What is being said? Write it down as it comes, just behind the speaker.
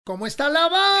¿Cómo está la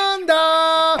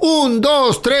banda? 1,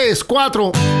 2, 3,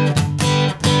 4.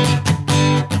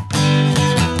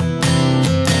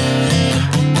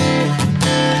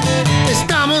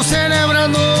 Estamos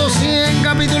celebrando 100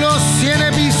 capítulos, 100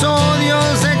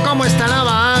 episodios de ¿Cómo está la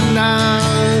banda?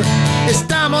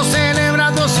 Estamos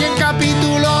celebrando 100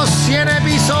 capítulos, 100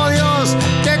 episodios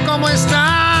de ¿Cómo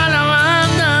está la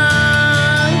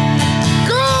banda?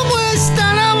 ¿Cómo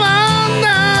está la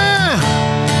banda?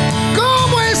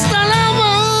 ¿Cómo está la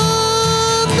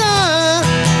banda?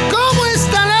 ¿Cómo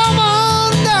está la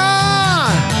banda?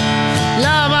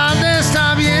 La banda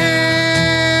está bien.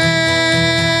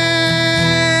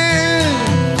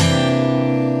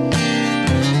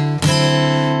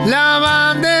 La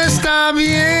banda está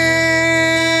bien.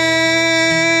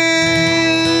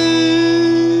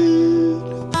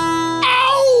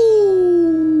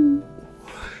 ¡Au!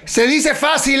 Se dice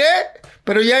fácil, ¿eh?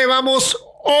 Pero ya llevamos,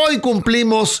 hoy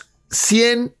cumplimos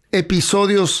 100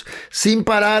 episodios sin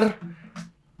parar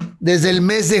desde el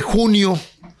mes de junio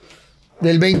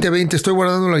del 2020. Estoy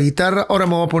guardando la guitarra. Ahora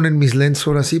me voy a poner mis lentes,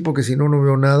 ahora sí, porque si no, no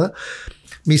veo nada.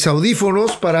 Mis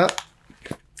audífonos para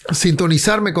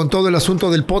sintonizarme con todo el asunto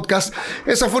del podcast.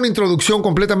 Esa fue una introducción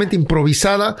completamente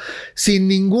improvisada, sin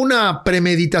ninguna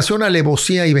premeditación,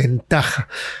 alevosía y ventaja.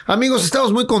 Amigos,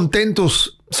 estamos muy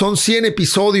contentos. Son 100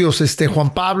 episodios.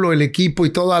 Juan Pablo, el equipo y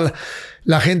toda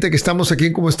la gente que estamos aquí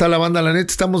en Cómo está la banda, la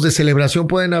neta, estamos de celebración.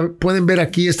 Pueden ver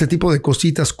aquí este tipo de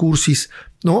cositas cursis,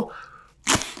 ¿no?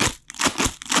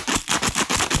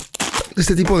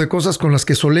 Este tipo de cosas con las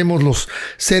que solemos los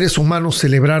seres humanos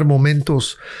celebrar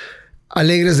momentos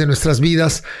alegres de nuestras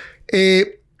vidas.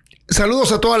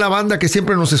 Saludos a toda la banda que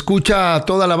siempre nos escucha, a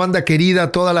toda la banda querida,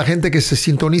 a toda la gente que se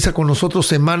sintoniza con nosotros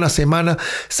semana a semana.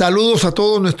 Saludos a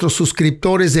todos nuestros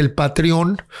suscriptores del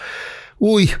Patreon.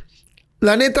 Uy,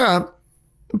 la neta,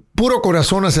 puro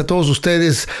corazón hacia todos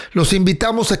ustedes. Los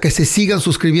invitamos a que se sigan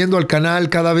suscribiendo al canal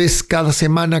cada vez, cada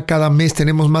semana, cada mes.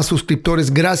 Tenemos más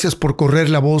suscriptores. Gracias por correr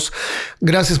la voz.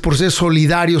 Gracias por ser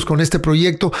solidarios con este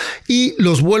proyecto. Y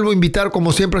los vuelvo a invitar,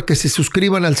 como siempre, a que se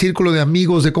suscriban al círculo de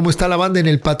amigos de Cómo está la banda en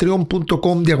el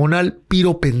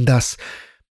patreon.com/Piro Pendaz.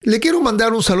 Le quiero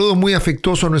mandar un saludo muy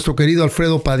afectuoso a nuestro querido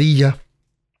Alfredo Padilla,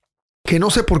 que no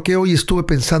sé por qué hoy estuve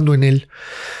pensando en él.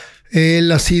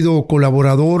 Él ha sido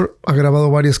colaborador, ha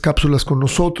grabado varias cápsulas con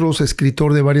nosotros,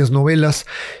 escritor de varias novelas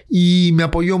y me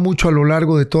apoyó mucho a lo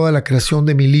largo de toda la creación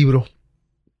de mi libro.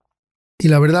 Y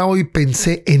la verdad, hoy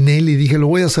pensé en él y dije, lo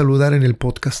voy a saludar en el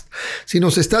podcast. Si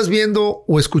nos estás viendo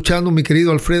o escuchando, mi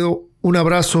querido Alfredo, un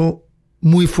abrazo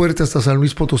muy fuerte hasta San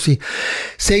Luis Potosí.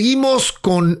 Seguimos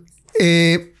con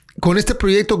este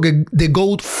proyecto de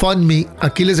GoFundMe.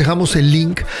 Aquí les dejamos el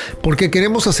link porque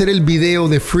queremos hacer el video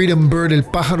de Freedom Bird, el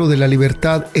pájaro de la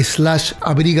libertad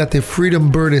 /abrígate,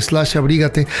 Freedom Bird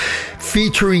 /abrígate,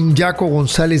 featuring Jaco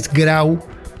González Grau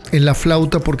en la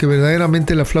flauta, porque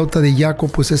verdaderamente la flauta de Jaco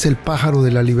pues es el pájaro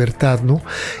de la libertad, ¿no?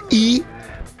 Y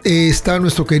está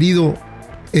nuestro querido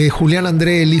Julián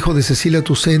André, el hijo de Cecilia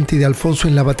Tucent y de Alfonso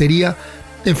en la batería.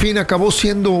 En fin, acabó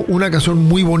siendo una canción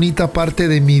muy bonita, parte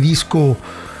de mi disco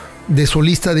de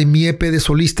solista, de mi EP de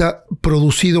solista,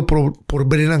 producido por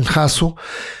Brennan Hasso,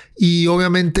 y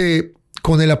obviamente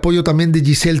con el apoyo también de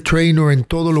Giselle Traynor en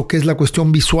todo lo que es la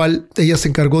cuestión visual. Ella se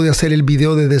encargó de hacer el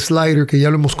video de The Slider, que ya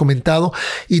lo hemos comentado,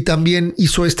 y también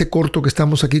hizo este corto que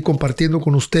estamos aquí compartiendo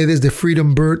con ustedes de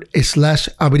Freedom Bird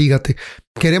 /abrígate.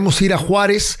 Queremos ir a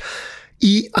Juárez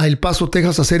y a El Paso,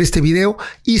 Texas, a hacer este video.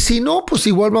 Y si no, pues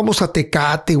igual vamos a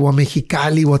Tecate o a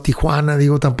Mexicali o a Tijuana.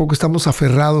 Digo, tampoco estamos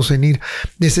aferrados en ir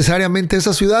necesariamente a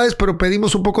esas ciudades, pero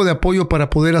pedimos un poco de apoyo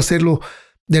para poder hacerlo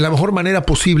de la mejor manera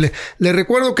posible. Les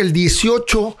recuerdo que el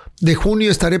 18 de junio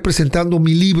estaré presentando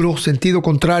mi libro Sentido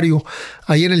Contrario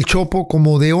ahí en el Chopo,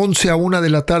 como de 11 a 1 de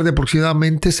la tarde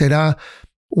aproximadamente. Será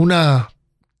una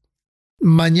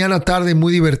mañana tarde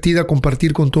muy divertida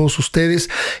compartir con todos ustedes.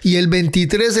 Y el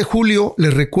 23 de julio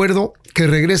les recuerdo que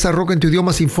regresa Rock en tu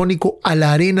idioma sinfónico a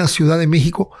la Arena Ciudad de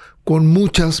México con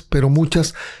muchas, pero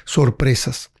muchas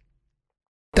sorpresas.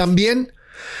 También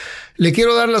le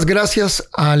quiero dar las gracias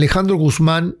a Alejandro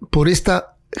Guzmán por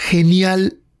esta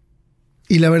genial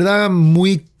y la verdad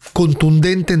muy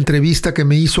contundente entrevista que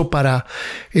me hizo para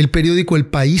el periódico El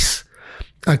País.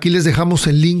 Aquí les dejamos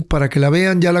el link para que la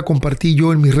vean. Ya la compartí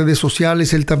yo en mis redes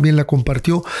sociales, él también la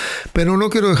compartió, pero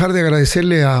no quiero dejar de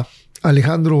agradecerle a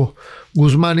Alejandro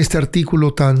Guzmán este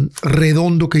artículo tan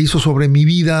redondo que hizo sobre mi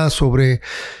vida, sobre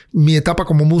mi etapa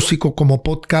como músico, como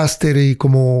podcaster y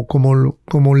como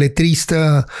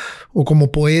letrista o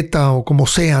como poeta o como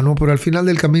sea, ¿no? Pero al final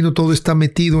del camino todo está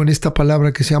metido en esta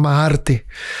palabra que se llama arte,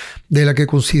 de la que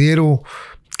considero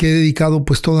que he dedicado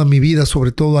pues toda mi vida,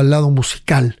 sobre todo al lado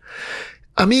musical.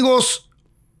 Amigos,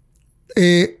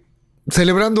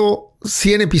 celebrando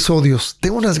 100 episodios.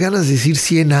 Tengo unas ganas de decir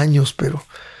 100 años, pero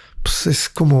pues es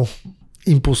como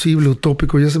imposible,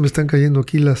 utópico. Ya se me están cayendo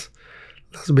aquí las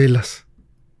velas.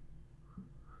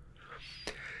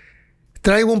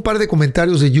 Traigo un par de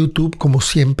comentarios de YouTube, como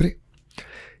siempre.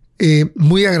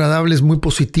 Muy agradables, muy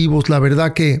positivos. La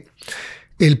verdad que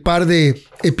el par de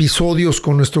episodios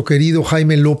con nuestro querido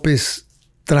Jaime López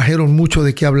trajeron mucho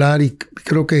de qué hablar y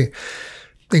creo que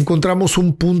encontramos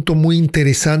un punto muy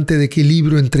interesante de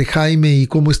equilibrio entre Jaime y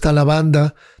cómo está la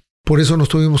banda. Por eso nos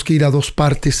tuvimos que ir a 2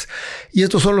 partes. Y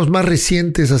estos son los más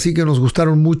recientes, así que nos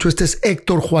gustaron mucho. Este es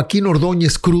Héctor Joaquín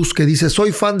Ordóñez Cruz, que dice: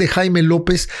 soy fan de Jaime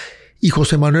López y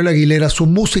José Manuel Aguilera. Su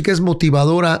música es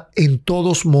motivadora en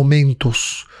todos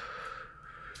momentos.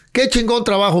 Qué chingón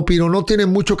trabajo, Piro. No tiene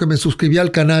mucho que me suscribí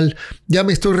al canal. Ya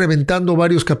me estoy reventando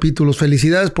varios capítulos.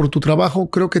 Felicidades por tu trabajo.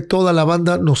 Creo que toda la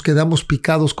banda nos quedamos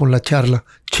picados con la charla.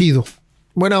 Chido.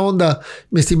 Buena onda,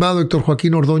 mi estimado Héctor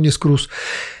Joaquín Ordóñez Cruz.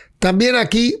 También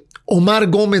aquí Omar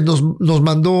Gómez nos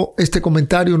mandó este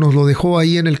comentario, nos lo dejó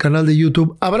ahí en el canal de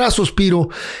YouTube. Abrazos, Piro,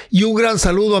 y un gran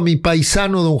saludo a mi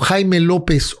paisano don Jaime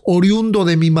López, oriundo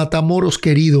de mi Matamoros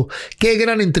querido. Qué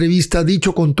gran entrevista,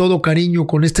 dicho con todo cariño,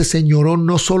 con este señorón.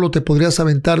 No solo te podrías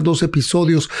aventar 2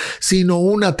 episodios, sino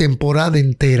una temporada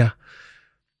entera.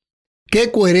 Qué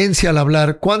coherencia al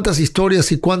hablar, cuántas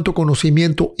historias y cuánto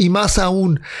conocimiento, y más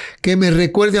aún que me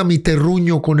recuerde a mi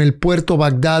terruño con el Puerto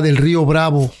Bagdad, el Río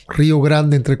Bravo, Río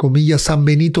Grande, entre comillas, San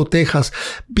Benito, Texas.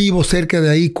 Vivo cerca de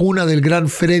ahí, cuna del gran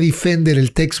Freddy Fender,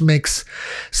 el Tex-Mex.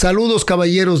 Saludos,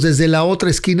 caballeros, desde la otra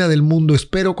esquina del mundo.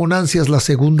 Espero con ansias la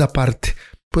segunda parte.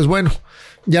 Pues bueno,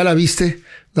 ya la viste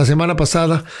la semana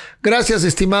pasada. Gracias,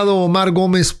 estimado Omar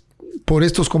Gómez, por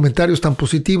estos comentarios tan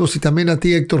positivos, y también a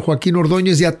ti, Héctor Joaquín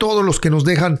Ordóñez, y a todos los que nos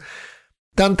dejan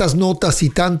tantas notas y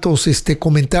tantos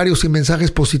comentarios y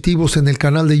mensajes positivos en el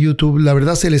canal de YouTube. La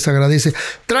verdad se les agradece.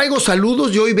 Traigo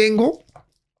saludos y hoy vengo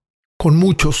con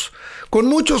muchos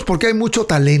porque hay mucho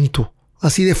talento.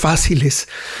 Así de fáciles.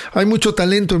 Hay mucho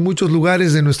talento en muchos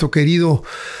lugares de nuestro querido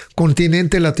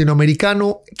continente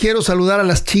latinoamericano. Quiero saludar a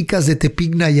las chicas de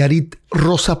Tepic, Nayarit,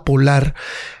 Rosa Polar.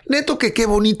 Neto que qué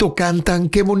bonito cantan,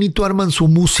 qué bonito arman su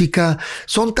música.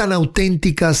 Son tan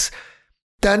auténticas,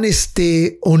 tan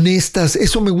honestas.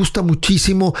 Eso me gusta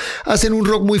muchísimo. Hacen un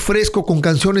rock muy fresco con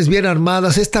canciones bien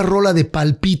armadas. Esta rola de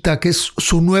Palpita, que es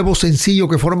su nuevo sencillo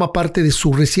que forma parte de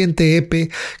su reciente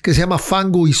EP que se llama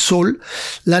Fango y Sol.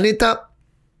 La neta,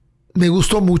 me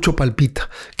gustó mucho Palpita.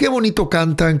 Qué bonito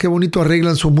cantan, qué bonito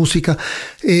arreglan su música.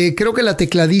 Creo que la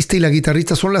tecladista y la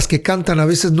guitarrista son las que cantan. A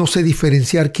veces no sé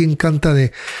diferenciar quién canta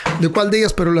de cuál de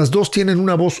ellas, pero las dos tienen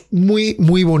una voz muy,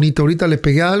 muy bonita. Ahorita le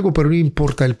pegué algo, pero no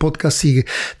importa, el podcast sigue.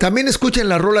 También escuchen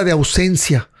la rola de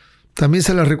Ausencia. También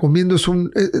se la recomiendo. Es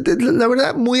la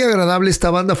verdad, muy agradable esta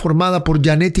banda formada por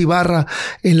Janet Ibarra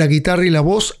en la guitarra y la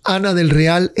voz, Ana del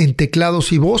Real en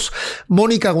teclados y voz,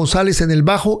 Mónica González en el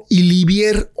bajo y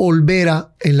Livier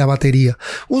Olvera en la batería.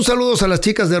 Un saludo a las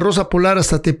chicas de Rosa Polar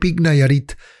hasta Tepic,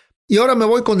 Nayarit. Y ahora me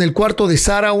voy con el Cuarto de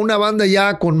Sara, una banda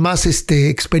ya con más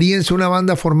experiencia, una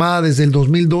banda formada desde el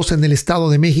 2002 en el Estado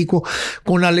de México,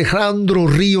 con Alejandro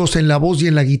Ríos en la voz y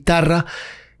en la guitarra,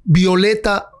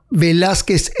 Violeta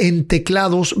Velázquez en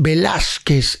teclados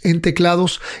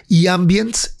y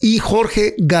ambients, y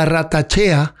Jorge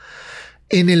Garratachea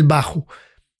en el bajo.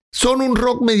 Son un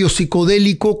rock medio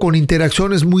psicodélico con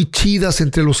interacciones muy chidas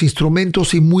entre los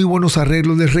instrumentos y muy buenos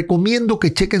arreglos. Les recomiendo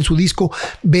que chequen su disco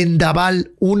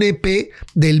Vendaval, un EP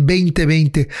del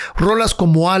 2020. Rolas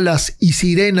como Alas y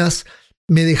Sirenas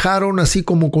me dejaron así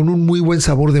como con un muy buen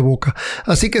sabor de boca.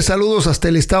 Así que saludos hasta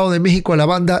el Estado de México a la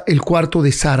banda El Cuarto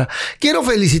de Sara. Quiero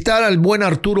felicitar al buen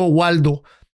Arturo Waldo,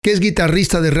 que es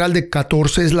guitarrista de Real de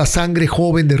 14, es la sangre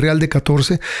joven de Real de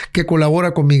 14, que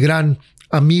colabora con mi gran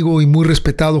amigo y muy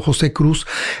respetado José Cruz.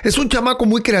 Es un chamaco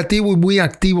muy creativo y muy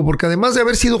activo, porque además de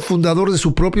haber sido fundador de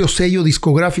su propio sello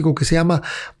discográfico que se llama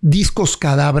Discos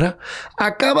Cadabra,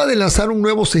 acaba de lanzar un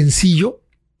nuevo sencillo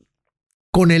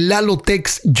con el Lalo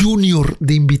Tex Jr.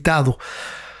 de invitado.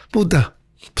 Puta,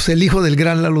 pues el hijo del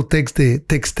gran Lalo Tex de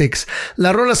Tex-Tex.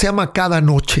 La rola se llama Cada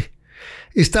Noche.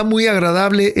 Está muy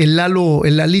agradable. El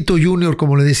Lalito Jr.,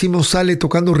 como le decimos, sale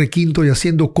tocando requinto y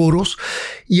haciendo coros.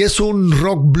 Y es un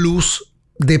rock blues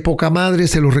de poca madre,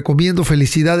 se lo recomiendo.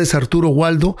 Felicidades a Arturo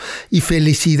Waldo y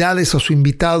felicidades a su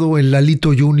invitado, el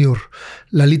Lalito Jr.,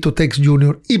 Lalito Tex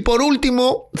Jr. Y por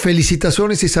último,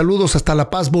 felicitaciones y saludos hasta La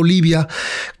Paz, Bolivia,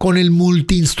 con el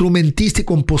multiinstrumentista y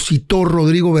compositor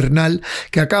Rodrigo Bernal,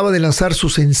 que acaba de lanzar su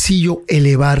sencillo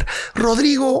Elevar.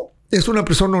 Rodrigo es una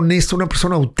persona honesta, una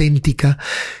persona auténtica.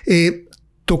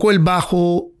 Tocó el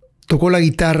bajo, tocó la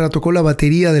guitarra, tocó la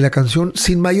batería de la canción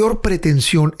sin mayor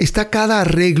pretensión. Está cada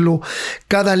arreglo,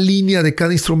 cada línea de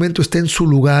cada instrumento está en su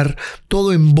lugar,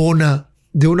 todo embona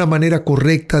de una manera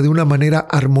correcta, de una manera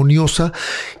armoniosa,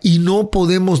 y no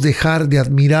podemos dejar de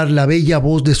admirar la bella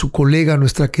voz de su colega,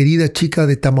 nuestra querida chica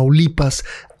de Tamaulipas,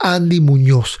 Andy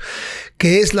Muñoz,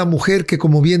 que es la mujer que,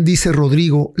 como bien dice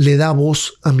Rodrigo, le da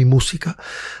voz a mi música.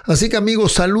 Así que,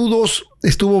 amigos, saludos.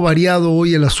 Estuvo variado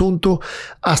hoy el asunto,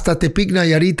 hasta Tepic,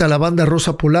 Nayarit, a la banda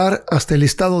Rosa Polar, hasta el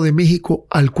Estado de México,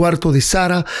 al cuarto de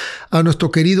Sara, a nuestro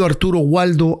querido Arturo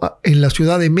Waldo en la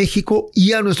Ciudad de México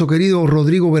y a nuestro querido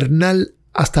Rodrigo Bernal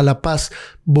hasta La Paz,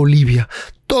 Bolivia.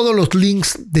 Todos los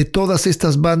links de todas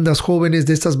estas bandas jóvenes,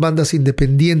 de estas bandas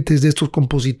independientes, de estos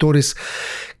compositores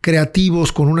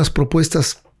creativos con unas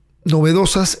propuestas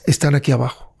novedosas están aquí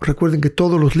abajo. Recuerden que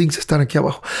todos los links están aquí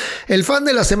abajo. El fan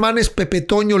de la semana es Pepe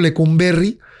Toño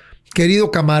Lecumberri,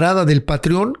 querido camarada del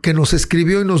Patreon, que nos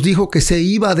escribió y nos dijo que se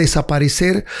iba a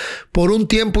desaparecer por un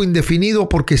tiempo indefinido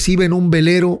porque se iba en un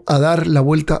velero a dar la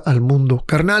vuelta al mundo.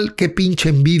 Carnal, qué pinche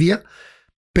envidia.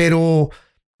 Pero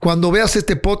cuando veas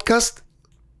este podcast,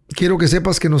 quiero que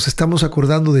sepas que nos estamos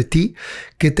acordando de ti,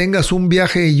 que tengas un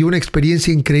viaje y una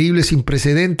experiencia increíble sin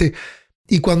precedente.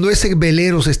 Y cuando ese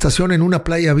velero se estaciona en una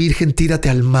playa virgen, tírate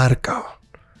al mar, cabrón.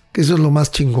 Que eso es lo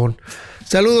más chingón.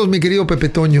 Saludos, mi querido Pepe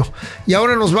Toño. Y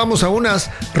ahora nos vamos a unas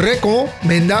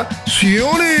recomendaciones.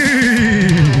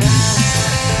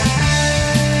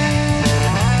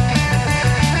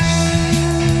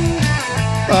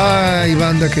 Ay,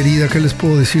 banda querida, ¿qué les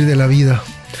puedo decir de la vida?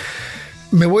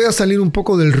 Me voy a salir un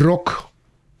poco del rock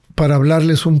para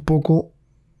hablarles un poco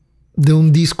de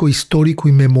un disco histórico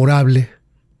y memorable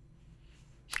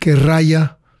que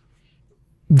raya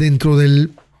dentro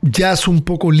del jazz un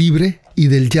poco libre y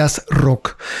del jazz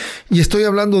rock. Y estoy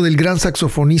hablando del gran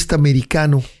saxofonista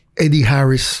americano Eddie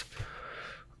Harris.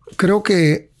 Creo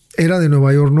que era de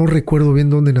Nueva York, no recuerdo bien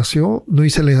dónde nació, no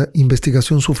hice la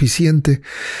investigación suficiente.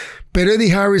 Pero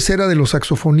Eddie Harris era de los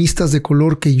saxofonistas de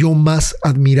color que yo más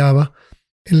admiraba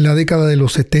en la década de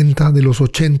los 70, de los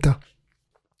 80.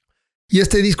 Y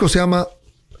este disco se llama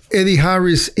Eddie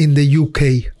Harris in the UK.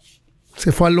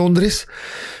 Se fue a Londres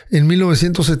en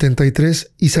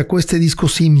 1973 y sacó este disco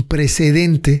sin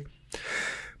precedente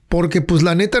porque pues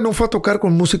la neta no fue a tocar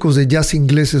con músicos de jazz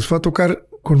ingleses, fue a tocar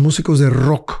con músicos de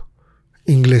rock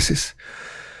ingleses.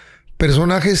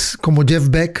 Personajes como Jeff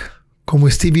Beck, como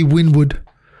Stevie Winwood,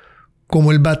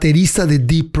 como el baterista de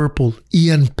Deep Purple,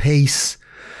 Ian Pace,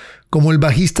 como el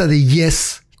bajista de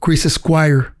Yes, Chris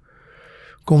Squire,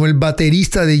 como el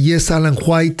baterista de Yes, Alan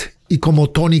White, y como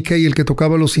Tony Kaye, el que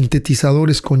tocaba los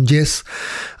sintetizadores con Yes,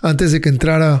 antes de que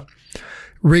entrara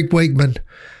Rick Wakeman.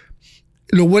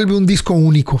 Lo vuelve un disco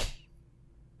único,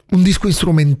 un disco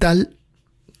instrumental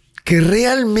que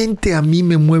realmente a mí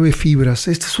me mueve fibras.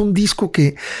 Este es un disco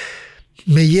que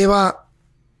me lleva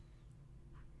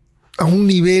a un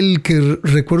nivel que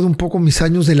recuerdo un poco mis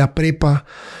años de la prepa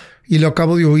y lo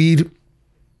acabo de oír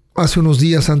hace unos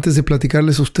días antes de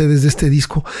platicarles a ustedes de este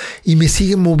disco y me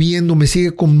sigue moviendo, me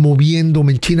sigue conmoviendo,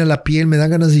 me enchina la piel, me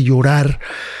dan ganas de llorar.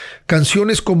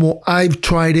 Canciones como I've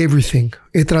Tried Everything,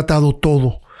 he tratado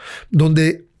todo,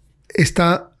 donde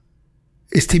está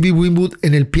Stevie Winwood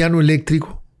en el piano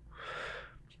eléctrico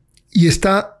y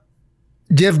está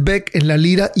Jeff Beck en la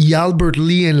lira y Albert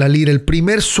Lee en la lira. El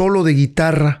primer solo de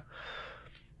guitarra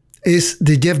es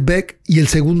de Jeff Beck y el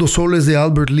segundo solo es de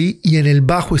Albert Lee y en el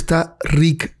bajo está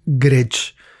Rick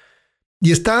Gretsch.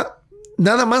 Y está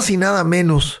nada más y nada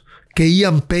menos que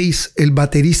Ian Pace, el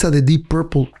baterista de Deep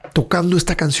Purple, tocando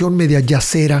esta canción media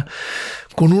jazzera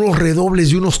con unos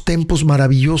redobles y unos tempos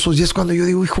maravillosos. Y es cuando yo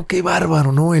digo, hijo, qué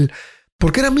bárbaro, ¿no?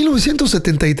 Porque era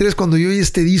 1973 cuando yo oí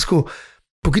este disco,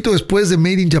 poquito después de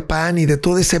Made in Japan y de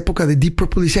toda esa época de Deep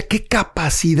Purple. Decía, qué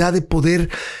capacidad de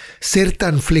poder ser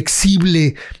tan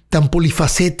flexible, tan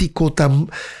polifacético, tan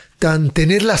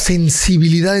tener la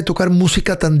sensibilidad de tocar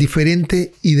música tan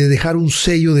diferente y de dejar un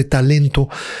sello de talento,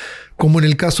 como en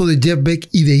el caso de Jeff Beck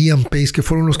y de Ian Pace, que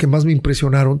fueron los que más me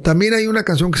impresionaron. También hay una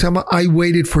canción que se llama I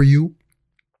Waited for You,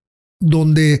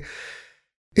 donde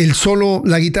el solo,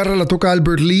 la guitarra la toca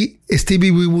Albert Lee,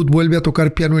 Stevie Winwood vuelve a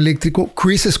tocar piano eléctrico,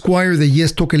 Chris Squire de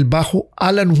Yes toca el bajo,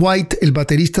 Alan White, el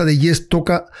baterista de Yes,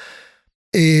 toca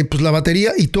pues la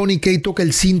batería y Tony Kaye toca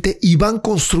el sinte y van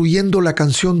construyendo la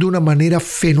canción de una manera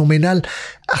fenomenal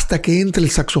hasta que entra el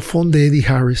saxofón de Eddie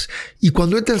Harris. Y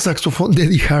cuando entra el saxofón de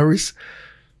Eddie Harris,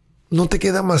 no te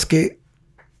queda más que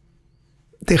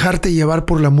dejarte llevar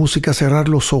por la música, cerrar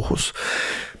los ojos.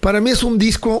 Para mí es un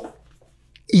disco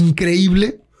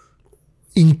increíble.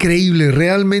 increíble,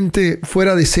 realmente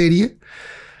fuera de serie.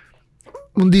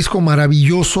 Un disco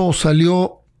maravilloso,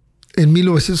 salió en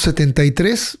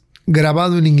 1973,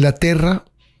 grabado en Inglaterra,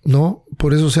 ¿no?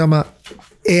 Por eso se llama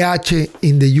EH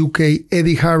in the UK,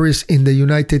 Eddie Harris in the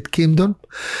United Kingdom.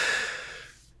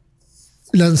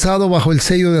 Lanzado bajo el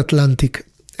sello de Atlantic.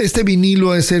 Este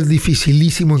vinilo debe ser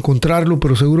dificilísimo encontrarlo,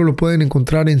 pero seguro lo pueden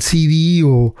encontrar en CD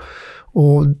o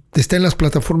está en las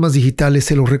plataformas digitales.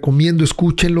 Se los recomiendo,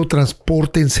 escúchenlo,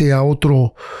 transpórtense a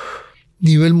otro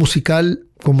nivel musical.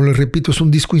 Como les repito, es un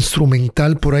disco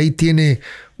instrumental. Por ahí tiene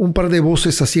un par de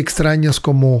voces así extrañas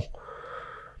como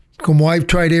I've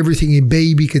Tried Everything y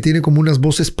Baby, que tiene como unas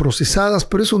voces procesadas,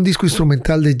 pero es un disco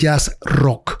instrumental de jazz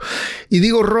rock. Y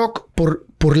digo rock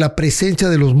por la presencia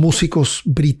de los músicos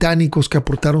británicos que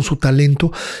aportaron su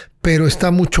talento, pero está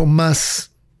mucho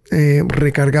más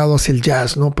recargado hacia el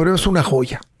jazz, ¿no? Pero es una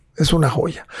joya, es una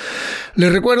joya.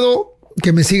 Les recuerdo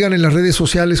que me sigan en las redes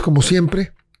sociales como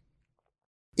siempre.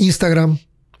 Instagram,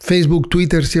 Facebook,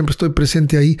 Twitter, siempre estoy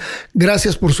presente ahí.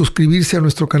 Gracias por suscribirse a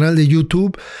nuestro canal de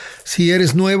YouTube. Si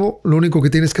eres nuevo, lo único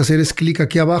que tienes que hacer es clic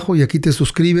aquí abajo y aquí te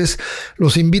suscribes.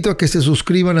 Los invito a que se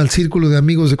suscriban al círculo de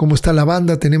amigos de Cómo Está la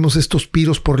Banda. Tenemos estos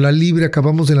piros por la libre.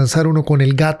 Acabamos de lanzar uno con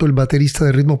el Gato, el baterista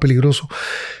de Ritmo Peligroso,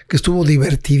 que estuvo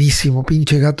divertidísimo.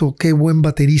 Pinche Gato, qué buen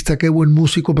baterista, qué buen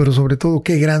músico, pero sobre todo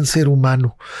qué gran ser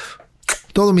humano.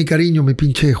 Todo mi cariño, mi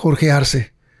pinche Jorge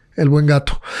Arce. El buen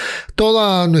Gato.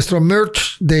 Toda nuestra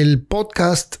merch del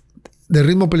podcast de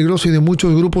Ritmo Peligroso y de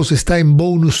muchos grupos está en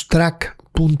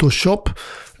bonustrack.shop.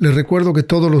 Les recuerdo que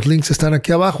todos los links están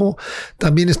aquí abajo.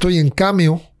 También estoy en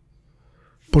Cameo,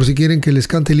 por si quieren que les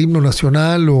cante el himno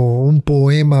nacional o un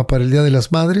poema para el Día de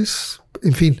las Madres.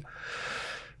 En fin,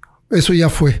 eso ya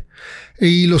fue.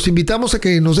 Y los invitamos a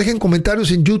que nos dejen comentarios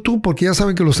en YouTube, porque ya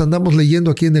saben que los andamos leyendo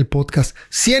aquí en el podcast.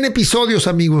 100 episodios,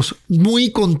 amigos.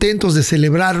 Muy contentos de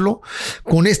celebrarlo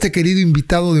con este querido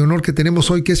invitado de honor que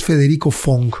tenemos hoy, que es Federico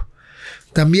Fong.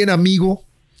 También amigo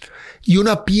y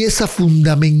una pieza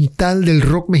fundamental del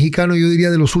rock mexicano, yo diría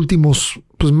de los últimos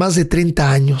pues más de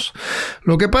 30 años.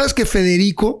 Lo que pasa es que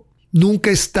Federico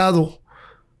nunca ha estado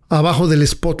abajo del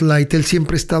spotlight. Él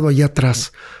siempre ha estado allá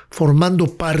atrás,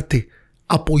 formando parte,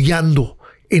 apoyando,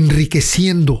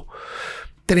 enriqueciendo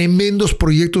tremendos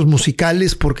proyectos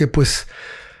musicales, porque pues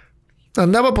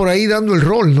andaba por ahí dando el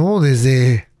rol, ¿no?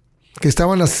 Desde que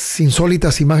estaban las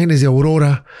insólitas imágenes de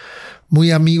Aurora,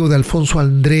 muy amigo de Alfonso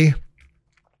André.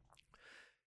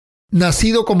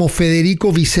 Nacido como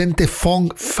Federico Vicente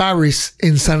Fong Farris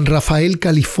en San Rafael,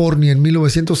 California, en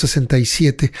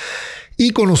 1967,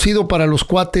 y conocido para los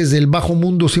cuates del bajo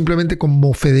mundo simplemente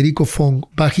como Federico Fong,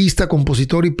 bajista,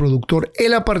 compositor y productor.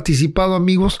 Él ha participado,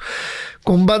 amigos,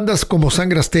 con bandas como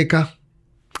Sangre Azteca,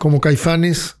 como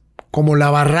Caifanes, como La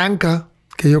Barranca,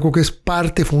 que yo creo que es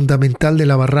parte fundamental de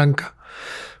La Barranca,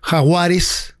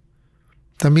 Jaguares,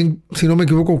 también, si no me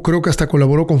equivoco, creo que hasta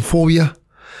colaboró con Fobia.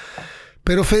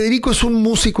 Pero Federico es un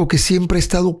músico que siempre ha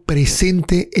estado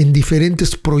presente en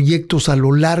diferentes proyectos a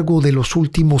lo largo de los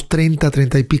últimos 30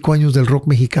 y pico años del rock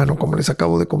mexicano, como les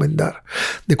acabo de comentar.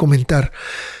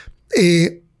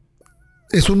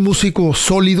 Es un músico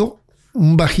sólido,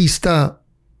 un bajista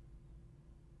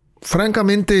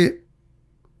francamente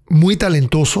muy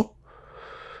talentoso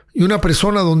y una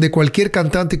persona donde cualquier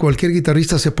cantante y cualquier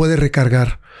guitarrista se puede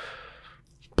recargar,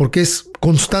 porque es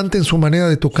constante en su manera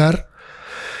de tocar.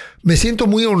 Me siento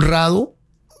muy honrado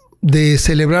de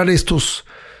celebrar estos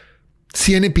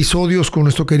 100 episodios con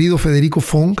nuestro querido Federico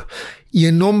Fong, y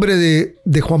en nombre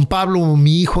de Juan Pablo,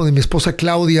 mi hijo, de mi esposa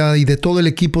Claudia y de todo el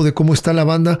equipo de Cómo Está la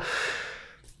Banda,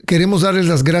 queremos darles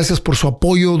las gracias por su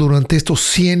apoyo durante estos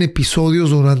 100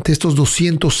 episodios, durante estos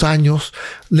 200 años.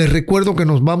 Les recuerdo que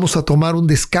nos vamos a tomar un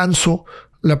descanso.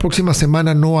 La próxima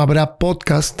semana no habrá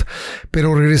podcast,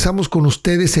 pero regresamos con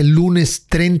ustedes el lunes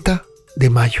 30 de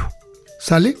mayo.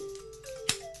 ¿Sale?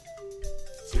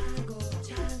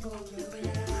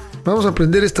 Vamos a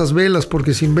prender estas velas,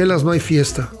 porque sin velas no hay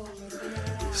fiesta.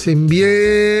 Sin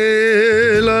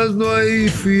velas no hay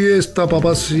fiesta,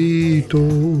 papacito.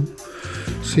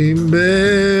 Sin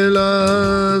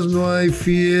velas no hay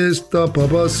fiesta,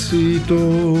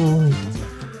 papacito.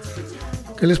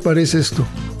 ¿Qué les parece esto?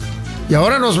 Y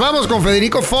ahora nos vamos con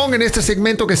Federico Fong en este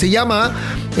segmento que se llama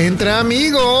Entre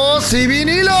Amigos y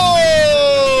Vinilos.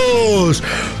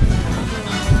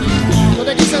 Yo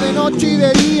te quise de noche y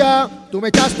de día, tú me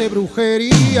echaste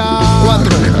brujería.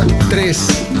 4, 3,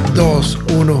 2,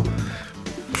 1.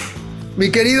 Mi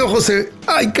querido José,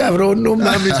 ay cabrón, no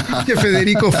mames, pinche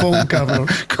Federico Fon, cabrón.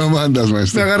 ¿Cómo andas,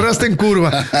 maestro? Me agarraste en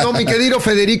curva. No, mi querido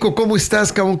Federico, ¿cómo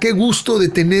estás, cabrón? Qué gusto de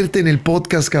tenerte en el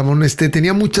podcast, cabrón.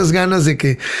 Tenía muchas ganas de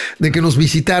que nos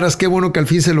visitaras. Qué bueno que al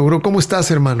fin se logró. ¿Cómo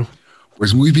estás, hermano?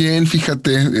 Pues muy bien,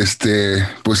 fíjate,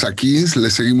 pues aquí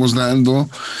le seguimos dando.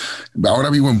 Ahora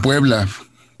vivo en Puebla.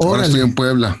 Ahora estoy en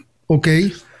Puebla. Ok.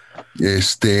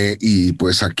 Y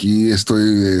pues aquí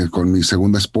estoy con mi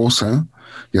segunda esposa.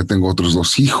 Ya tengo otros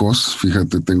 2 hijos.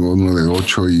 Fíjate, tengo uno de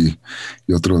 8 y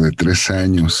otro de 3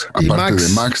 años. ¿Y aparte Max?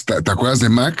 de Max, ¿te acuerdas de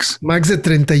Max? Max de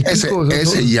 30 y pico.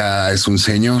 Ese ya es un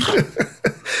señor.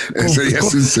 Ese ya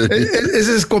es un señor.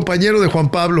 Ese es compañero de Juan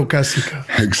Pablo casi.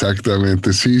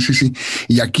 Exactamente, sí.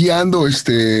 Y aquí ando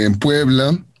en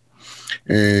Puebla.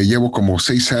 Llevo como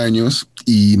 6 años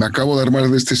y me acabo de armar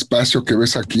de este espacio que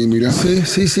ves aquí, mira. Sí.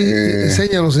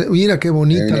 Enséñanos. Mira qué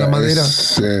bonita la madera.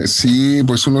 Sí,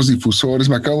 pues unos difusores.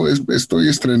 Estoy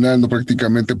estrenando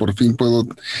prácticamente. Por fin puedo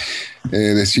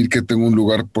decir que tengo un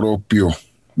lugar propio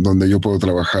donde yo puedo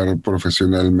trabajar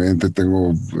profesionalmente.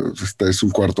 Es un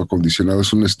cuarto acondicionado,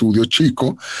 es un estudio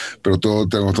chico, pero tengo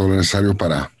todo lo necesario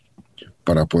para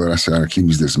poder hacer aquí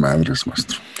mis desmadres,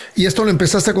 maestro. ¿Y esto lo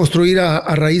empezaste a construir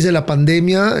a raíz de la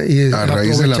pandemia? A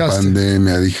raíz de la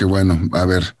pandemia dije, bueno, a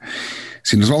ver,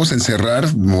 si nos vamos a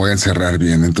encerrar, me voy a encerrar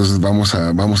bien. Entonces vamos a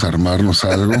armarnos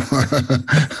algo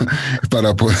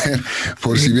para poder,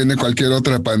 por si viene cualquier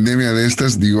otra pandemia de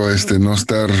estas, digo, que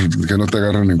no te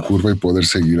agarren en curva y poder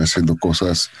seguir haciendo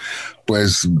cosas,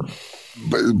 pues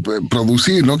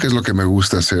producir, ¿no? Que es lo que me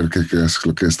gusta hacer, que es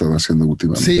lo que he estado haciendo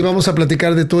últimamente. Sí, vamos a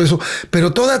platicar de todo eso.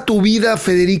 Pero toda tu vida,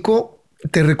 Federico,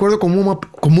 te recuerdo como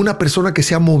una persona que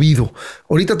se ha movido.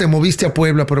 Ahorita te moviste a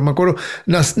Puebla, pero me acuerdo,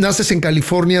 naces en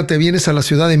California, te vienes a la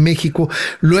Ciudad de México.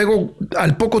 Luego,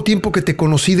 al poco tiempo que te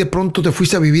conocí, de pronto te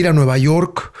fuiste a vivir a Nueva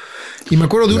York. Y me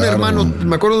acuerdo de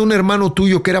un hermano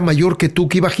tuyo que era mayor que tú,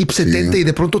 que iba a Hip 70 y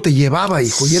de pronto te llevaba,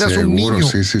 hijo, y eras un niño.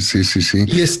 Sí.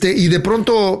 Y de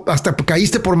pronto hasta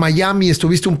caíste por Miami,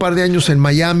 estuviste un par de años en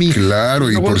Miami.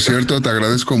 Claro, y por cierto, te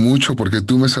agradezco mucho porque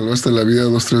tú me salvaste la vida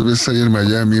 2, 3 veces ahí en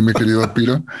Miami, mi querido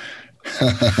Piro.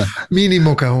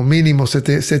 Mínimo, cabrón, mínimo. Se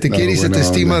te quiere y se te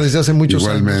estima desde hace muchos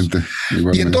años. Igualmente.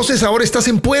 Y entonces ahora estás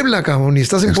en Puebla, cabrón, y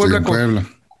estás en Puebla.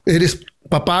 Eres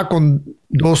papá con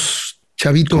 2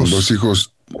 chavitos. Con 2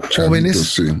 hijos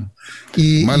jóvenes.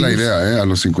 Sí. Mala idea, a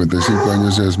los 55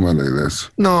 años ya es mala idea eso.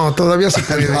 No, todavía se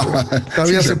puede.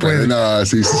 Todavía se puede. No,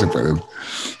 sí se puede.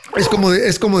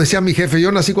 Es como decía mi jefe. Yo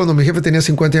nací cuando mi jefe tenía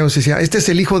 50 años y decía, este es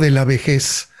el hijo de la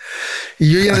vejez. Y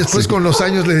yo ya después con los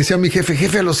años le decía a mi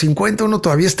jefe, a los 50 uno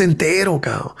todavía está entero,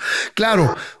 cabrón.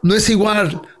 Claro, no es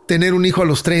igual tener un hijo a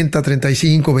los 30,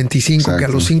 35, 25 Exacto. que a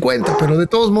los 50, pero de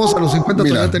todos modos a los 50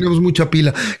 todavía tenemos mucha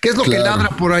pila. ¿Qué es lo que ladra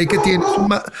por ahí? ¿Qué tienes?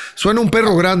 Suena un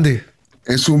perro grande.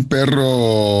 Es un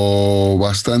perro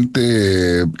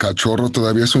bastante cachorro,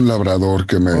 todavía es un labrador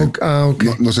que okay.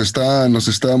 ¿Nos está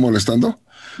molestando?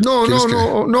 No,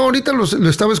 ahorita lo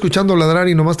estaba escuchando ladrar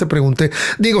y nomás te pregunté.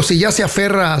 Digo, si ya se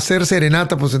aferra a hacer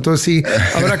serenata, pues entonces sí,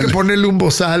 habrá que ponerle un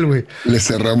bozal, güey. Le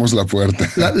cerramos la puerta.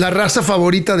 La raza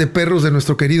favorita de perros de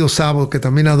nuestro querido Sabo, que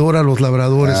también adora a los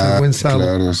labradores, el buen Sabo.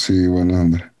 Claro, sí, bueno,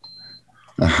 hombre.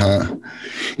 Ajá.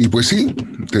 Y pues sí,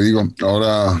 te digo,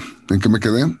 ahora, ¿en qué me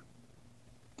quedé?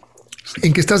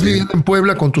 En que estás viviendo en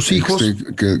Puebla con tus hijos.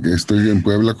 Estoy en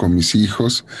Puebla con mis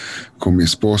hijos, con mi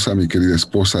esposa, mi querida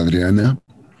esposa Adriana.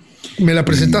 Me la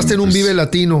presentaste en un Vive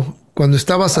Latino cuando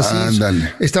estabas así.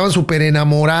 Ándale. Estaban súper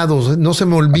enamorados. No se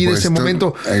me olvide ese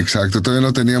momento. Exacto. Todavía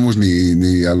no teníamos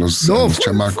ni a los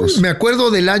chamacos. Me acuerdo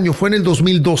del año. Fue en el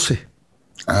 2012.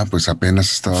 Pues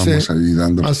apenas estábamos ahí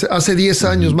dando. Hace 10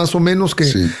 años más o menos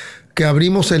que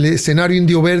abrimos el escenario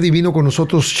Indio Verde y vino con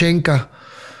nosotros Shenka.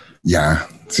 Ya.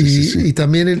 Y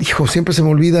también siempre se me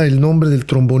olvida el nombre del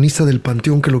trombonista del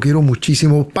Panteón, que lo quiero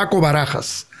muchísimo, Paco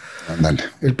Barajas. Ándale.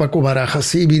 El Paco Barajas,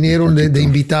 sí, vinieron de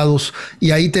invitados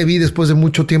y ahí te vi después de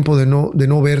mucho tiempo de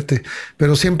no verte.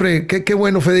 Pero siempre, qué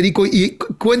bueno, Federico. Y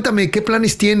cuéntame, ¿qué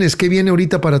planes tienes? ¿Qué viene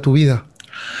ahorita para tu vida?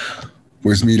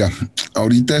 Pues mira,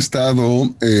 ahorita he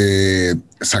estado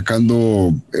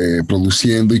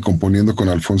produciendo y componiendo con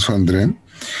Alfonso André.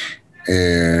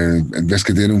 Ves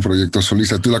que tiene un proyecto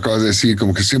solista, tú lo acabas de decir,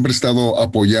 como que siempre he estado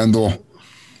apoyando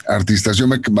artistas. Yo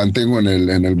me mantengo en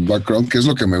el background, que es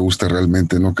lo que me gusta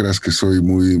realmente. No creas que soy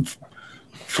muy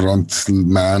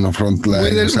frontman o frontline.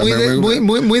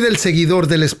 Muy del seguidor,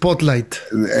 del spotlight.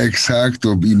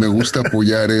 Exacto, y me gusta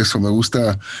apoyar eso. Me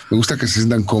gusta que se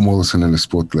sientan cómodos en el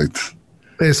spotlight.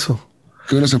 Eso.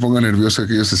 Que uno se ponga nervioso y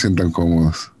que ellos se sientan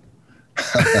cómodos.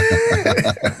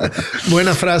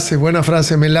 Buena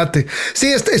frase, me late. Sí,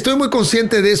 estoy muy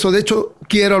consciente de eso. De hecho,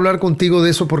 quiero hablar contigo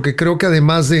de eso porque creo que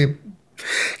además de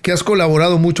que has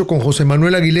colaborado mucho con José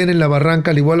Manuel Aguilera en La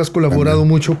Barranca, al igual has colaborado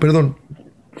mucho, perdón,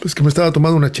 pues que me estaba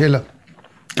tomando una chela.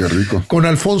 Qué rico. Con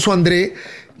Alfonso André.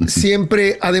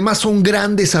 Siempre, además son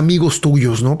grandes amigos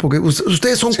tuyos, ¿no? Porque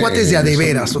ustedes son cuates de a de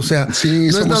veras, o sea. Sí,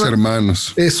 no somos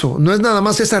hermanos. Eso, no es nada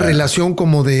más esa relación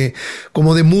como de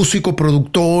músico,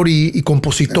 productor y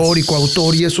compositor y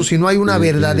coautor y eso, sino hay una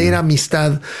verdadera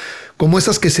amistad como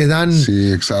esas que se dan.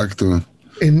 Sí, exacto.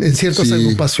 En ciertas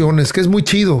agrupaciones, que es muy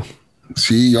chido.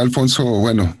 Sí, Alfonso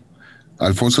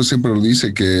siempre lo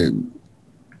dice que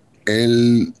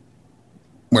él,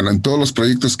 bueno, en todos los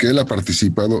proyectos que él ha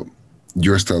participado,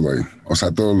 yo he estado ahí, o sea,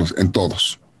 en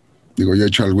todos. Digo, yo he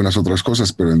hecho algunas otras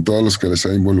cosas, pero en todos los que les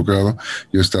ha involucrado,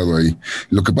 yo he estado ahí.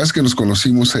 Lo que pasa es que nos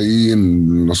conocimos ahí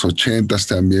en los 80s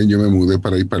también. Yo me mudé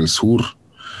para ahí, para el sur,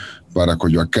 para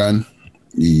Coyoacán,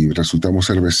 y resultamos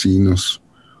ser vecinos.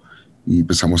 Y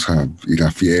empezamos a ir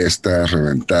a fiestas,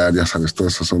 reventar, ya sabes,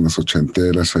 todas esas ondas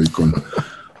ochenteras ahí con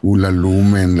Ula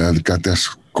Lumen, la Katia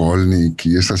Skolnick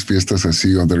y esas fiestas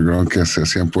así underground que se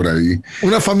hacían por ahí.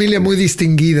 Una familia muy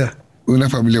distinguida. Una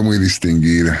familia muy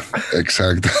distinguida,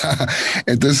 exacto.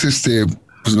 Entonces,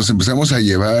 pues nos empezamos a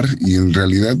llevar y en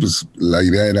realidad, pues la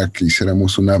idea era que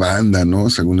hiciéramos una banda, ¿no?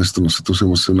 Según esto, nosotros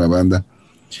íbamos a hacer una banda.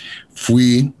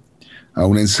 Fui a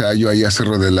un ensayo ahí a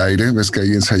Cerro del Aire, ves que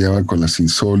ahí ensayaban con las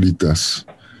Insólitas,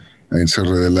 ahí en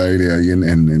Cerro del Aire, ahí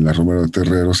en la Romero de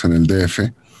Terreros, en el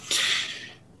DF.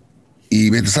 Y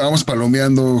mientras estábamos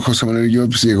palomeando, José Manuel y yo,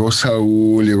 pues llegó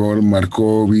Saúl, llegó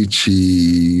Markovich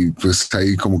y pues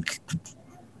ahí como que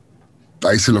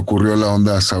ahí se le ocurrió la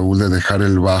onda a Saúl de dejar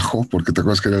el bajo, porque te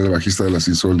acuerdas que era el bajista de las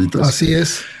Insólitas. Así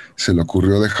es. Se le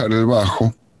ocurrió dejar el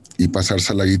bajo y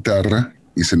pasarse a la guitarra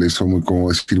y se le hizo muy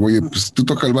cómodo decir, oye, pues tú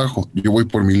toca el bajo, yo voy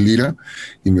por mi lira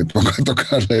y me toca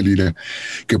tocar la lira.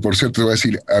 Que por cierto, te voy a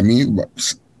decir, a mí,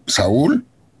 Saúl,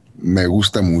 me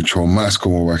gusta mucho más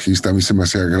como bajista. A mí se me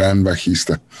hacía gran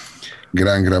bajista,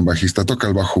 gran bajista. Toca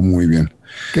el bajo muy bien.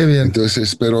 Qué bien.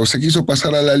 Entonces, pero se quiso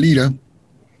pasar a la lira.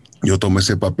 Yo tomé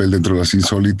ese papel dentro de las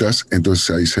Insólitas. Entonces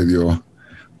ahí se dio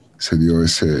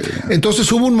ese.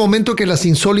 Entonces hubo un momento que las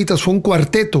Insólitas fue un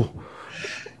cuarteto.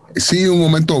 Sí, un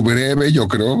momento breve, yo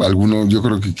creo. Yo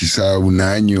creo que quizá un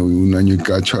año y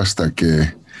cacho hasta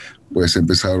que pues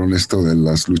empezaron esto de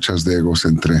las luchas de egos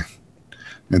entre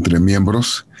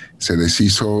miembros. Se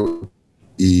deshizo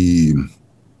y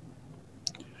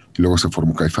luego se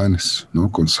formó Caifanes,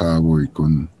 ¿no? Con Sabo y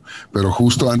con... Pero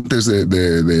justo antes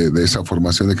de esa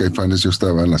formación de Caifanes yo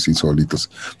estaba en las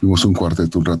Insólitas. Fuimos un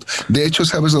cuarteto un rato. De hecho,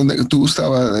 ¿sabes dónde? Tú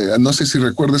estabas, no sé si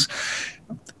recuerdas,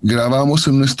 grabamos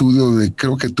en un estudio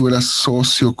creo que tú eras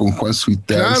socio con Juan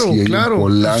Suitars y claro.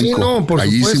 Polanco. Sí, no, por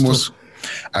supuesto.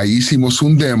 Ahí hicimos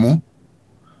un demo.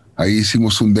 Ahí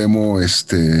hicimos un demo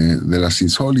de las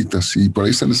Insólitas y por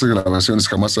ahí están esas grabaciones,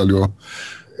 jamás salió.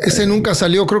 Ese nunca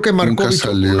salió, creo que Markovich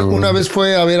una vez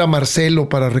fue a ver a Marcelo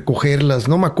para recogerlas,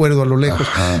 no me acuerdo a lo lejos.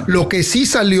 Ajá. Lo que sí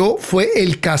salió fue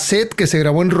el cassette que se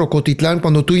grabó en Rocotitlán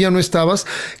cuando tú ya no estabas,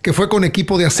 que fue con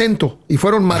equipo de Acento y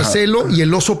fueron Marcelo y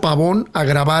el Oso Pavón a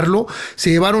grabarlo.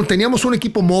 Teníamos un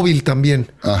equipo móvil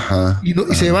también. Y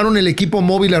se llevaron el equipo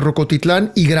móvil a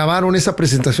Rocotitlán y grabaron esa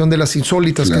presentación de las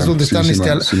Insólitas, claro, que es donde están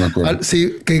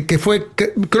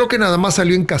creo que nada más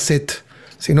salió en cassette.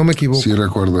 Si no me equivoco. Sí,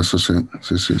 recuerdo eso, sí.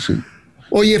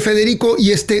 Oye, Federico,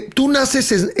 y tú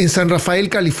naces en San Rafael,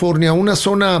 California, una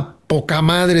zona poca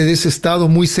madre de ese estado,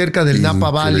 muy cerca del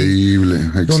Napa Valley. Increíble,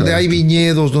 exacto. Donde hay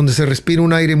viñedos, donde se respira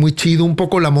un aire muy chido, un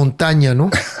poco la montaña, ¿no?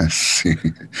 Sí.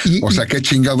 O sea, ¿qué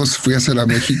chingados fui a hacer a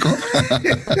México?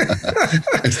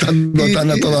 Estando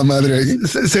tan a toda madre ahí.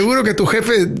 Seguro que tu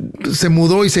jefe se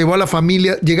mudó y se llevó a la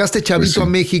familia. Llegaste chavito a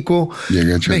México.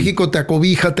 Llegué chavito. México te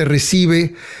acobija, te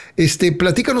recibe.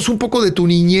 Platícanos un poco de tu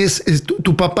niñez.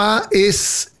 ¿Tu papá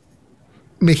es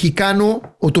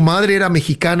mexicano o tu madre era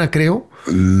mexicana, creo?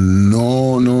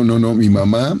 No. Mi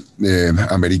mamá,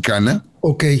 americana.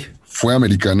 Ok. Fue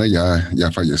americana,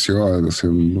 ya falleció hace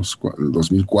unos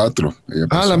 2004.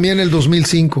 La mía en el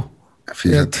 2005.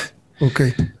 Fíjate. Ok.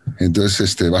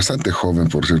 Entonces, bastante joven,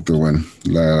 por cierto. Bueno,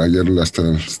 ayer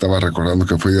estaba recordando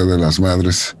que fue Día de las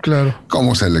Madres. Claro.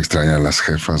 Cómo se le extraña a las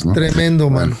jefas, ¿no? Tremendo,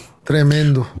 mano.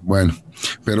 Tremendo. Bueno,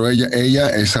 pero ella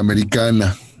es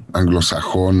americana,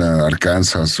 anglosajona,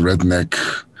 Arkansas, redneck.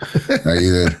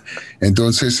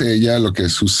 Entonces ella, lo que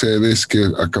sucede es que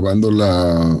acabando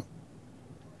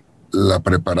la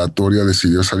preparatoria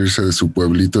decidió salirse de su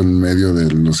pueblito en medio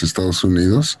de los Estados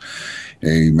Unidos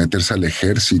y meterse al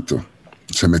ejército.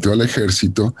 Se metió al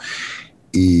ejército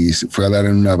y fue a dar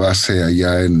en una base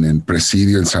allá en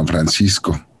Presidio, en San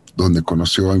Francisco, donde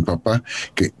conoció a mi papá,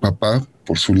 que papá,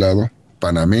 por su lado,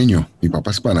 panameño. Mi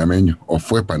papá es panameño, o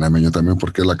fue panameño también,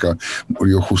 porque él acá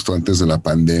murió justo antes de la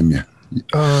pandemia.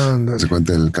 Se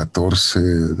cuenta el 14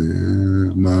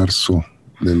 de marzo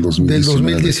del 2019. ¿Del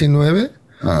 2019?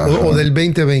 ¿O del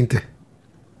 2020?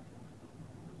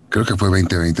 Creo que fue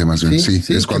 2020 más bien. Sí,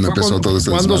 es cuando empezó todo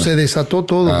esto. Cuando se desató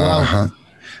todo.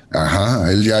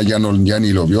 Ajá, él ya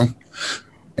ni lo vio.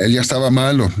 Él ya estaba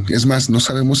malo. Es más, no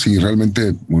sabemos si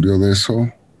realmente murió de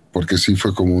eso, porque sí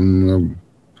fue como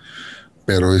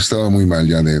pero estaba muy mal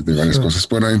ya de varias cosas.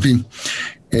 Bueno, en fin,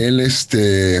 él,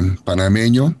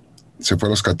 panameño, se fue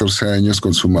a los 14 años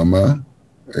con su mamá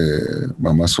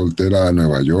soltera a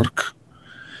Nueva York,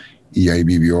 y ahí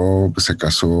vivió, se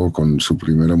casó con su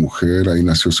primera mujer, ahí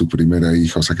nació su primera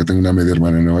hija, o sea que tengo una media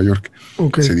hermana en Nueva York.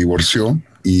 Okay. Se divorció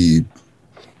y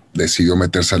decidió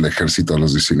meterse al ejército a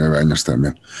los 19 años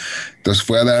también. Entonces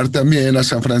fue a dar también a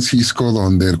San Francisco,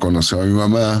 donde conoció a mi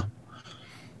mamá,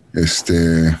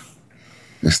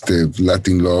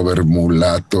 Latin lover,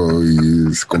 mulato,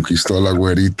 y conquistó a la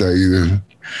güerita ahí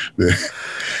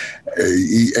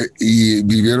y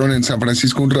vivieron en San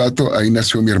Francisco un rato. Ahí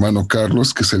nació mi hermano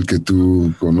Carlos, que es el que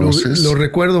tú conoces. Lo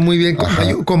recuerdo muy bien,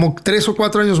 como 3 o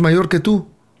 4 años mayor que tú.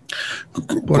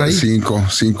 Por ahí.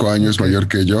 5 años mayor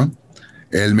que yo.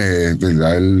 Él me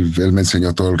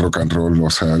enseñó todo el rock and roll, o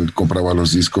sea, él compraba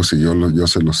los discos y yo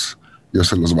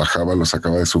se los bajaba, los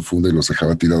sacaba de su funda y los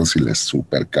dejaba tirados y les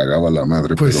super cagaba la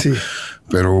madre. Pues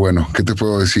pero bueno, ¿qué te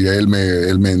puedo decir? Él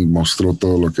me mostró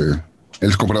todo lo que...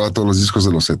 Él compraba todos los discos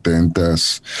de los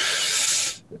 70s,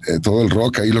 todo el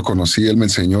rock, ahí lo conocí, él me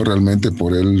enseñó realmente,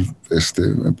 por él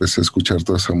empecé a escuchar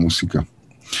toda esa música.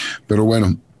 Pero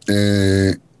bueno,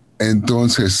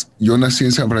 entonces yo nací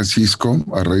en San Francisco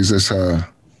a raíz de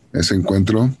ese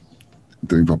encuentro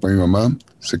entre mi papá y mi mamá.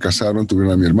 Se casaron,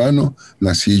 tuvieron a mi hermano,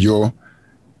 nací yo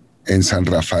en San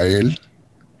Rafael.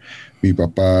 Mi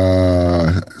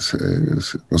papá,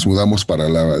 nos mudamos para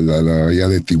la bahía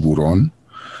de Tiburón,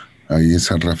 ahí en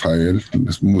San Rafael.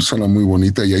 Es una zona muy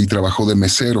bonita, y ahí trabajó de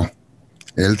mesero.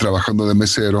 Él trabajando de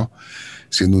mesero,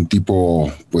 siendo un tipo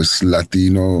pues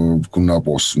latino, con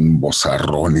un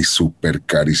vozarrón y súper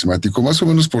carismático, más o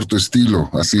menos por tu estilo,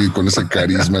 así con ese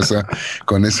carisma,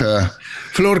 con esa...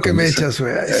 Flor que me echas,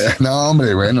 güey. No,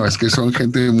 hombre, bueno, es que son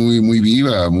gente muy, muy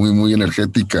viva, muy, muy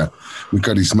energética, muy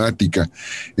carismática.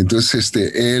 Entonces,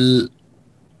 él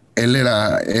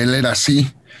era así.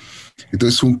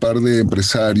 Entonces, un par de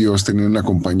empresarios tenían una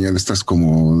compañía de estas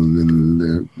como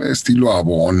de estilo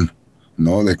Avon,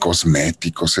 ¿no? De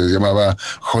cosméticos, se llamaba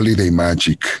Holiday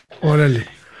Magic. Órale.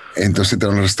 Entonces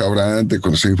entraron al restaurante,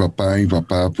 conocí a mi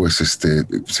papá pues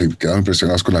se quedaron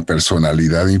impresionados con la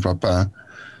personalidad de mi papá,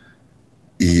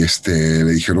 y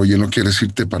le dijeron, oye, ¿no quieres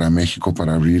irte para México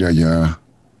para abrir allá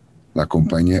la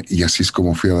compañía? Y así es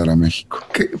como fui a dar a México.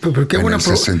 Pero qué buena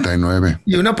 69.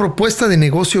 Y una propuesta de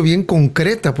negocio bien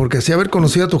concreta, porque así haber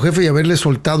conocido a tu jefe y haberle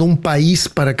soltado un país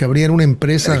para que abriera una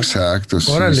empresa. Exacto,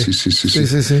 Órale.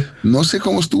 Sí. No sé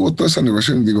cómo estuvo toda esa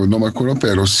negociación, no me acuerdo,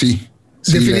 pero sí.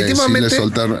 Definitivamente le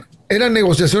soltaron. Eran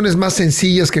negociaciones más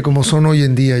sencillas que como son hoy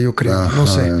en día, yo creo. Ajá, no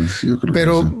sé. Yo creo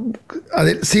pero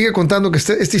sigue contando que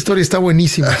esta historia está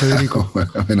buenísima, Federico.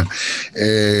 Bueno.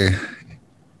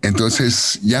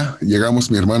 Entonces ya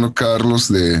llegamos, mi hermano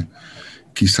Carlos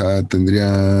quizá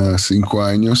tendría 5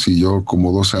 años y yo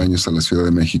como 2 años a la Ciudad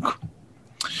de México.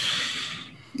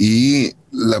 Y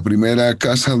la primera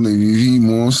casa donde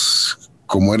vivimos,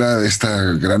 como era de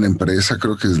esta gran empresa,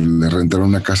 creo que le rentaron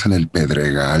una casa en el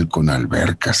Pedregal con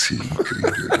albercas.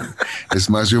 Es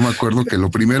más, yo me acuerdo que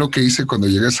lo primero que hice cuando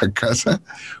llegué a esa casa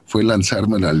fue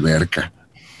lanzarme a la alberca.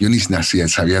 Yo ni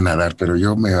sabía nadar, pero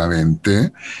yo me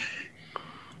aventé.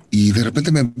 Y de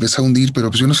repente me empecé a hundir, pero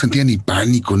pues yo no sentía ni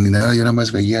pánico ni nada. Yo nada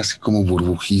más veía así como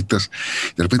burbujitas.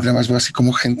 De repente nada más veo así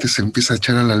como gente se empieza a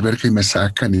echar a la alberca y me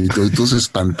sacan y todos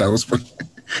espantados.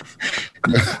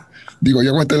 Digo,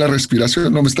 yo aguanté la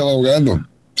respiración, no me estaba ahogando.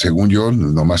 Según yo,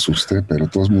 no me asusté, pero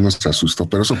todo el mundo se asustó.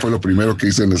 Pero eso fue lo primero que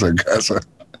hice en esa casa.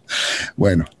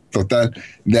 Bueno, total.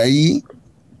 De ahí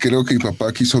creo que mi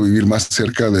papá quiso vivir más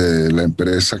cerca de la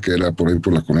empresa, que era por ahí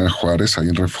por la colonia Juárez, ahí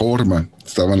en Reforma.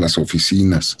 Estaban las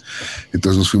oficinas.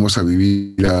 Entonces nos fuimos a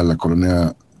vivir a la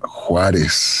colonia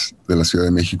Juárez de la Ciudad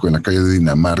de México, en la calle de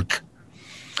Dinamarca.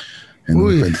 En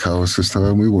un penthouse.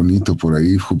 Estaba muy bonito por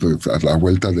ahí, a la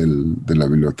vuelta de la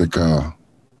biblioteca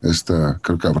esta,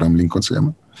 creo que Abraham Lincoln se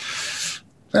llama.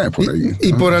 Por ahí.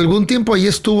 Y por algún tiempo ahí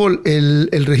estuvo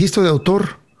el registro de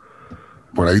autor.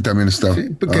 Por ahí también está.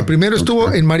 Sí, que primero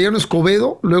estuvo en Mariano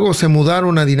Escobedo, luego se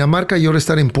mudaron a Dinamarca y ahora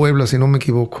están en Puebla, si no me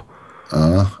equivoco.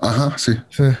 Ajá, sí.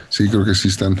 Sí. Sí, creo que sí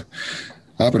están.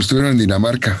 Pero estuvieron en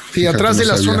Dinamarca. Sí, Fíjate, atrás de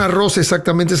no la sabía. zona rosa,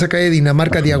 exactamente esa calle de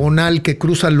Dinamarca diagonal que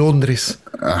cruza Londres.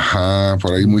 Ajá,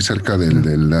 por ahí muy cerca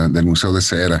del Museo de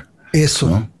Cera, Eso.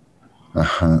 ¿no?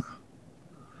 Ajá.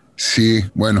 Sí,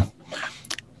 bueno.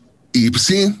 Y pues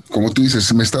sí, como tú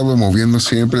dices, me he estado moviendo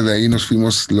siempre. De ahí nos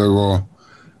fuimos luego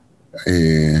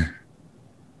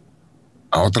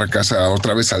a otra casa,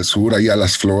 otra vez al sur, ahí a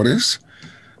Las Flores,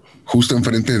 justo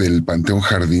enfrente del Panteón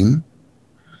Jardín.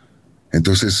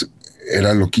 Entonces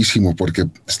era loquísimo porque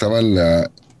estaba la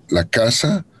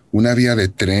casa, una vía de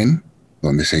tren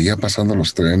donde seguía pasando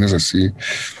los trenes así,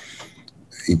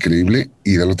 increíble,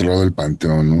 y del otro lado el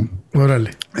panteón, ¿no?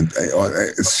 Órale.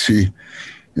 Sí,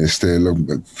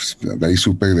 de ahí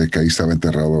supe de que ahí estaba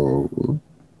enterrado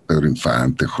Pedro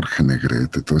Infante, Jorge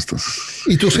Negrete, todas estas.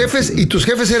 ¿Y tus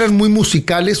jefes eran muy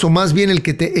musicales o más bien el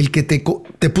que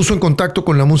te puso en contacto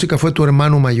con la música fue tu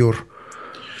hermano mayor?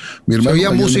 Mi hermano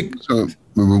 ¿Oía mayor música?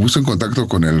 me puso en contacto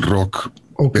con el rock,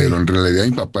 pero en realidad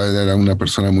mi papá era una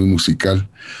persona muy musical.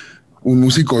 Un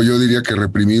músico, yo diría que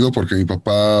reprimido, porque mi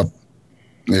papá,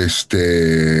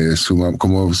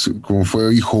 como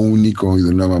fue hijo único y de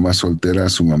una mamá soltera,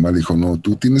 su mamá dijo, no,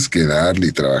 tú tienes que darle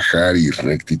y trabajar y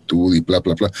rectitud y bla,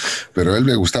 bla, bla. Pero a él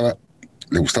le gustaba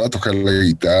tocar la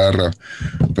guitarra,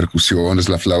 percusiones,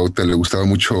 la flauta, le gustaba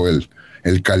mucho el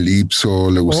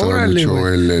calipso, le gustaba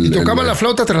mucho ¿Y tocaba la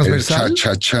flauta transversal? El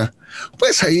cha-cha-cha.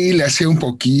 Pues ahí le hacía un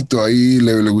poquito, ahí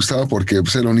le gustaba porque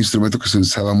pues, era un instrumento que se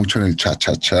usaba mucho en el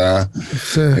cha-cha-cha.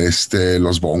 Sí.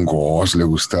 Los bongos le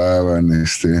gustaban,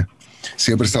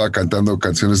 siempre estaba cantando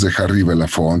canciones de Harry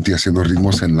Belafonte y haciendo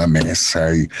ritmos en la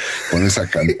mesa y pones a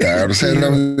cantar. O sea,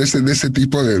 era de ese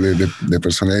tipo de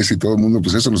personajes y todo el mundo,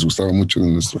 pues eso nos gustaba mucho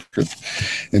de nuestro jefe.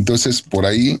 Entonces, por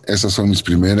ahí, esas son mis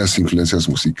primeras influencias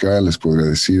musicales, podría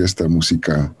decir, esta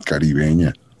música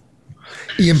caribeña.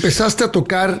 ¿Y empezaste a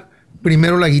tocar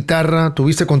primero la guitarra,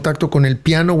 tuviste contacto con el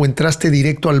piano o entraste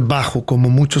directo al bajo,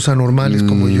 como muchos anormales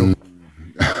como yo?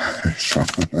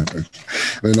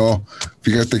 Bueno,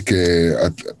 fíjate que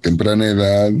a temprana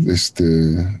edad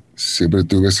siempre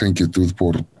tuve esa inquietud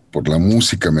por la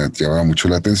música, me llamaba mucho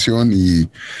la atención y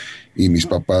mis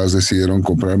papás decidieron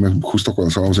comprarme justo cuando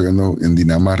estábamos viviendo en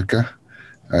Dinamarca.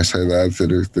 A esa edad,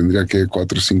 tendría que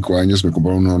 4 o 5 años, me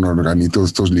compraron un organito de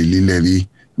estos Lili Ledy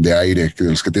de aire, de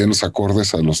los que tienen los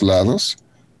acordes a los lados.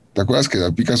 ¿Te acuerdas que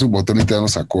picas un botón y te dan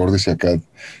los acordes y acá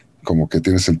como que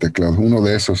tienes el teclado? Uno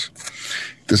de esos.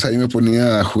 Entonces ahí me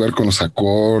ponía a jugar con los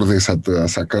acordes, a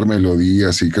sacar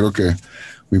melodías, y creo que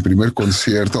mi primer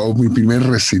concierto o mi primer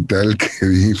recital que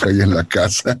di fue ahí en la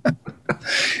casa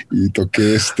y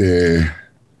toqué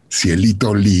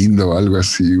Cielito Lindo, algo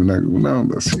así, una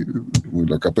onda así muy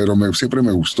loca, pero siempre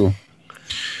me gustó.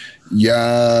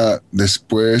 Ya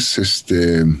después,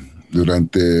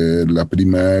 durante la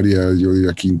primaria, yo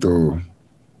diría quinto,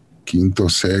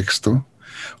 sexto,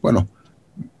 bueno,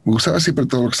 me gustaba siempre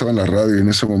todo lo que estaba en la radio, y en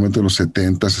ese momento, en los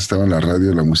 70s, estaba en la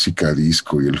radio la música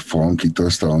disco y el funk y toda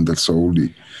esta onda del soul,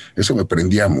 y eso me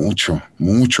prendía mucho,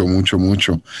 mucho, mucho,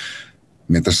 mucho.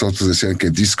 Mientras otros decían que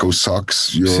disco sucks,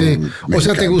 yo... Sí. O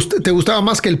sea, ¿te gustaba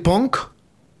más que el punk?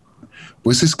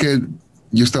 Pues es que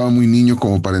yo estaba muy niño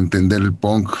como para entender el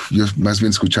punk. Yo más bien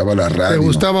escuchaba la radio. ¿Te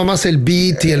gustaba más el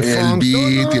beat y el funk? El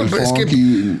beat y el funk.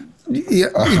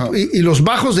 Y los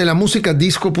bajos de la música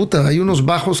disco, puta, hay unos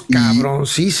bajos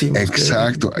cabroncísimos.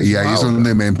 Exacto. Y ahí es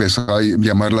donde me empezó a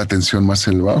llamar la atención más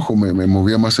el bajo. Me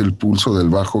movía más el pulso del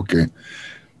bajo que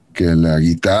la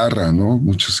guitarra, ¿no?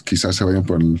 Muchos quizás se vayan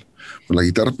por la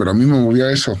guitarra, pero a mí me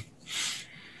movía eso.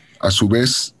 A su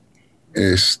vez,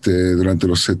 durante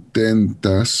los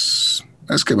 70s,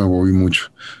 es que me moví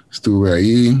mucho. Estuve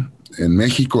ahí en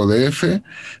México, DF.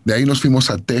 De ahí nos fuimos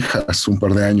a Texas un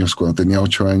par de años. Cuando tenía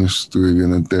 8 años estuve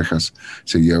viviendo en Texas.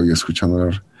 Seguía hoy escuchando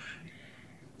hablar.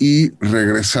 Y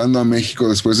regresando a México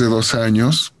después de 2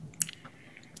 años,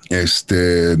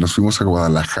 nos fuimos a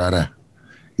Guadalajara.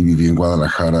 Y viví en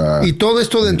Guadalajara. ¿Y todo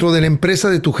esto dentro de la empresa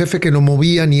de tu jefe que lo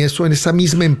movían y eso, en esa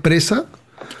misma empresa?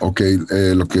 Ok,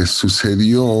 lo que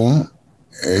sucedió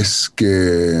es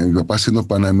que mi papá, siendo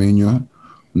panameño,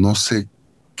 no sé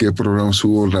qué programas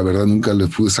hubo, la verdad nunca le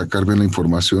pude sacar bien la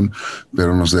información,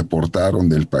 pero nos deportaron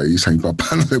del país. A mi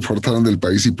papá nos deportaron del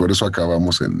país y por eso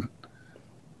acabamos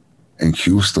en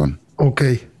Houston. Ok.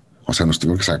 O sea, nos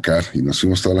tuvieron que sacar y nos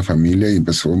fuimos toda la familia y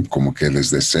empezó como que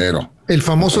desde cero. El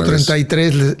famoso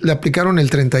 33, le aplicaron el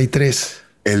 33.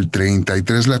 El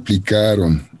 33 le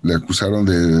aplicaron, le acusaron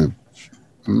de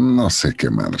no sé qué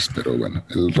madres, pero bueno,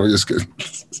 el rollo es que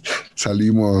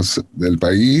salimos del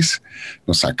país,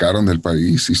 nos sacaron del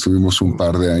país y estuvimos un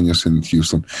par de años en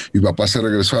Houston. Mi papá se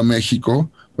regresó a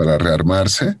México para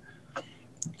rearmarse.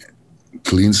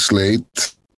 Clean slate.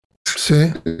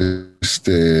 Sí.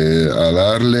 A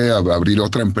darle, a abrir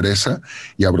otra empresa,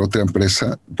 y abro otra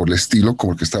empresa por el estilo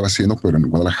como el que estaba haciendo, pero en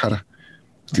Guadalajara,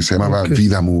 que se llamaba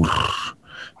Vidamur,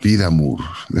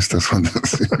 de estas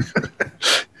ondas.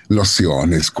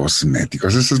 Lociones,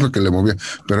 cosméticos, eso es lo que le movía.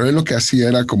 Pero él lo que hacía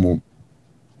era como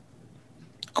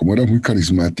era muy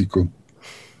carismático,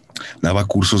 daba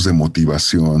cursos de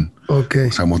motivación. Okay.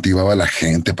 O sea, motivaba a la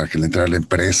gente para que le entrara a la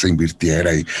empresa,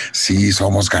 invirtiera y sí,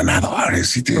 somos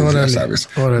ganadores, y ya sabes,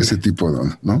 ese tipo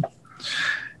de, ¿no?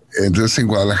 Entonces en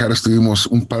Guadalajara estuvimos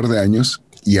un par de años,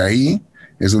 y ahí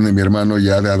es donde mi hermano,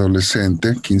 ya de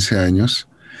adolescente, 15 años,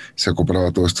 se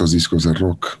compraba todos estos discos de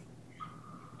rock,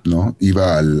 ¿no?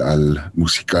 Iba al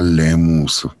musical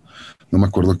Lemus, no me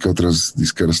acuerdo qué otras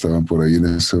disqueras estaban por ahí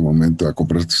en ese momento, a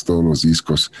comprar todos los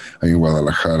discos ahí en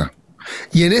Guadalajara.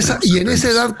 Y en esa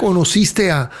edad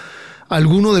conociste a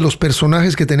alguno de los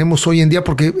personajes que tenemos hoy en día,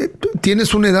 porque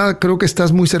tienes una edad, creo que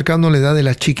estás muy cercano a la edad de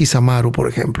la Chiquis Amaro, por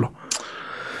ejemplo.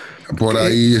 Por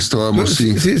ahí estábamos,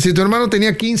 sí. Si tu hermano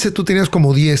tenía 15, tú tenías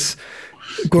como 10.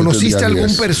 ¿Conociste algún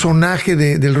 10 personaje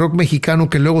del rock mexicano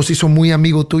que luego se hizo muy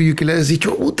amigo tuyo y que le hayas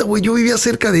dicho, puta, güey, yo vivía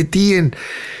cerca de ti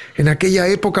en aquella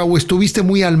época, o estuviste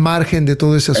muy al margen de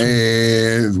todo ese asunto?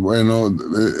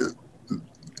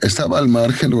 Estaba al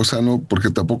margen, Lozano, porque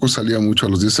tampoco salía mucho. A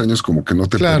los 10 años como que no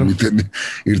te permiten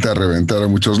irte a reventar a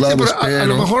muchos lados. Sí, pero a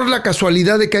lo mejor la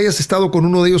casualidad de que hayas estado con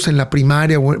uno de ellos en la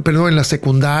primaria, perdón, en la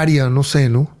secundaria, no sé,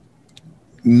 ¿no?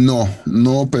 No,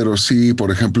 pero sí,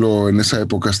 por ejemplo, en esa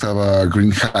época estaba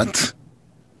Green Hat.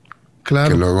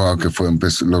 Claro. Que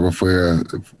luego fue a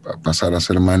pasar a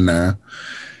ser Maná.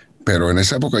 Pero en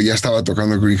esa época ya estaba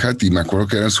tocando Green Hat, y me acuerdo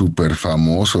que eran súper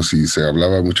famosos y se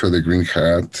hablaba mucho de Green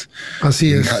Hat.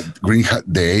 Así es. Green Hat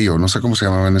Day, o no sé cómo se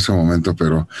llamaba en ese momento,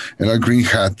 pero era Green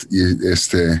Hat, y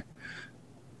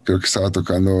creo que estaba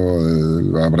tocando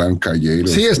Abraham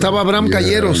Calleros. Sí, estaba Abraham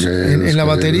Calleros en la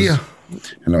batería.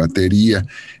 En la batería.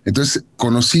 Entonces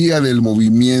conocía del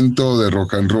movimiento de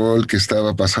rock and roll que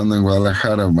estaba pasando en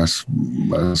Guadalajara, más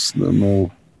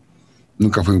no.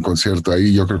 Nunca fui a un concierto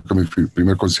ahí. Yo creo que mi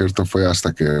primer concierto fue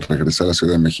hasta que regresé a la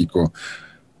Ciudad de México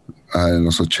en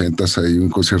los 80s. Hay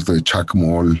un concierto de Chuck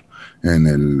Moll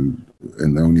en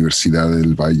la Universidad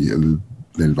del Valle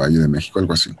de México,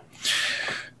 algo así.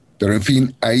 Pero en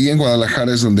fin, ahí en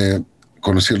Guadalajara es donde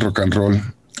conocí el rock and roll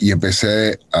y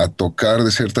empecé a tocar de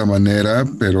cierta manera,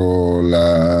 pero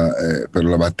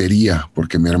la batería,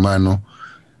 porque mi hermano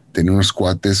tenía unos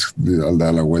cuates al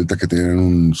dar la vuelta que tenían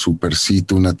un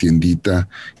supercito, una tiendita,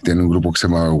 tenía un grupo que se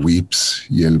llamaba Whips,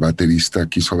 y el baterista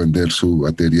quiso vender su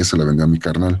batería, se la vendió a mi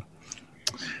carnal.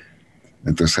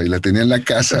 Entonces ahí la tenía en la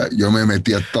casa, yo me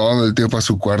metía todo el tiempo a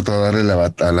su cuarto a darle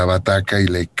a la bataca, y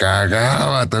le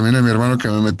cagaba también a mi hermano que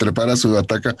me trepara a su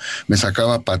bataca, me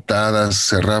sacaba patadas,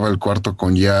 cerraba el cuarto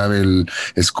con llave,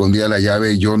 escondía la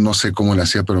llave, y yo no sé cómo le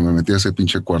hacía, pero me metía a ese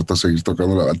pinche cuarto a seguir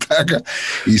tocando la bataca,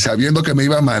 y sabiendo que me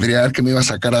iba a madrear, que me iba a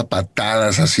sacar a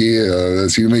patadas así, a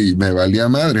decirme, y me valía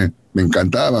madre. Me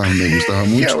encantaba, me gustaba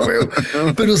mucho.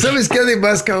 Pero ¿sabes qué?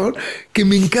 Además, cabrón, que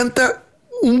me encanta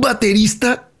un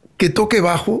baterista que toque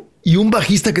bajo y un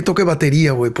bajista que toque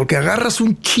batería, güey, porque agarras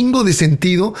un chingo de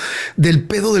sentido del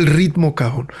pedo del ritmo,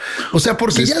 cabrón. O sea,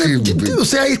 porque es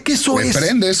que eso es.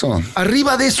 Prende eso.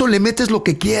 Arriba de eso le metes lo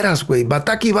que quieras, güey.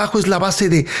 Bataca y bajo es la base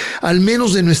de, al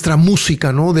menos de nuestra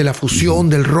música, ¿no? De la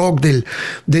fusión, del rock,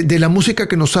 de la música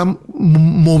que nos ha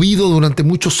movido durante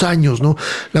muchos años, ¿no?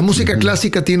 La música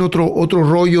clásica tiene otro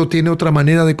rollo, tiene otra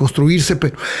manera de construirse,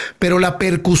 pero la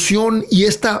percusión y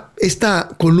esta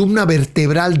columna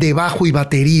vertebral de bajo y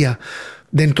batería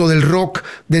dentro del rock,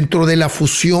 dentro de la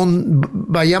fusión,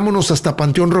 vayámonos hasta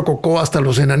Panteón Rococó, hasta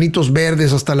Los Enanitos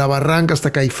Verdes, hasta La Barranca,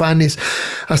 hasta Caifanes,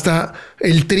 hasta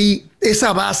el Tri.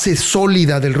 Esa base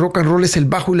sólida del rock and roll es el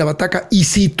bajo y la bataca. Y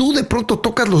si tú de pronto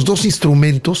tocas los dos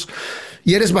instrumentos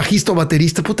y eres bajista o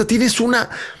baterista, puta, tienes una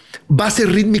base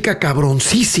rítmica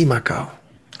cabroncísima, cabrón.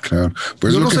 Claro.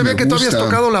 Pues yo no sabía que tú habías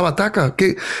tocado la bataca.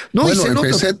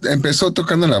 Empezó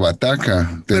tocando la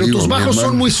bataca. Pero tus bajos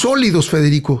son muy sólidos,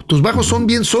 Federico. Tus bajos son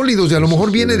bien sólidos y a lo mejor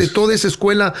viene de toda esa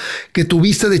escuela que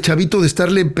tuviste de chavito de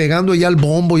estarle pegando ya al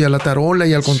bombo y a la tarola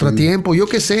y al contratiempo. Yo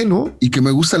qué sé, ¿no? Y que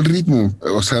me gusta el ritmo.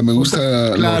 O sea, me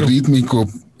gusta lo rítmico.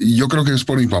 Y yo creo que es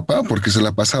por mi papá, porque se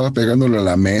la pasaba pegándole a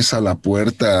la mesa, a la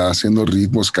puerta, haciendo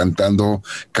ritmos, cantando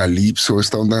calipso,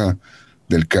 esta onda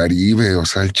del Caribe, o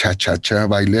sea, el cha-cha-cha,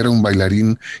 era un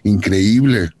bailarín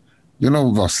increíble,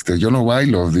 yo no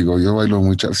bailo, digo, yo bailo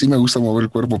mucho. Sí me gusta mover el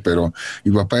cuerpo, pero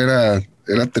mi papá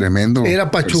era tremendo. Era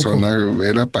pachuco.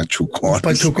 Era pachucón.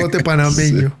 Pachucote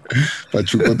panameño. Sí,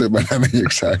 pachucote panameño,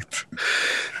 exacto.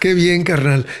 Qué bien,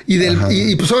 carnal.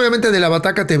 Y pues obviamente de la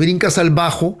bataca te brincas al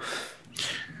bajo.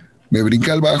 Me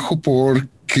brinqué al bajo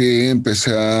porque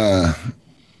empecé a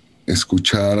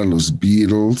escuchar a los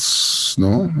Beatles,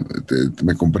 ¿no?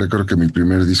 Me compré creo que mi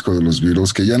primer disco de los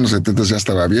Beatles, que ya en los 70 ya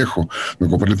estaba viejo. Me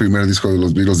compré el primer disco de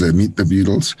los Beatles, de Meet the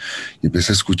Beatles, y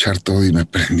empecé a escuchar todo y me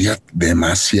prendía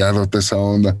demasiado toda esa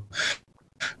onda.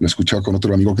 Lo escuchaba con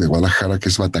otro amigo de Guadalajara, que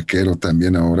es bataquero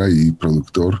también ahora y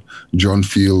productor, John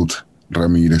Field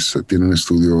Ramírez. Tiene un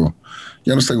estudio,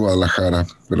 ya no está en Guadalajara,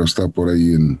 pero está por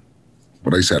ahí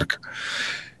cerca.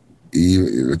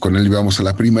 Y con él íbamos a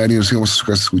la primaria y nos íbamos a su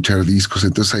casa a escuchar discos.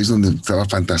 Entonces ahí es donde estaba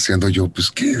fantaseando yo, pues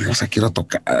qué, o sea, quiero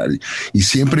tocar. Y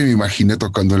siempre me imaginé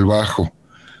tocando el bajo,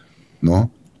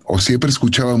 ¿no? O siempre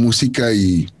escuchaba música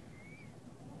y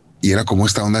era como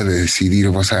esta onda de decidir,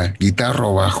 o sea, guitarra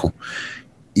o bajo.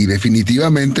 Y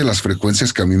definitivamente las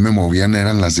frecuencias que a mí me movían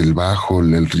eran las del bajo,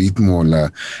 el ritmo,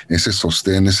 ese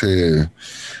sostén,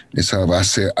 esa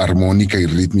base armónica y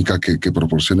rítmica que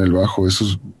proporciona el bajo. Eso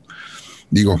es,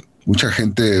 digo, mucha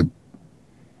gente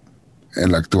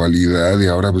en la actualidad y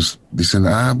ahora pues dicen,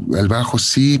 el bajo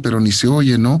sí, pero ni se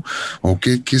oye, ¿no? ¿O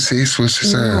qué es eso? Es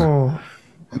esa... No.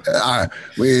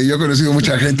 Yo he conocido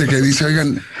mucha gente que dice,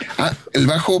 oigan, el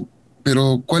bajo,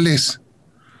 pero ¿cuál es?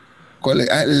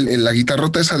 La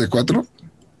guitarrota esa de 4,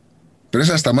 pero es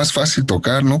hasta más fácil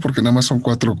tocar, ¿no? Porque nada más son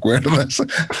 4 cuerdas.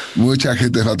 Mucha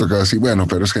gente va a tocar así, bueno,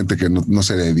 pero es gente que no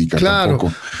se dedica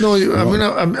tampoco. No,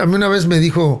 a mí una vez me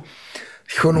dijo,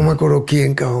 no me acuerdo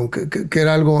quién, cabrón, que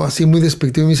era algo así muy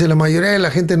despectivo. Me dice, la mayoría de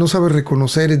la gente no sabe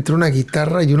reconocer entre una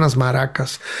guitarra y unas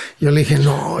maracas. Yo le dije,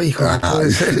 no, hijo, no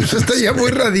puede ser. Eso está ya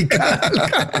muy radical,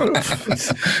 cabrón.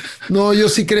 No, yo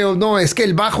sí creo. No, es que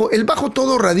el bajo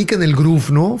todo radica en el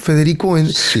groove, ¿no, Federico? En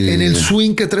el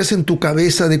swing que traes en tu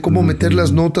cabeza de cómo meter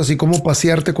las notas y cómo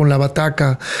pasearte con la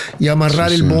bataca y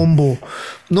amarrar el bombo.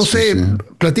 No sé,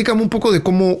 platícame un poco de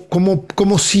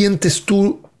cómo sientes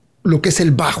tú lo que es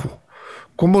el bajo.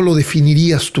 ¿Cómo lo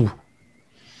definirías tú?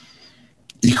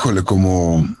 Híjole,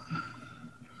 como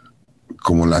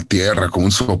la tierra, como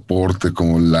un soporte,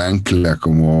 como el ancla,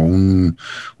 como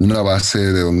una base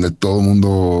de donde todo el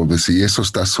mundo, si eso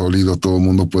está sólido, todo el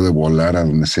mundo puede volar a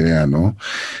donde sea, ¿no?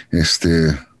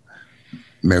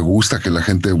 Me gusta que la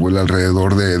gente vuele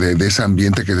alrededor de ese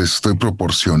ambiente que les estoy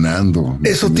proporcionando.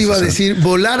 Eso te iba a decir,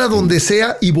 volar a donde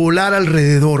sea y volar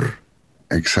alrededor.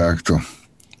 Exacto.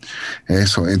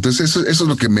 Eso, entonces eso es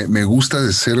lo que me gusta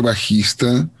de ser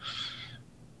bajista,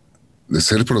 de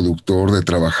ser productor, de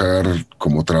trabajar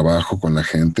como trabajo con la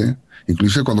gente.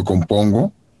 Incluso cuando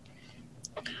compongo,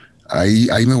 ahí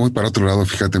me voy para otro lado,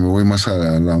 fíjate, me voy más a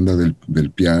la onda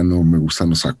del piano, me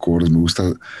gustan los acordes, me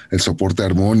gusta el soporte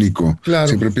armónico. Claro.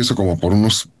 Siempre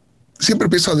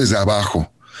empiezo desde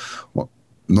abajo,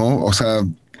 ¿no? O sea,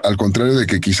 al contrario de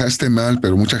que quizá esté mal,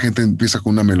 pero mucha gente empieza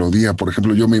con una melodía. Por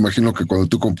ejemplo, yo me imagino que cuando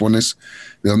tú compones,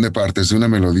 ¿de dónde partes? ¿De una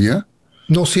melodía?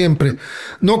 No siempre.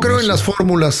 No creo en las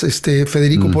fórmulas,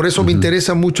 Federico. Por eso me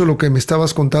interesa mucho lo que me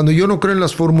estabas contando. Yo no creo en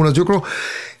las fórmulas. Yo creo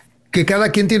que cada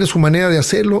quien tiene su manera de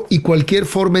hacerlo y cualquier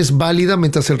forma es válida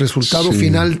mientras el resultado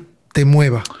final te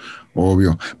mueva.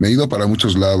 Obvio. Me he ido para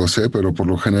muchos lados, pero por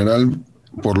lo general,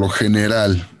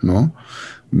 ¿no?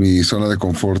 Mi zona de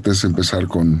confort es empezar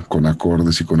con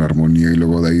acordes y con armonía y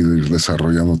luego de ahí ir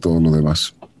desarrollando todo lo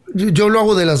demás. Yo lo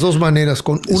hago de las dos maneras,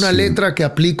 con una letra que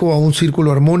aplico a un círculo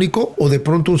armónico o de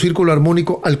pronto un círculo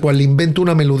armónico al cual le invento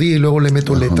una melodía y luego le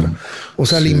meto letra. O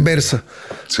sea, la inversa.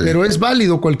 Sí. Pero es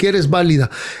válido, cualquiera es válida.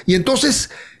 Y entonces,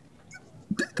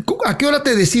 ¿a qué hora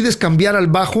te decides cambiar al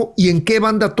bajo y en qué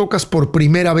banda tocas por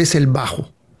primera vez el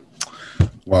bajo?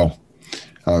 Wow.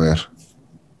 A ver.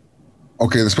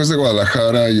 Ok, después de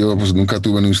Guadalajara yo pues nunca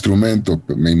tuve un instrumento,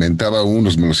 me inventaba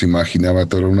unos, me los imaginaba,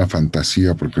 todo era una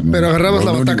fantasía. Pero agarrabas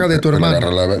la bataca de tu hermano.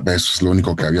 Eso es lo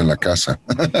único que había en la casa.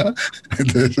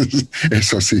 Entonces,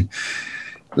 eso sí.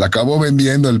 La acabó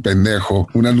vendiendo el pendejo,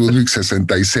 una Ludwig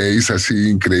 66, así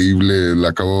increíble, la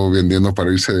acabó vendiendo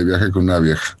para irse de viaje con una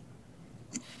vieja.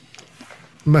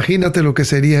 Imagínate lo que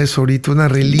sería eso ahorita, una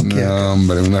reliquia. No,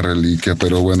 hombre, una reliquia,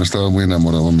 pero bueno, estaba muy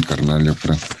enamorado de mi carnal, yo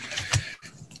creo.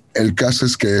 El caso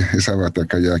es que esa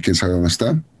bataca ya, quién sabe dónde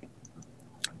está.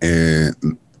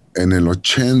 En el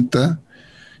 80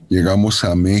 llegamos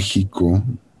a México.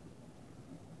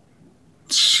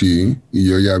 Sí, y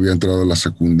yo ya había entrado a la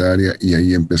secundaria y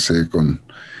ahí empecé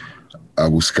a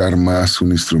buscar más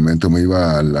un instrumento. Me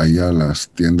iba ahí a las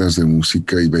tiendas de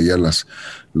música y veía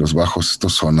los bajos,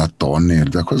 estos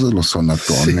sonatones. ¿Te acuerdas de los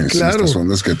sonatones? Sí, claro. Estas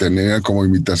ondas que tenían como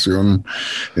imitación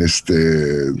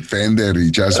Fender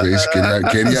y Jazz Bass.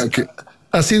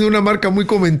 Ha sido una marca muy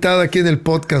comentada aquí en el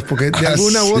podcast, porque de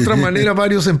alguna u otra manera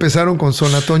varios empezaron con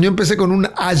sonatón. Yo empecé con un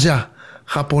Aya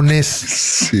japonés.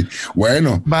 Sí,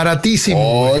 bueno.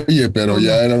 Baratísimo. Oye, pero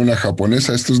ya era una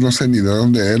japonesa. Estos no sé ni de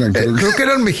dónde eran. Creo que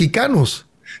eran mexicanos.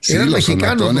 Sí, eran los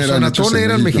mexicanos. Los Sonatón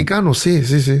eran mexicanos. Sí.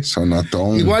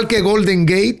 Sonatón. Igual que Golden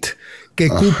Gate, que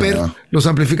Cooper, los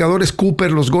amplificadores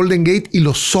Cooper, los Golden Gate y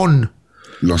los Son.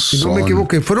 Si no me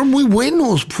equivoco, fueron muy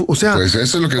buenos. O sea, pues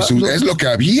eso es lo que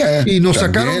había. Y nos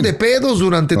sacaron de pedos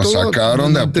durante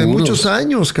muchos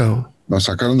años, cabrón. Nos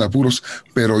sacaron de apuros,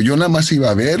 pero yo nada más iba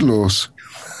a verlos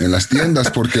en las tiendas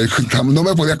porque no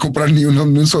me podía comprar ni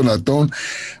un sonatón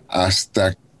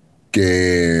hasta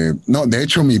que... No, de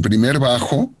hecho, mi primer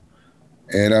bajo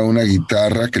era una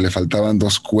guitarra que le faltaban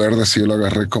 2 cuerdas y yo lo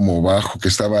agarré como bajo, que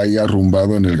estaba ahí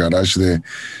arrumbado en el garage de...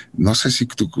 No sé si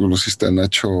tú conociste a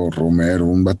Nacho Romero,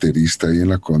 un baterista ahí en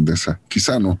la Condesa.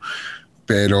 Quizá no,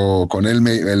 pero con él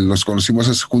nos conocimos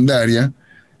en secundaria.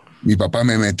 Mi papá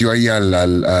me metió ahí a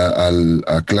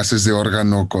clases de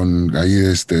órgano con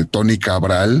ahí Tony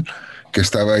Cabral, que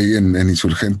estaba ahí en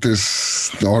Insurgentes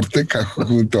Norte,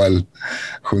 junto al,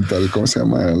 ¿cómo se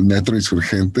llama? El Metro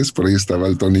Insurgentes. Por ahí estaba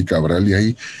el Tony Cabral y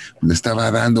ahí le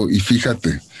estaba dando. Y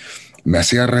fíjate, me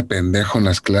hacía rependejo en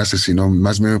las clases y no,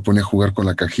 más me ponía a jugar con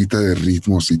la cajita de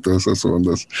ritmos y todas esas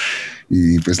ondas.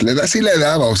 Y pues sí le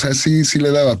daba,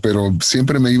 pero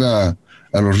siempre me iba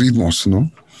a los ritmos,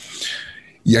 ¿no?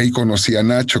 Y ahí conocí a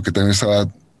Nacho, que también estaba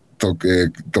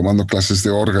tomando clases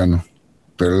de órgano,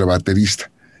 pero era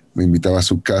baterista. Me invitaba a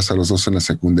su casa, los dos en la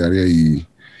secundaria,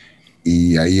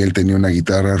 y ahí él tenía una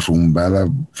guitarra rumbada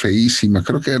feísima.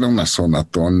 Creo que era una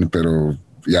Sonatón, pero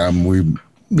ya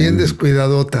bien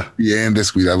descuidadota. Bien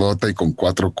descuidadota y con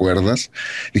 4 cuerdas.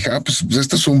 Y dije, pues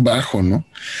esto es un bajo, ¿no?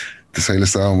 Entonces ahí le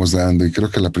estábamos dando, y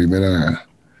creo que la primera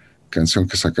canción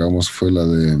que sacamos fue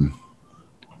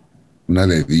una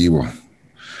de Divo.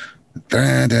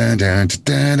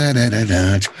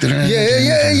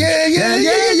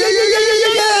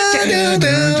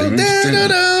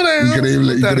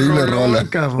 Increíble rola.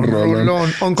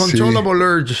 Rolón. Uncontrollable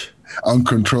Urge.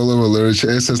 Uncontrollable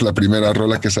Urge. Esa es la primera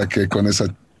rola que saqué con ese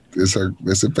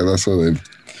pedazo de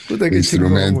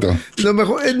instrumento. Lo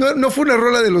mejor, no fue una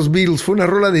rola de los Beatles, fue una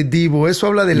rola de Divo. Eso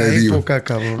habla de la época,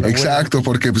 cabrón. Exacto,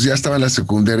 porque pues ya estaba en la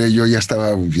secundaria, yo ya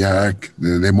estaba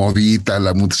de modita,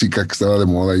 la música que estaba de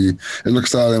moda allí. Es lo que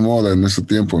estaba de moda en ese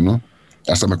tiempo, ¿no?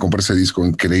 Hasta me compré ese disco,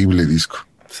 increíble disco.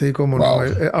 Sí, cómo no.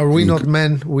 Are We Not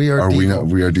Men? We Are Devo.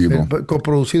 We Are Devo.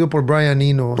 Coproducido por Brian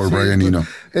Eno. Brian Eno.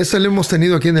 Ese lo hemos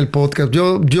tenido aquí en el podcast.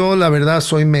 Yo la verdad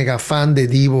soy mega fan de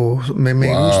Devo. Me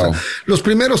gusta. Los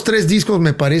primeros 3 discos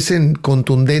me parecen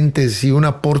contundentes y un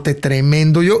aporte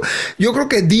tremendo. Yo creo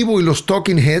que Devo y los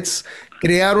Talking Heads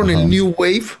crearon el New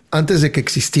Wave antes de que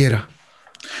existiera.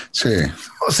 Sí.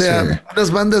 O sea,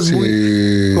 unas bandas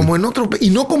muy como en otro,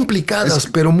 y no complicadas,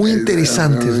 pero muy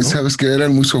interesantes, ¿no? Sabes que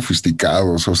eran muy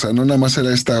sofisticados. O sea, no nada más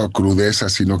era esta crudeza,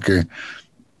 sino que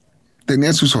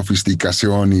tenían su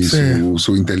sofisticación y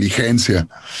su inteligencia.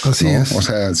 Así es. O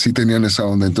sea, sí tenían esa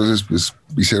onda. Entonces, pues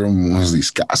hicieron unos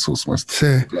discazos. Sí.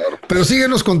 Claro. Pero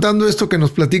síguenos contando esto que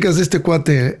nos platicas de este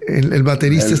cuate, el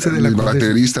baterista de la Condesa. El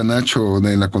baterista Nacho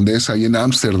de la Condesa, ahí en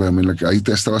Ámsterdam, ahí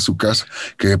estaba su casa,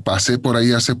 que pasé por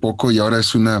ahí hace poco y ahora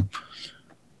es una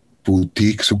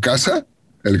boutique. Su casa,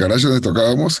 el garaje donde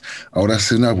tocábamos, ahora es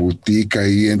una boutique.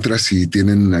 Ahí entras y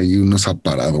tienen ahí unos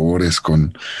aparadores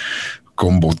con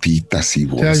botitas y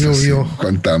bolsas. Ya llovió.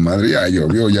 Cuánta madre, ya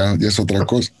llovió, ya es otra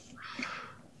cosa.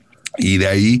 Y de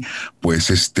ahí,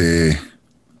 pues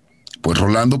pues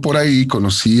rolando por ahí,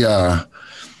 conocí a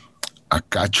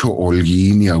Cacho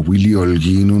Holguín y a Willy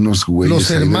Holguín, unos güeyes.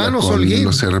 Los hermanos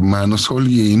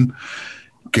Holguín,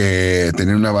 que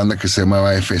tenían una banda que se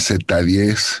llamaba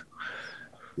FZ10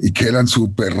 y que eran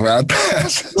súper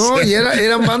ratas. No, y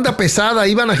eran banda pesada,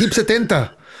 iban a Hip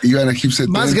 70. Iban a Hip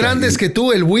 70. Más grandes que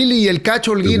tú, el Willy y el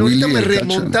Cacho Holguín. Ahorita me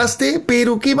remontaste,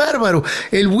 pero qué bárbaro.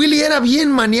 El Willy era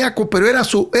bien maníaco, pero era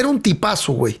un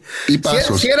tipazo, güey.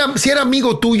 Si era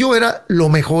amigo tuyo, era lo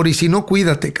mejor. Y si no,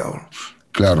 cuídate, cabrón.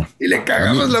 Claro. Y le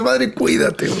cagamos la madre,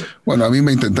 cuídate, güey. Bueno, a mí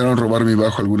me intentaron robar mi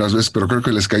bajo algunas veces, pero creo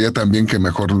que les caía tan bien que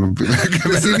mejor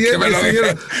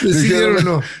decidieron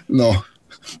no. No.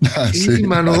 Sí,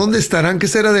 mano, ¿dónde estarán? ¿Qué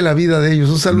será de la vida de ellos?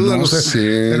 Un saludo a los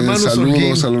hermanos Holguín.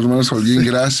 Saludos a los hermanos Holguín.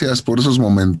 Gracias por esos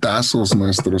momentazos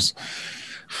nuestros.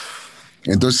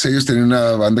 Entonces ellos tenían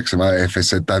una banda que se llamaba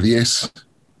FZ10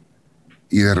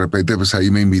 y de repente pues ahí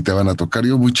me invitaban a tocar,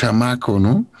 yo muy chamaco,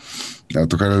 ¿no? A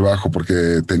tocar el bajo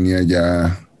porque tenía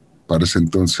ya, para ese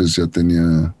entonces ya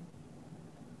tenía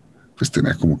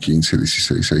como 15,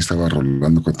 16, ahí estaba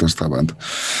rolando con toda esta banda.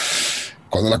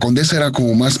 Cuando la Condesa era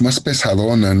como más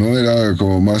pesadona, ¿no? Era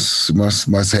como más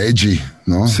edgy,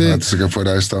 ¿no? Sí. Antes de que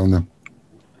fuera esta onda.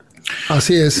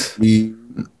 Así es. Y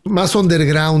más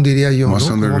underground, diría yo, más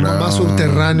 ¿no? underground. Como más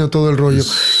subterráneo todo el rollo.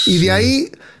 Y de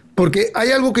ahí, porque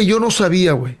hay algo que yo no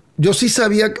sabía, güey. Yo sí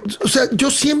sabía, o sea,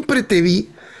 yo siempre te vi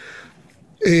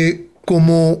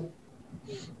como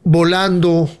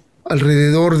volando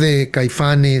alrededor de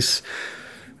Caifanes,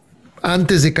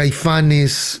 antes de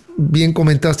Caifanes, bien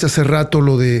comentaste hace rato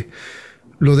lo de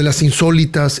las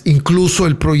insólitas, incluso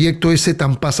el proyecto ese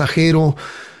tan pasajero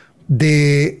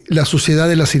de la Sociedad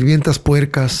de las Sirvientas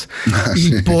Puercas. Y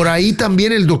sí, por ahí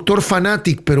también el Dr.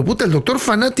 Fanatic, pero puta, el Dr.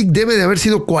 Fanatic debe de haber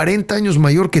sido 40 años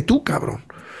mayor que tú, cabrón.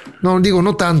 No, digo,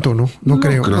 no tanto, ¿no? No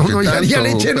creo. No, ya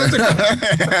le eché, no te...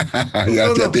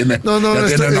 ya tiene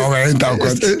 90 o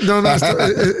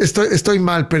cuántos. Estoy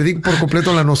mal, perdí por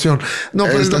completo la noción. No,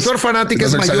 pero el Dr. Fanatic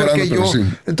es mayor que yo. Sí.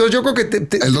 Entonces yo creo que...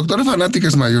 ¿El Dr. Fanatic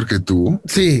es mayor que tú?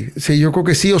 Sí, yo creo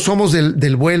que sí, o somos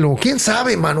del vuelo. ¿Quién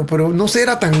sabe, mano? Pero no sé,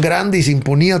 era tan grande y se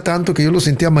imponía tanto que yo lo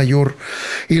sentía mayor.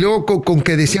 Y luego con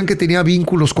que decían que tenía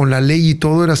vínculos con la ley y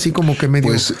todo, era así como que medio...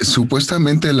 Pues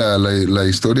supuestamente la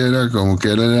historia era como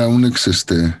que era un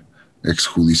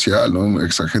exjudicial, ¿no?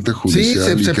 Ex agente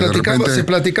judicial. Sí, se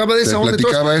platicaba de esa onda. Se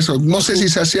platicaba eso. No sé si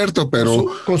sea cierto, pero...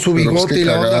 Con su bigote pues y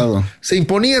la onda. Se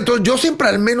imponía. Entonces yo siempre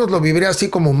al menos lo viviré así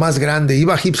como más grande.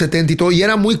 Iba a Hip 70 y todo. Y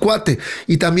era muy cuate.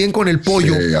 Y también con el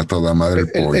pollo. Sí, a toda madre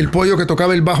el pollo. El pollo que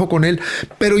tocaba el bajo con él.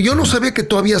 Pero yo no sabía que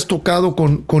tú habías tocado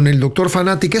con el Dr.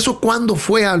 Fanatic. ¿Eso cuándo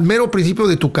fue? ¿Al mero principio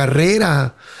de tu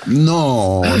carrera?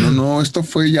 No. Esto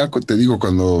fue ya, te digo,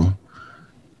 cuando...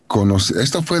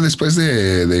 Esto fue después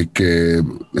de que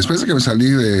me salí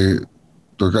de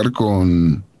tocar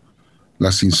con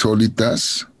las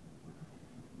Insólitas,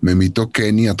 me invitó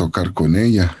Kenny a tocar con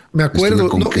ella. Me acuerdo,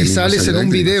 y sales en un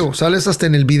video, sales hasta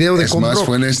en el video de Com Rock.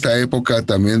 Fue en esta época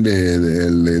también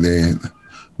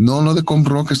no de Com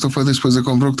Rock, esto fue después de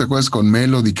Com Rock, ¿te acuerdas? Con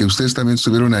Melody, que ustedes también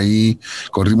estuvieron ahí,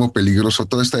 con Ritmo Peligroso,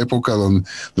 toda esta época donde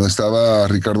estaba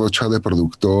Ricardo Ochoa de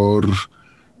productor,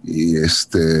 y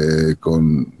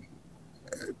con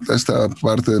esta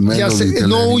parte de Melody.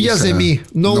 No huyas de mí,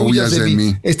 no huyas de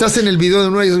mí. Estás en el video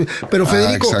de No huyas de mí. Pero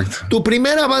Federico, tu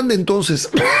primera banda entonces,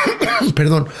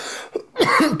 perdón,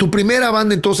 tu primera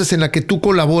banda entonces en la que tú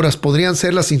colaboras, ¿podrían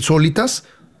ser las Insólitas?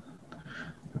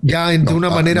 Ya de una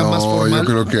manera más formal. Yo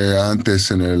creo que antes,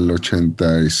 en el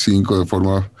 85,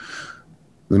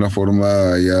 de una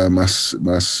forma ya más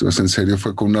en serio,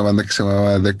 fue con una banda que se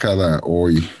llamaba Década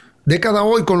Hoy. Década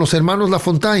Hoy, con los hermanos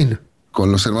Lafontaine. Con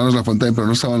los hermanos Lafontaine, pero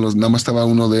no estaban nada más estaba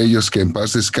uno de ellos, que en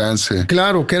paz descanse.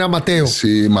 Claro, que era Mateo.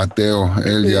 Sí, Mateo,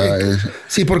 él ya es.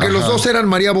 Sí, porque los dos eran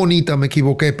María Bonita, me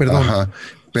equivoqué, perdón. Ajá.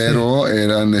 Pero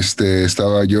eran,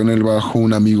 estaba yo en el bajo,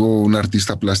 un amigo, un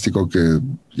artista plástico que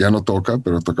ya no toca,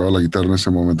 pero tocaba la guitarra en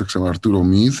ese momento, que se llama Arturo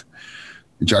Mead,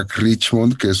 Jack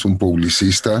Richmond, que es un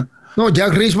publicista. No,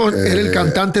 Jack Richmond era el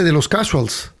cantante de los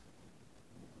Casuals.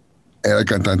 Era el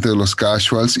cantante de los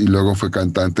Casuals y luego fue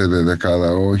cantante de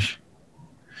Década Hoy.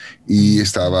 Y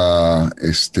estaba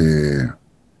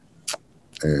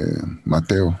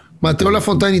Mateo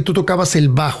Lafontaine, y tú tocabas el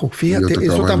bajo. Fíjate,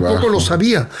 eso tampoco lo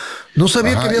sabía. No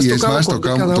sabía que habías tocado. Es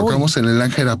más, tocamos en el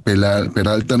Ángela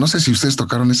Peralta. No sé si ustedes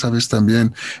tocaron esa vez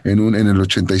también en el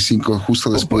 85, justo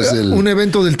después del... Un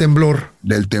evento del temblor.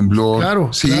 Del temblor.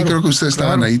 Claro. Sí, creo que ustedes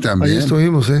estaban ahí también. Ahí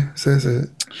estuvimos, Sí.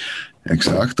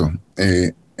 Exacto.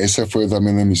 Esa fue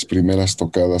también de mis primeras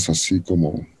tocadas así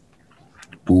como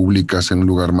públicas en un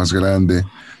lugar más grande.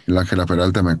 En la Ángela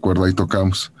Peralta, me acuerdo, ahí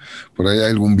tocamos. Por ahí hay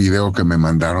algún video que me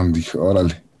mandaron, dije,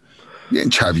 órale, bien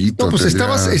chavito. No, pues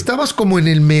estabas como en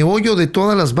el meollo de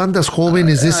todas las bandas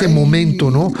jóvenes de ese momento,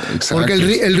 ¿no? Exacto. Porque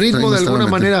el ritmo de alguna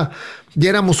manera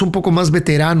ya éramos un poco más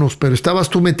veteranos, pero estabas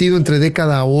tú metido entre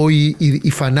Década Hoy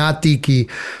y Fanatic, y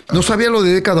no sabía lo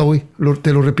de Década Hoy,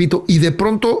 te lo repito, y de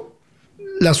pronto...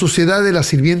 La Sociedad de las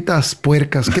Sirvientas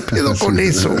Puercas. ¿Qué pedo con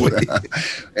eso, güey?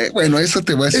 Bueno, eso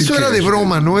te voy a decir. Eso era de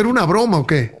broma, ¿no? ¿Era una broma o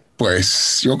qué?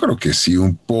 Pues yo creo que sí,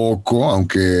 un poco,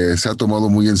 aunque se ha tomado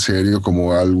muy en serio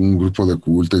como algún grupo de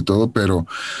culto y todo, pero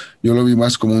yo lo vi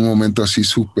más como un momento así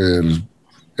súper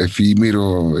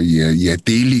efímero y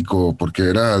etílico, porque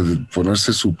era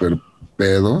ponerse súper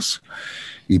pedos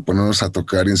y ponernos a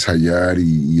tocar, ensayar,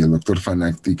 y el doctor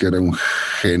Fanactic era un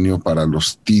genio para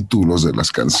los títulos de las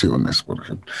canciones, por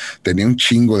ejemplo. Tenía un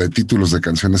chingo de títulos de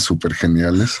canciones súper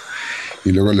geniales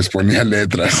y luego les ponía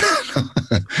letras.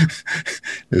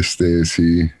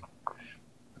 Sí.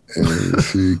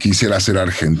 Sí, quisiera ser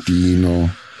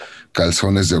argentino,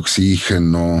 calzones de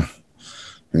oxígeno,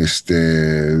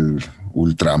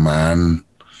 Ultraman,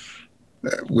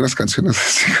 unas canciones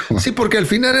así como... Sí, porque al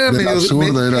final era medio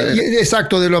absurdo,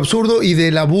 exacto, de lo absurdo y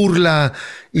de la burla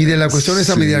y de la cuestión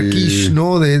esa media quiche,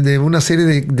 ¿no? De una serie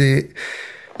de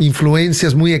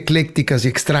influencias muy eclécticas y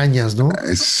extrañas, ¿no?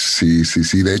 Sí.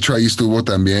 De hecho, ahí estuvo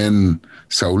también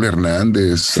Saúl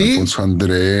Hernández, ¿sí? Alfonso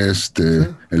Andrés, ¿sí?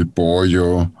 El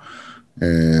Pollo.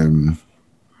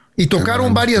 Y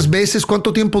tocaron varias veces.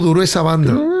 ¿Cuánto tiempo duró esa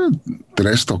banda?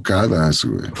 3 tocadas,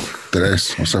 güey.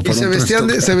 3. O sea, y se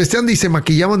vestían y se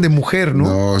maquillaban de mujer,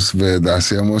 ¿no?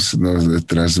 Hacíamos de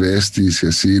transvestis y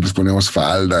así, nos poníamos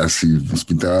faldas y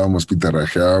nos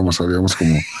pintarrajeábamos, habíamos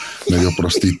como medio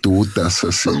prostitutas,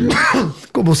 así.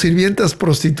 Como sirvientas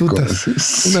prostitutas.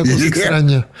 Una cosa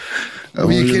extraña.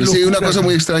 Oye, sí, una cosa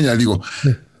muy extraña, digo.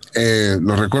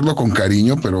 Lo recuerdo con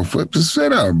cariño, pero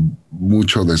era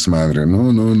mucho desmadre,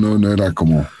 ¿no? No era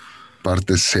como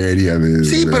parte seria de...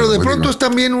 Sí, pero de pronto es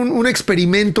también un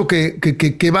experimento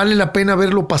que vale la pena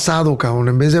haberlo pasado, cabrón,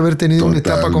 en vez de haber tenido una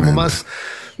etapa como más...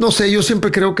 No sé, yo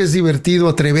siempre creo que es divertido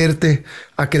atreverte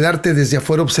a quedarte desde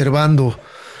afuera observando.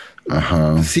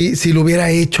 Ajá. Si lo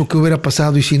hubiera hecho, ¿qué hubiera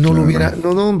pasado? Y si no lo hubiera...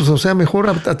 No, pues o sea, mejor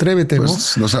atrévete,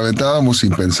 pues, ¿no? Nos aventábamos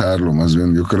sin pensarlo, más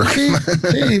bien, yo creo que...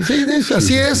 Sí,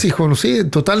 así es, hijo, sí,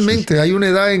 totalmente. Hay una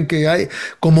edad en que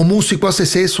como músico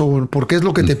haces eso, porque es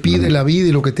lo que te pide la vida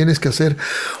y lo que tienes que hacer.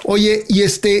 Oye, y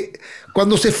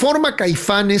cuando se forma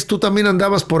Caifanes, tú también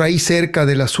andabas por ahí cerca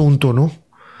del asunto, ¿no?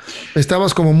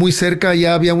 Estabas como muy cerca,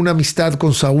 ya había una amistad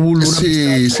con Saúl.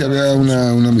 Sí, había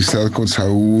una amistad con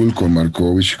Saúl, con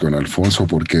Markovich y con Alfonso,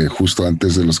 porque justo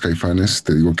antes de los Caifanes,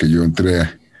 te digo que yo entré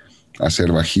a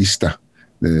ser bajista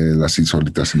de las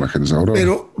insólitas imágenes de Aurora.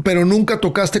 Pero nunca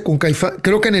tocaste con Caifán.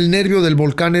 Creo que en el Nervio del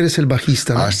Volcán eres el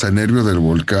bajista, ¿no? Hasta el Nervio del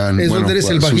Volcán. Es donde eres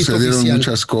el bajista sucedieron oficial.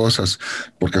 Muchas cosas,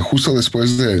 porque justo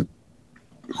después de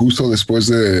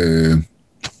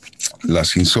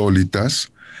las insólitas,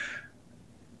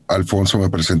 Alfonso me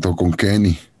presentó con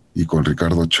Kenny y con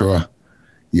Ricardo Ochoa,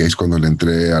 y ahí es cuando le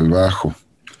entré al bajo.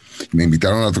 Me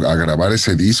invitaron a grabar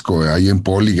ese disco ahí en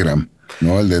Polygram,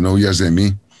 ¿no? El de No huyas de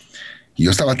mí. Y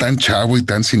yo estaba tan chavo y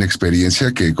tan sin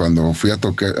experiencia que cuando fui a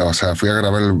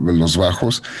grabar los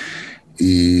bajos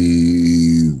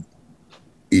y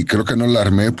creo que no la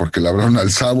armé porque le hablaron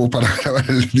al Sabo para grabar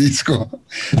el disco.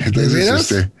 Entonces, ¿de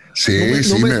veras?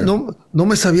 No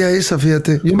me sabía esa,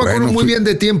 fíjate. Yo me acuerdo muy bien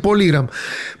de ti en Polygram,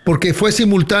 porque fue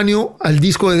simultáneo al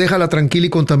disco de Déjala Tranquila y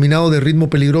Contaminado de Ritmo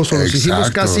Peligroso. Los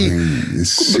hicimos casi...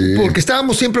 Sí. Porque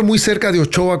estábamos siempre muy cerca de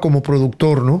Ochoa como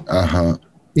productor, ¿no? Ajá.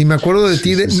 Y me acuerdo de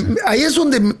ti. Ahí es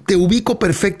donde te ubico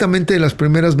perfectamente de las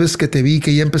primeras veces que te vi,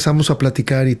 que ya empezamos a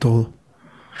platicar y todo.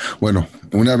 Bueno,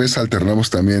 una vez alternamos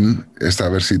también, a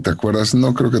ver si te acuerdas,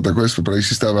 no creo que te acuerdes, pero ahí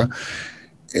sí estaba...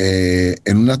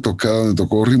 en una tocada donde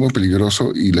tocó Ritmo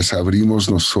Peligroso y les abrimos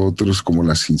nosotros como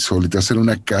las insólitas. Era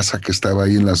una casa que estaba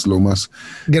ahí en las lomas.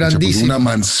 Grandísima. Una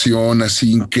mansión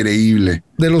así increíble.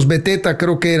 De los Beteta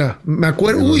creo que era. Me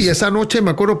acuerdo, esa noche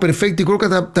me acuerdo perfecto. Y creo que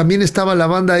también estaba la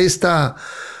banda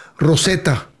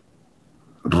Rosetta.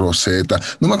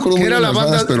 No me acuerdo muy bien las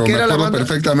bandas, pero me acuerdo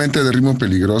perfectamente de Ritmo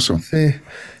Peligroso. Sí.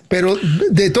 Pero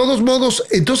de todos modos,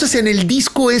 entonces en el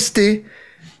disco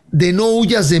de No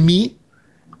huyas de mí,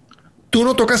 ¿tú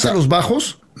no tocaste los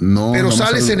bajos? No. Pero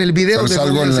sales en el video.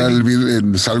 Salgo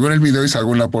en el video y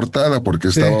salgo en la portada porque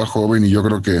estaba joven y yo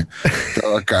creo que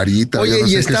estaba carita. Oye,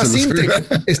 y está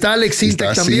Sintec. Está Alex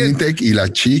Sintec también. Sintec y la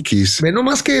Chiquis. Ve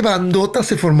nomás que bandota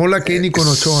se formó la Kenny con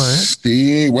Ochoa, ¿eh?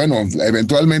 Sí, bueno,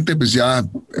 eventualmente pues ya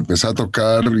empecé a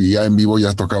tocar y ya en vivo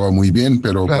ya tocaba muy bien,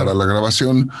 pero claro, para la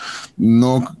grabación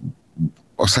no,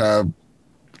 o sea,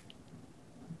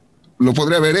 lo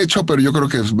podría haber hecho, pero yo creo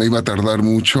que me iba a tardar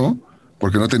mucho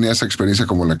porque no tenía esa experiencia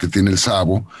como la que tiene el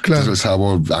Sabo. Claro. Entonces el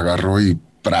Sabo agarró y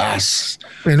 ¡pras!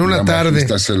 En una tarde.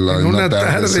 En una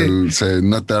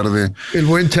tarde. El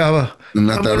buen Chava.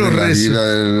 Una tarde en la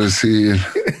vida. Sí.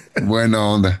 Buena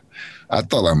onda. A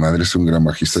toda madre, es un gran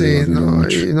bajista. Sí,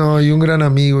 y un gran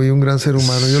amigo y un gran ser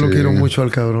humano. Yo lo quiero mucho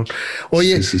al cabrón.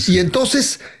 Oye, y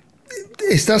entonces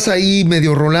estás ahí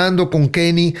medio rolando con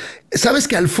Kenny. ¿Sabes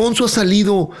que Alfonso ha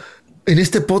salido en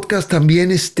este podcast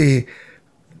también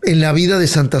en la vida de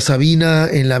Santa Sabina,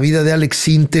 en la vida de Alex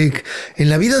Sintec, en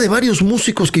la vida de varios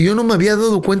músicos que yo no me había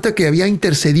dado cuenta que había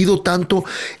intercedido tanto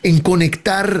en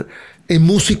conectar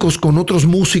músicos con otros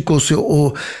músicos,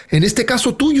 o en este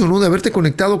caso tuyo, ¿no? De haberte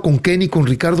conectado con Kenny, con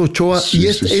Ricardo Ochoa. Sí,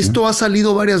 Y sí. esto ha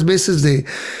salido varias veces de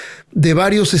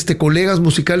varios colegas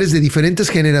musicales de diferentes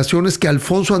generaciones, que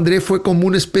Alfonso André fue como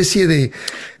una especie de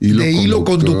hilo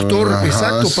conductor, ajá,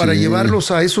 exacto, para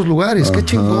llevarlos a esos lugares. Ajá, Qué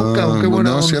chingón, cabrón, qué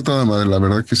buena onda. Sí, a toda madre, la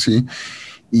verdad que sí.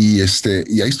 Y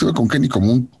ahí estuve con Kenny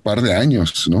como un par de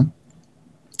años, ¿no?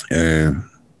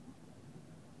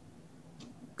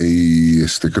 Y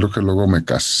creo que luego me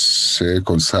casé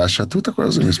con Sasha. ¿Tú te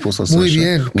acuerdas de mi esposa Sasha? Muy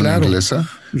bien, ¿Una claro. inglesa?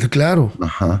 Claro.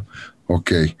 Ajá.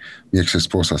 Ok. Mi ex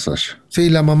esposa Sasha. Sí,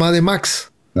 la mamá de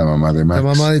Max. La mamá de Max. La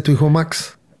mamá de tu hijo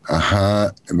Max.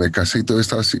 Ajá. Me casé y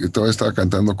todavía estaba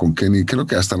cantando con Kenny. Creo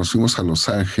que hasta nos fuimos a Los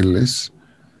Ángeles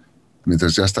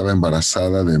mientras ya estaba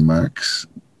embarazada de Max.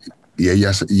 Y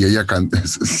ella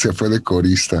se fue de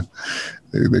corista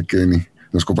de Kenny.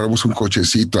 Nos compramos un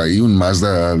cochecito ahí, un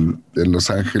Mazda de Los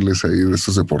Ángeles, ahí de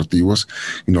estos deportivos,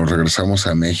 y nos regresamos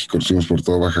a México. Nos fuimos por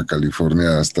toda Baja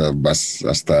California hasta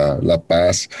La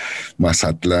Paz,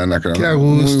 Mazatlán. Acá. Qué a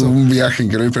gusto. Un viaje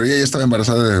increíble, pero ella ya estaba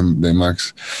embarazada de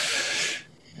Max.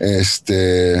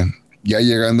 Ya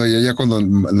llegando allá, ya cuando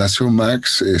nació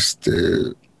Max,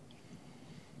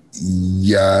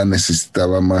 ya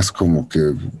necesitaba más como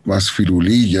que más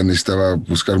firulí, ya necesitaba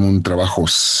buscarme un trabajo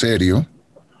serio.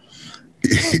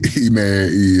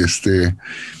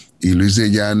 Y Luis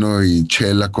de Llano y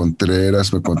Chela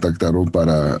Contreras me contactaron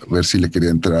para ver si le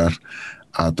quería entrar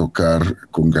a tocar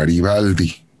con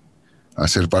Garibaldi, a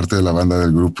ser parte de la banda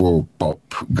del grupo pop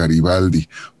Garibaldi.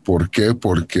 ¿Por qué?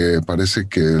 Porque parece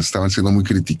que estaban siendo muy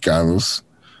criticados.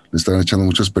 Le estaban echando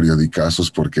muchos periodicazos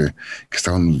porque que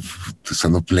estaban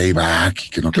usando playback y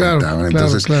que no cantaban.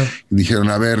 Entonces dijeron,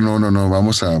 a ver, no,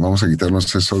 vamos a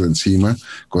quitarnos eso de encima.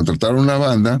 Contrataron una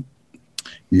banda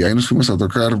y ahí nos fuimos a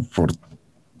tocar por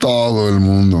todo el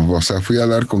mundo. O sea, fui a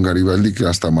dar con Garibaldi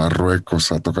hasta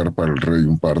Marruecos a tocar para el Rey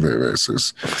un par de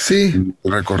veces. Sí.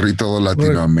 Recorrí todo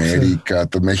Latinoamérica,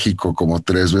 sí. México como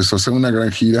 3 veces. O sea, una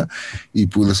gran gira, y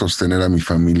pude sostener a mi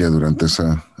familia durante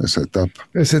esa etapa.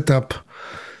 Esa etapa.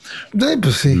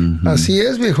 Pues sí, así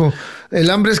es, viejo. El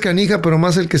hambre es canija, pero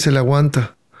más el que se le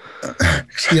aguanta.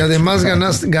 Exacto. Y además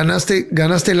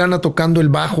ganaste lana tocando el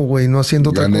bajo, güey, no haciendo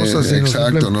otra cosa. Sino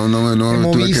exacto,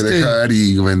 no tuve que dejar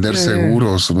y vender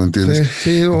seguros, ¿me entiendes?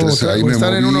 Sí, entonces ahí me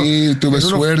moví, tuve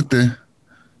suerte.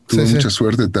 Tuve mucha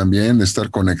suerte también de estar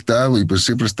conectado y pues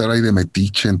siempre estar ahí de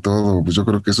metiche en todo. Pues yo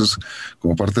creo que eso es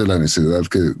como parte de la necesidad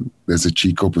que desde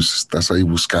chico pues estás ahí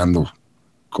buscando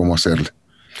cómo hacerle.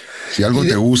 Si algo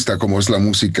te gusta, como es la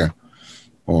música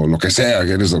o lo que sea,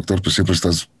 que eres doctor, pues siempre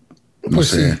estás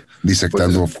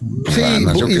disectando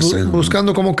ranas, yo qué sé.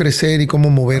 Buscando cómo crecer y cómo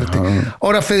moverte. Ajá.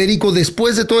 Ahora, Federico,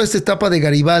 después de toda esta etapa de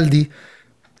Garibaldi,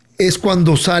 es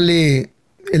cuando sale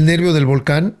El Nervio del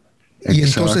Volcán. Exacto. Y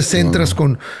entonces entras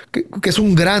con... Que es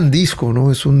un gran disco,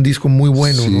 ¿no? Es un disco muy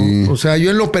bueno, sí. ¿no? O sea, yo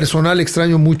en lo personal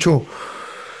extraño mucho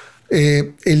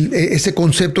ese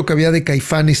concepto que había de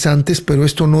Caifanes antes, pero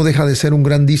esto no deja de ser un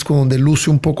gran disco donde luce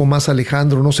un poco más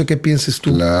Alejandro. No sé qué pienses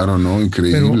tú. Claro, no,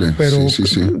 increíble. Pero sí.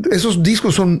 Esos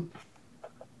discos son...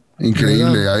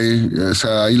 Increíble.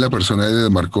 Ahí la personalidad de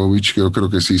Markovich, yo creo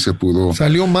que sí se pudo...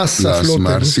 Salió más a flote,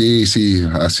 ¿no? Sí,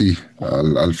 así,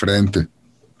 al frente.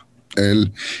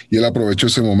 Él aprovechó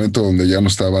ese momento donde ya no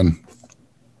estaban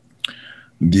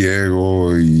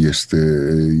Diego y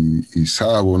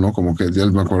Sabo, ¿no? Como que ya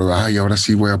me acuerdo, ahora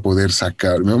sí voy a poder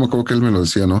sacar. Yo me acuerdo que él me lo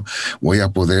decía, ¿no? Voy a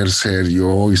poder ser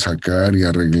yo y sacar y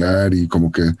arreglar, y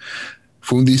como que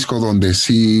fue un disco donde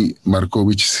sí,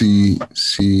 Markovich sí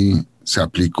se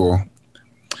aplicó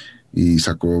y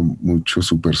sacó mucho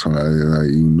su personalidad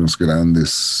y unos grandes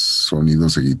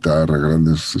sonidos de guitarra,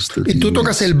 grandes... Y tú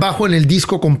tocas el bajo en el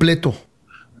disco completo.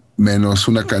 Menos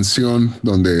una canción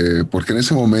porque en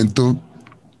ese momento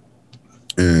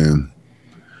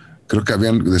creo que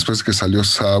después de que salió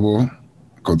Sabo,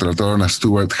 contrataron a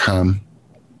Stuart Hamm,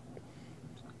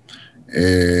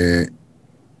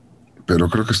 pero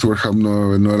creo que Stuart Hamm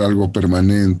no era algo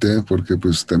permanente, porque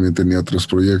pues también tenía otros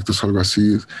proyectos o algo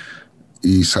así,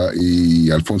 y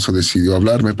Alfonso decidió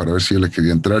hablarme para ver si yo le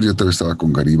quería entrar. Yo todavía estaba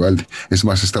con Garibaldi, es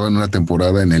más, estaba en una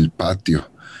temporada en el patio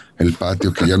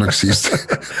que ya no existe.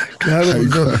 Claro,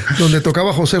 donde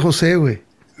tocaba José, güey.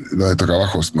 Donde tocaba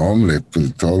José, no, hombre,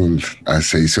 pues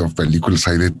se hizo películas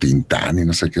ahí de Tintán y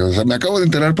no sé qué. O sea, me acabo de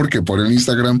enterar porque por el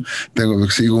Instagram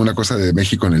sigo una cosa de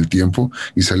México en el tiempo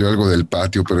y salió algo del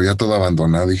patio, pero ya todo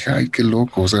abandonado. Dije, ay, qué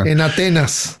loco. O sea, en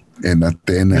Atenas. En la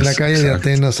calle, exacto. De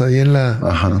Atenas, ahí en la...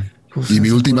 Ajá. Pues y mi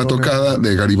última tocada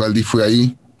de Garibaldi fue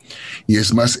ahí. Y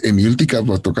es más, en mi última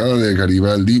tocada de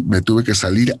Garibaldi me tuve que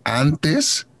salir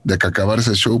antes de que acabar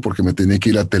ese show porque me tenía que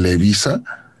ir a Televisa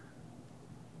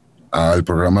al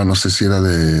programa, no sé si era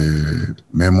de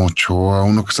Memo Ochoa,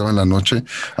 uno que estaba en la noche,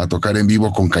 a tocar en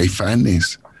vivo con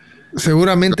Caifanes.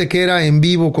 Seguramente que era en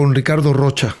vivo con Ricardo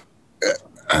Rocha.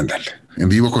 Ándale, en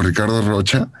vivo con Ricardo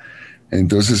Rocha.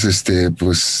 Entonces,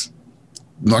 pues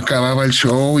no acababa el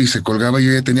show y se colgaba y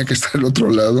yo ya tenía que estar al otro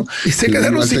lado. Y se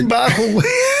quedaron sin bajo, güey.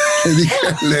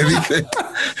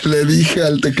 Le dije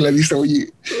al tecladista,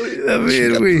 oye, a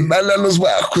ver, güey, dale a los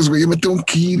bajos, güey, yo me tengo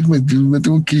que ir, me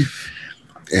tengo que ir.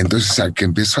 Entonces, a que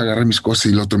empiezo a agarrar mis cosas y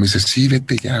el otro me dice, sí,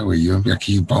 vete ya, güey. Yo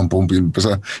aquí, pum, y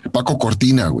empezó el Paco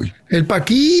Cortina, güey. El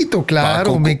Paquito,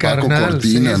 claro, mi carnal. Paco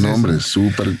Cortina, sí, hombre,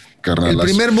 súper carnal. El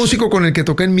primer músico con el que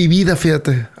toqué en mi vida,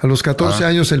 fíjate, a los 14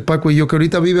 años, el Paco y yo, que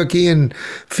ahorita vive aquí en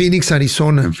Phoenix,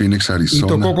 Arizona. En Phoenix, Arizona. Y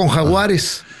tocó con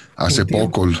Jaguares. Hace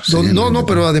poco. Sí, no,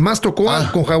 pero además tocó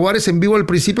con Jaguares en vivo al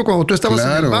principio cuando tú estabas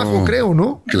en el bajo, creo,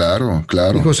 ¿no? Claro.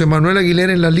 Y José Manuel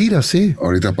Aguilera en la lira, sí.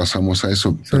 Ahorita pasamos a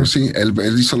eso. Pero sí, él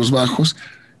hizo los bajos.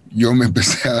 Yo me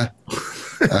empecé a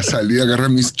salir a agarrar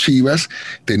mis chivas.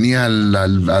 Tenía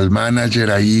al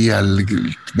manager ahí,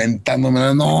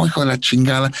 ventándome. No, hijo de la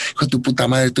chingada, hijo de tu puta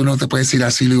madre, tú no te puedes ir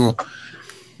así. Le digo,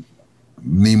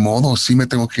 ni modo, sí me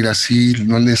tengo que ir así.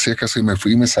 No le hacía caso y me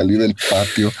fui, me salí del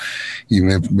patio y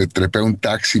me trepé a un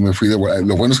taxi, me fui de volada.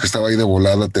 Lo bueno es que estaba ahí de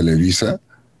volada a Televisa.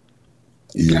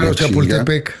 Y claro,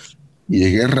 Chapultepec. Y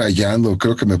llegué rayando,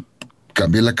 creo que me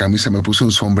cambié la camisa, me puse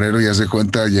un sombrero y haz de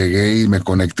cuenta, llegué y me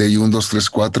conecté y 1, 2, 3,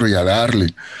 4 y a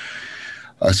darle.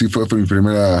 Así fue mi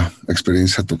primera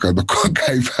experiencia tocando con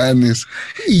Caifanes.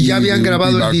 ¿Y ya habían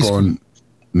grabado el disco?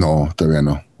 No, todavía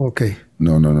no. Ok.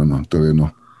 No, todavía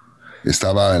no.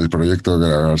 Estaba el proyecto de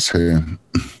grabarse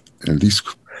el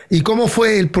disco. ¿Y cómo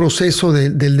fue el proceso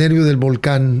del Nervio del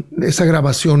Volcán? Esa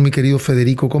grabación, mi querido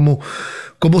Federico, ¿cómo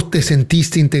te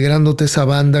sentiste integrándote a esa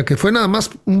banda? Que fue nada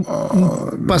más un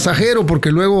pasajero,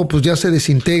 porque luego pues ya se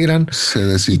desintegran.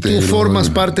 Y tú formas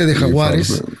parte de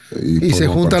Jaguares. Y se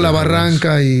junta la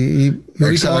barranca y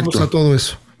ahorita vamos a todo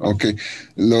eso. Ok.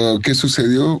 Lo que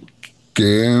sucedió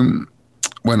que,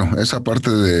 bueno, esa parte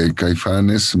de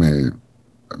Caifanes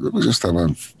yo estaba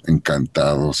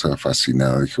encantado, o sea,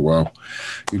 fascinado. Dije, wow,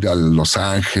 ir a Los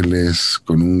Ángeles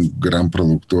con un gran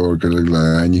productor que es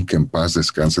Gladañi, que en paz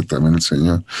descanse también el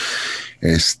señor,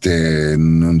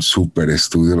 en un super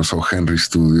estudio, los O. Henry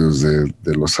Studios de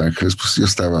Los Ángeles, pues yo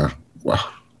estaba, wow,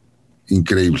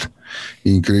 increíble,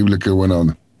 qué buena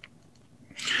onda.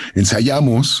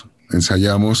 Ensayamos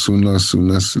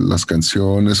las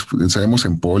canciones, ensayamos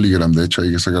en Polygram, de hecho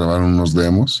ahí se grabaron unos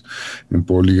demos en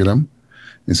Polygram.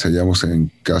 Ensayamos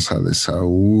en casa de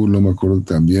Saúl, no me acuerdo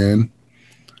también.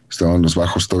 Estaban los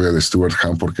bajos todavía de Stuart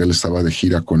Hamm porque él estaba de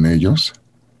gira con ellos.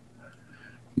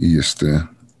 Y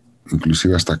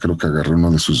inclusive hasta creo que agarré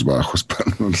uno de sus bajos para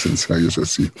unos ensayos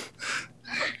así.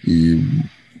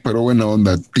 Pero buena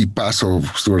onda, tipazo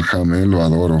Stuart Hamm, lo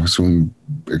adoro. Es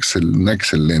una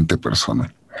excelente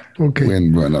persona. Okay.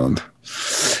 Buena onda.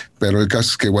 Pero el caso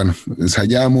es que, bueno,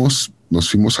 ensayamos, nos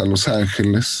fuimos a Los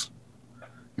Ángeles.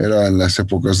 Eran las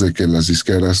épocas de que las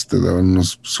disqueras te daban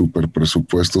unos super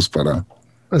presupuestos para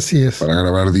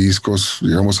grabar discos.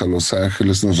 Llegamos a Los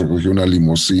Ángeles, nos recogió una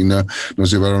limusina, nos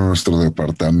llevaron a nuestro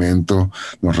departamento,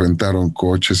 nos rentaron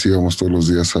coches, íbamos todos los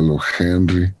días a Lo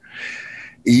Henry.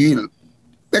 Y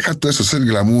deja todo eso, es el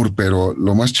glamour, pero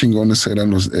lo más chingones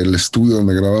eran el estudio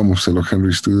donde grabamos, el Lo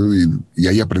Henry Studio, y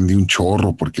ahí aprendí un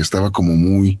chorro porque estaba como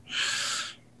muy,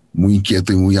 muy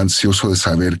inquieto y muy ansioso de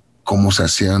saber cómo se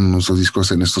hacían nuestros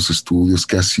discos en estos estudios,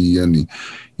 qué hacían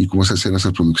y cómo se hacían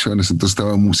esas producciones. Entonces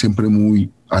estaba siempre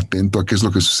muy atento a qué es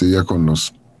lo que sucedía con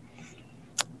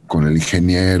el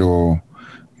ingeniero,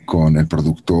 con el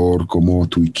productor, cómo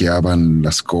tweakeaban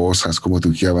las cosas, cómo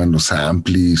tweakeaban los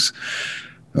amplis.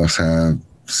 O sea,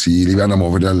 si le iban a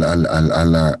mover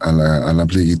al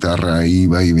ampli de guitarra,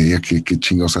 iba y veía qué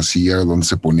chingos hacía, dónde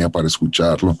se ponía para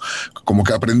escucharlo. Como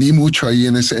que aprendí mucho ahí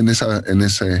en esa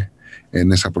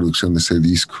producción de ese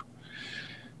disco.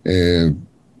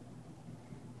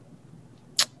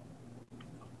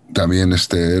 También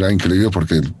era increíble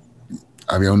porque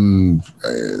había un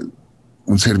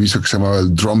servicio que se llamaba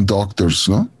el Drum Doctors,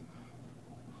 ¿no?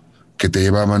 Que te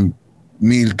llevaban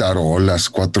 1000 tarolas,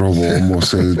 4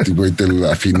 bomos, el tipo y te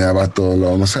afinaba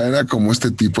todo. O sea, era como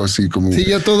este tipo así, como sí,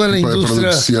 ya toda la industria.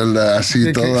 Producción,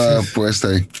 así, toda puesta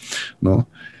ahí, ¿no?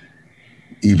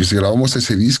 Y pues grabamos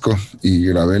ese disco y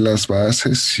grabé las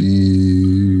bases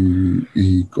y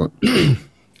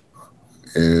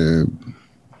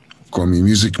con mi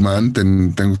Music Man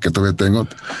que todavía tengo.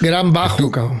 Gran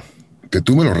bajo, cabrón. Que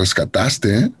tú me lo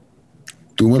rescataste, ¿eh?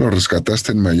 Tú me lo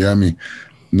rescataste en Miami.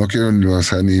 no quiero o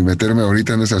sea, ni meterme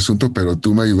ahorita en ese asunto, pero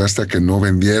tú me ayudaste a que no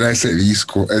vendiera ese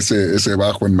disco, ese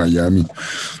bajo en Miami.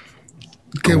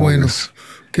 Qué bueno. Ves?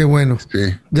 Qué bueno.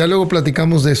 Sí. Ya luego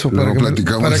platicamos de eso para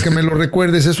que me lo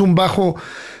recuerdes. Es un bajo,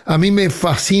 a mí me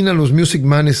fascinan los Music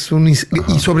Man, y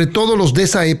sobre todo los de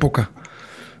esa época,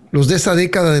 los de esa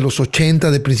década de los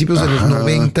 80, de principios de los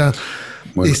 90.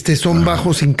 Bueno, son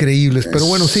bajos increíbles. Pero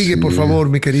bueno, sigue, por favor,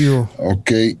 mi querido.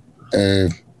 Ok.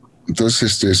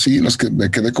 Entonces, sí,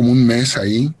 me quedé como un mes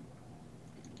ahí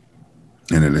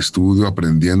en el estudio,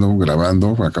 aprendiendo,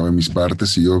 grabando, acabé mis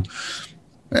partes y yo...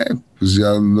 pues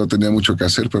ya no tenía mucho que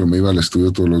hacer, pero me iba al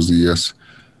estudio todos los días,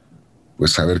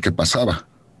 pues a ver qué pasaba,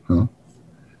 ¿no?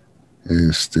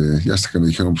 Y hasta que me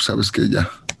dijeron, pues sabes qué, ya,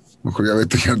 mejor ya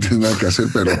vete, ya no tienes nada que hacer,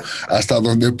 pero hasta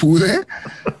donde pude,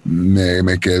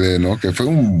 me quedé, ¿no? Que fue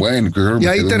un buen... Y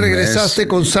ahí te regresaste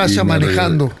con Sasha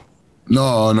manejando.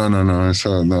 No,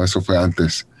 eso fue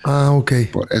antes. Ah, ok.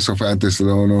 Eso fue antes,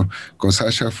 no. Con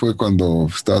Sasha fue cuando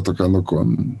estaba tocando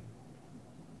con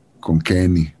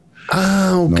Kenny.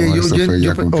 Ah, ok.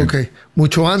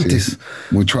 Mucho antes. Sí,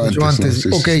 mucho antes. ¿No? Sí,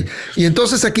 ok. Sí. Y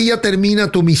entonces aquí ya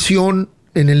termina tu misión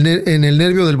en el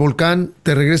Nervio del Volcán.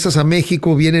 Te regresas a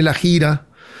México, viene la gira.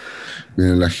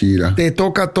 Te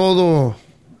toca todo.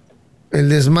 El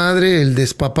desmadre, el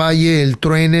despapalle, el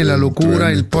truene, la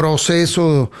locura, el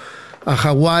proceso a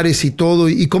Jaguares y todo.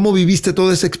 ¿Y cómo viviste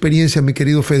toda esa experiencia, mi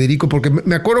querido Federico? Porque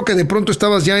me acuerdo que de pronto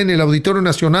estabas ya en el Auditorio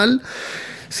Nacional,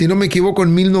 si no me equivoco,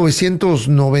 en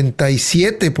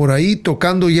 1997, por ahí,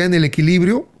 tocando ya en El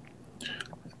Equilibrio.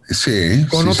 Sí.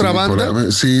 Con otra banda.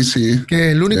 Sí.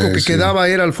 Que el único que quedaba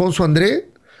era Alfonso André.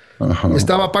 Ajá.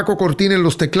 Estaba Paco Cortina en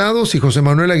los teclados y José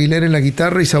Manuel Aguilera en la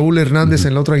guitarra y Saúl Hernández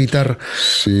en la otra guitarra.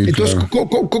 Sí, entonces, claro.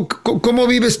 ¿Cómo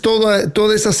vives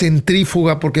toda esa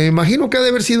centrífuga? Porque me imagino que ha de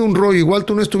haber sido un rollo. Igual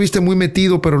tú no estuviste muy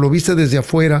metido, pero lo viste desde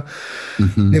afuera.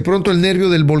 De pronto el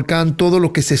Nervio del Volcán, todo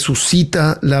lo que se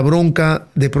suscita, la bronca,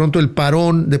 de pronto el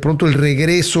parón, de pronto el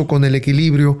regreso con El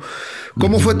Equilibrio.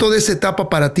 ¿Cómo fue toda esa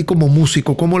etapa para ti como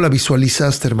músico? ¿Cómo la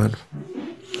visualizaste, hermano?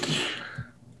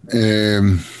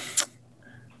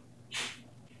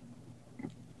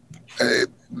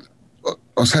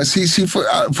 O sea, sí,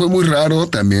 fue muy raro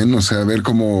también, o sea, ver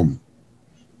cómo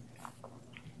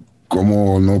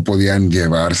no podían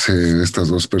llevarse estas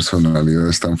dos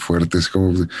personalidades tan fuertes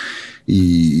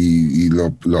y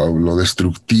lo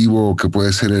destructivo que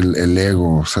puede ser el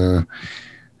ego. O sea,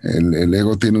 el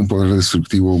ego tiene un poder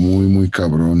destructivo muy, muy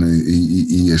cabrón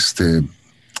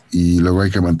y luego hay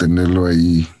que mantenerlo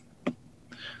ahí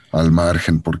al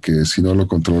margen, porque si no lo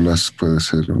controlas puede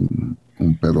ser un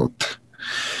pedote.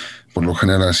 Por lo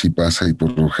general así pasa y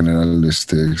por lo general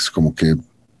es como que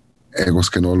egos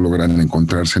que no logran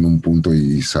encontrarse en un punto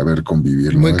y saber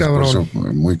convivir. Muy cabrón. Eso,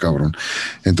 muy cabrón.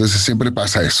 Entonces siempre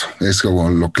pasa eso. Es como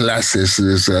lo clase,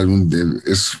 es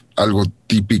algo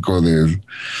típico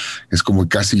es como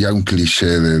casi ya un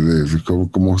cliché de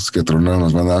cómo es que tronaron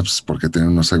las bandas porque tienen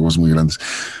unos egos muy grandes.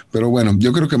 Pero bueno,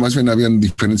 yo creo que más bien habían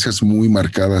diferencias muy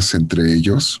marcadas entre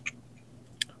ellos,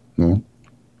 ¿no?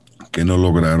 Que no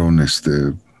lograron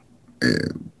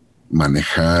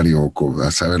manejar o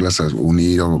saberlas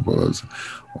unir o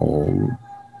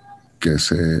que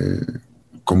se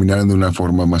combinaran de una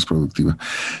forma más productiva.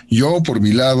 Yo, por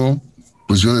mi lado,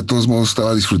 pues yo de todos modos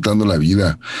estaba disfrutando la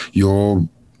vida. Yo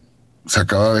se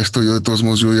acababa esto, yo de todos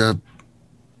modos yo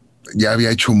ya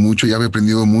había hecho mucho, ya había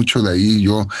aprendido mucho de ahí.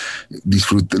 Yo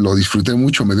lo disfruté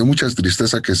mucho, me dio mucha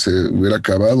tristeza que se hubiera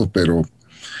acabado, pero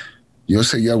yo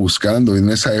seguía buscando. En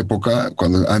esa época,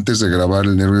 antes de grabar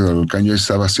El Nervio del Volcán, yo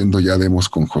estaba haciendo ya demos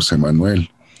con José Manuel.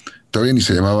 Todavía ni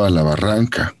se llamaba La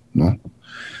Barranca, ¿no?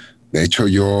 De hecho,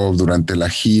 yo durante la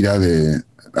gira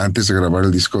antes de grabar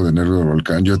el disco de Nervio del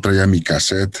Volcán, yo traía mi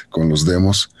cassette con los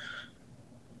demos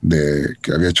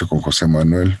que había hecho con José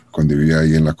Manuel cuando vivía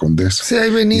ahí en la Condesa. Sí,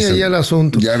 ahí venía ya el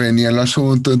asunto. Ya venía el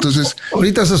asunto, entonces...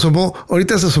 Ahorita se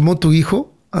asomó tu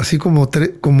hijo, así como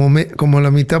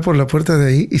la mitad por la puerta de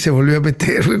ahí, y se volvió a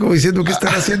meter, fue como diciendo, ¿qué está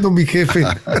haciendo mi jefe?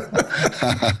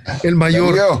 El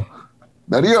mayor.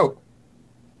 Darío.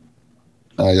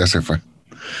 Ya se fue.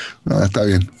 No, está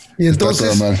bien. Y entonces,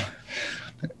 está todo mal.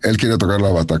 Él quiere tocar la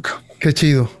bataca. Qué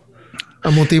chido. A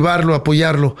motivarlo, a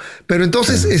apoyarlo. Pero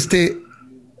entonces,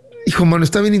 hijo, mano,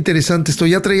 está bien interesante esto.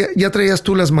 Ya traías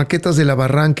tú las maquetas de La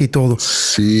Barranca y todo.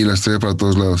 Sí, las traía para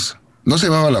todos lados. No se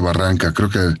llamaba La Barranca, creo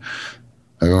que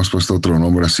habíamos puesto otro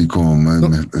nombre así como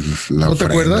 ¿No te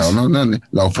acuerdas? No,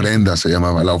 La Ofrenda se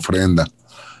llamaba, La Ofrenda.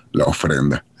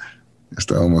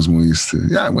 Estábamos muy,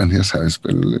 ya, bueno, ya sabes,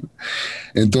 pero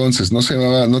entonces no se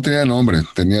llamaba, no tenía nombre,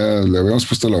 le habíamos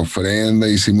puesto la ofrenda,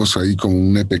 hicimos ahí como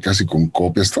un EP casi con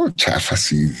copias, todo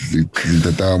chafas y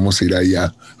intentábamos ir ahí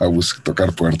a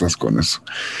tocar puertas con eso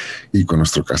y con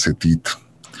nuestro casetito.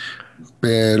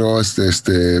 Pero se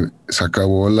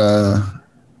acabó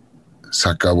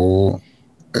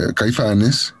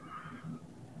Caifanes.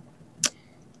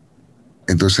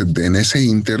 Entonces, en ese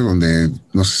inter, donde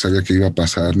no se sabía qué iba a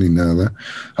pasar ni nada,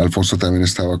 Alfonso también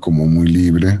estaba como muy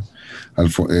libre.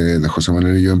 De José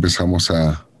Manuel y yo empezamos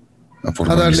a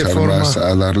formalizar más,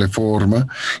 a darle forma.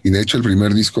 Y de hecho, el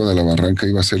primer disco de La Barranca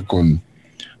iba a ser con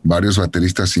varios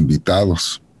bateristas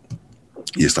invitados.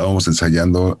 Y estábamos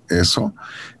ensayando eso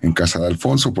en casa de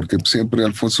Alfonso, porque siempre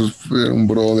Alfonso era un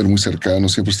brother muy cercano,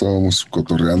 siempre estábamos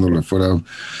cotorreándole, fuera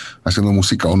haciendo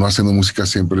música o no haciendo música,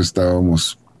 siempre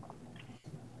estábamos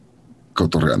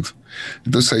cotorreando.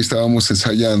 Entonces ahí estábamos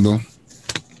ensayando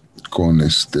con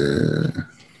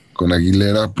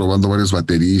Aguilera, probando varios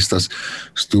bateristas.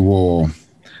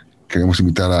 Queremos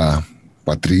invitar a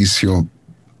Patricio,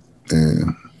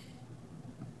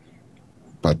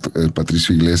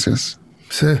 Patricio Iglesias.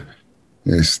 Sí.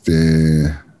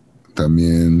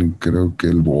 También creo que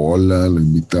el Bola lo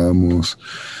invitamos.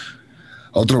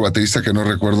 A otro baterista que no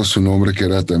recuerdo su nombre, que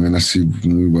era también así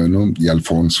muy bueno, y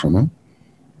Alfonso, ¿no?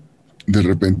 De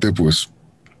repente, pues,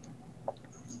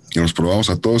 los probamos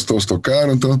a todos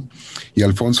tocaron, todo. Y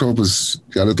Alfonso, pues,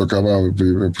 ya le tocaba,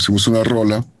 pusimos una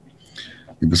rola,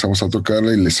 empezamos a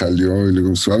tocarla y le salió, y le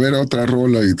gustó, a ver, otra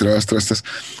rola, y tras.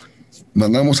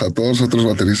 Mandamos a todos los otros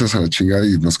bateristas a la chingada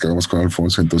y nos quedamos con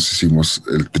Alfonso. Entonces hicimos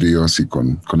el trío así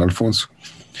con Alfonso.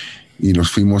 Y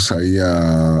nos fuimos ahí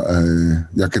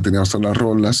ya que teníamos todas las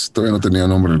rolas, todavía no tenía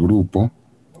nombre el grupo.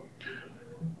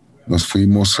 Nos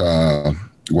fuimos a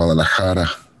Guadalajara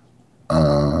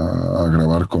a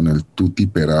grabar con el Tuti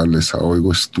Perales, a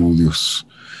Oigo Estudios,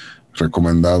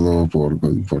 recomendado por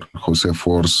José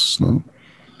Force, ¿no?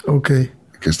 Ok.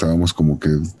 Que estábamos como que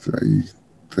ahí,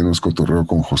 tenemos cotorreo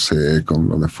con José, con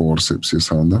lo de Forceps y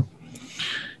esa onda.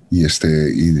 Y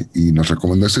nos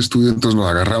recomendó ese estudio, entonces nos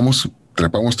agarramos,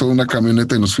 trepamos toda una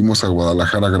camioneta y nos fuimos a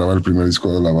Guadalajara a grabar el primer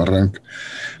disco de La Barranca.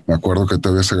 Me acuerdo que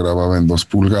todavía se grababa en 2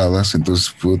 pulgadas,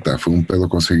 entonces fue un pedo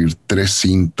conseguir 3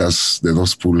 cintas de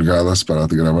 2 pulgadas para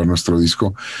grabar nuestro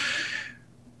disco.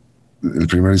 El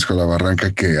primer disco de La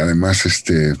Barranca, que además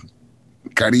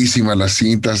carísimas las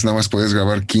cintas, nada más podías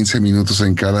grabar 15 minutos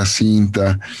en cada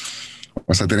cinta.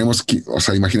 O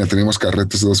sea, imagina, tenemos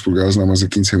carretes de 2 pulgadas nada más de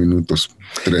 15 minutos.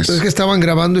 3. Es que estaban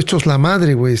grabando hechos la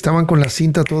madre, güey. Estaban con la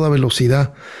cinta a toda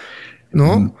velocidad,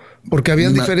 ¿no? Porque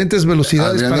habían diferentes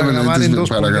velocidades para grabar en 2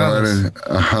 pulgadas.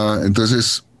 Ajá,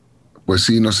 entonces, pues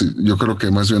sí, yo creo que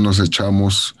más bien nos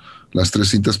echamos las 3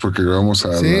 cintas porque grabamos a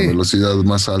la velocidad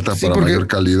más alta para mayor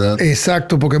calidad.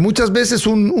 Exacto, porque muchas veces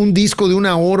un disco de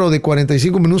 1 hora o de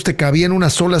 45 minutos te cabía en una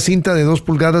sola cinta de 2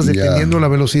 pulgadas dependiendo la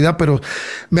velocidad, pero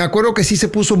me acuerdo que sí se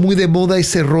puso muy de moda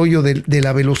ese rollo de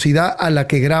la velocidad a la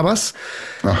que grabas.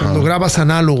 Ajá. Cuando grabas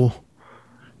análogo.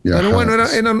 Pero bueno,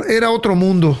 era otro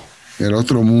mundo. Era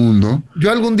otro mundo.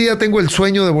 Yo algún día tengo el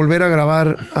sueño de volver a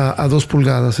grabar a 2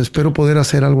 pulgadas. Espero poder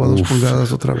hacer algo a 2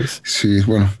 pulgadas otra vez. Sí,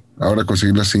 bueno. Ahora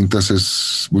conseguir las cintas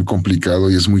es muy complicado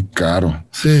y es muy caro.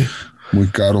 Sí. Muy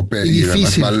caro. Y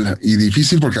difícil. Y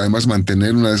difícil porque además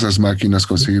mantener una de esas máquinas,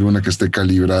 conseguir una que esté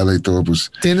calibrada y todo,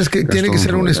 pues... Tiene que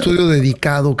ser un estudio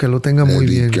dedicado, que lo tenga muy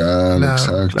bien.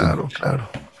 Exacto. Claro.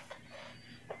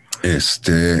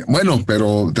 Bueno,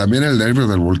 pero también el Nervio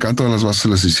del Volcán, todas las bases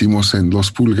las hicimos en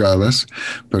 2 pulgadas,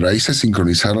 pero ahí se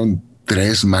sincronizaron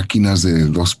 3 máquinas de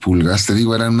 2 pulgadas. Te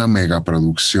digo, era una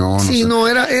megaproducción. Sí,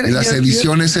 era las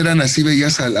ediciones eran así,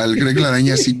 veías al Greg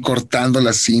Ladaña así cortando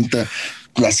la cinta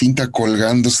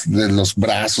colgando de los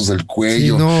brazos, del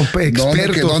cuello. Sí,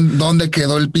 experto. ¿Dónde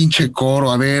quedó el pinche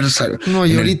coro? A ver, no,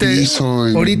 y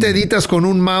ahorita editas con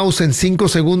un mouse en 5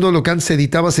 segundos lo que antes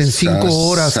editabas en 5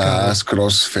 horas.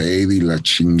 Crossfade y la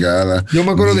chingada. Yo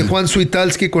me acuerdo de Juan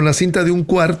Suitalski con la cinta de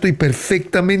 1/4 y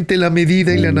perfectamente la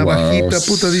medida y la navajita.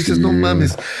 Puta, dices, no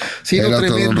mames. Sí, era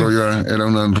todo un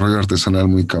rollo artesanal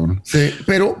muy cabrón. Sí,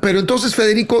 pero entonces,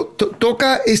 Federico,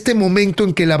 toca este momento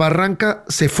en que La Barranca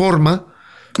se forma.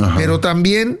 Ajá. Pero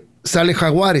también sale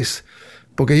Jaguares,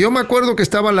 porque yo me acuerdo que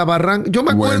estaba La Barranca,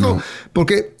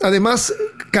 porque además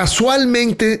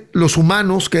casualmente Los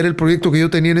Humanos, que era el proyecto que yo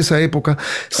tenía en esa época,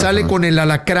 sale con El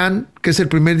Alacrán, que es el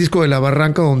primer disco de La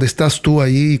Barranca donde estás tú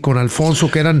ahí, y con Alfonso,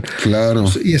 que eran... Claro.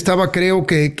 Y creo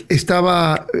que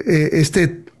estaba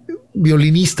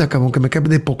violinista, cabrón, que me cae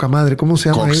de poca madre. ¿Cómo se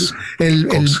llama él?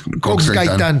 Cox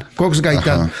Gaitán. Cox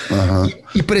Gaitán. Ajá.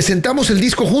 Y presentamos el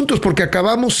disco juntos porque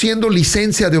acabamos siendo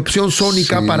licencia de Opción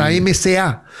Sónica para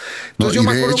MCA. Entonces yo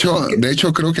me acuerdo de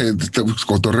hecho, creo que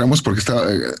cotorreamos porque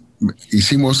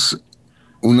hicimos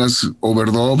unas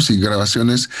overdubs y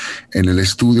grabaciones en el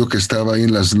estudio que estaba ahí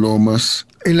en Las Lomas.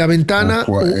 En La Ventana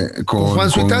con Juan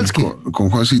Suitalski. Con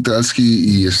Juan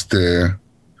Suitalski y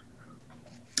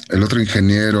el otro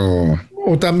ingeniero.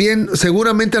 O también,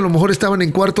 seguramente a lo mejor estaban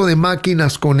en Cuarto de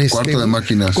Máquinas con Cuarto de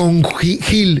Máquinas. Con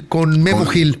Gil, con Memo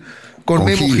Gil. Con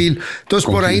Memo Gil. Entonces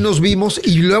por ahí nos vimos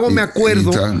y luego me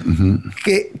acuerdo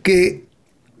que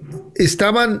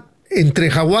estaban entre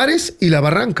Jaguares y La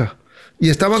Barranca. Y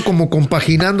estaban como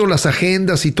compaginando las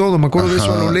agendas y todo. Me acuerdo de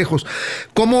eso a lo lejos.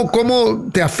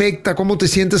 ¿Cómo te afecta? ¿Cómo te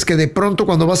sientes que de pronto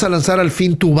cuando vas a lanzar al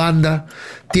fin tu banda,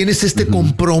 tienes este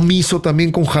compromiso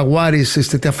también con Jaguares?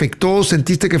 ¿Te afectó?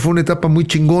 ¿Sentiste que fue una etapa muy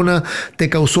chingona? ¿Te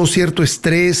causó cierto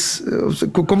estrés?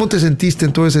 ¿Cómo te sentiste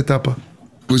en toda esa etapa?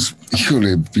 Pues,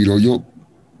 híjole, pero yo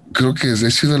creo que he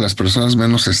sido de las personas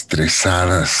menos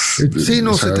estresadas. Sí,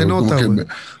 no, se te nota.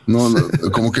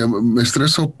 Como que me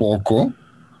estreso poco.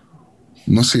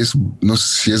 No sé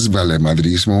si es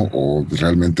valemadrismo o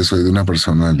realmente soy de una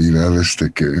personalidad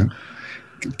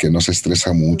que no se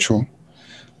estresa mucho,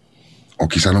 o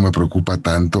quizá no me preocupa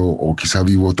tanto, o quizá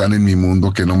vivo tan en mi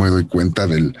mundo que no me doy cuenta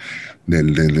de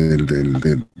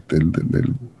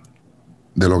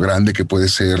lo grande que puede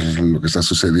ser lo que está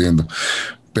sucediendo.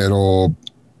 Pero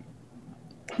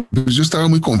pues yo estaba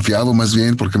muy confiado más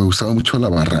bien porque me gustaba mucho La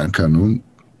Barranca, ¿no?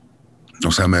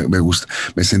 O sea, me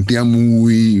sentía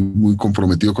muy, muy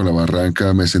comprometido con La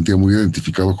Barranca, me sentía muy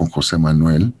identificado con José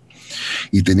Manuel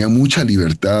y tenía mucha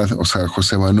libertad. O sea,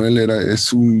 José Manuel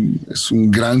es un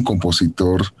gran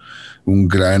compositor, un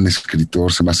gran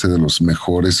escritor, se me hace de los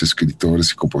mejores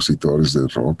escritores y compositores de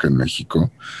rock en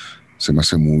México. Se me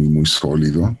hace muy, muy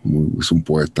sólido, es un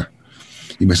poeta.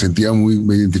 Y me sentía muy,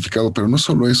 muy identificado, pero no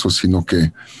solo eso, sino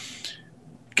que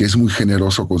es muy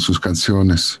generoso con sus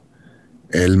canciones.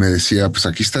 Él me decía, pues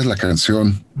aquí está la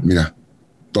canción, mira,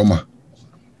 toma.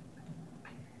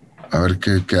 A ver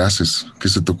qué haces, qué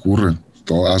se te ocurre.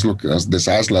 Todo,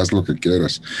 deshazla, haz lo que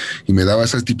quieras. Y me daba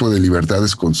ese tipo de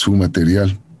libertades con su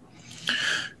material.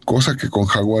 Cosa que con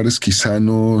Jaguares quizá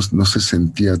no se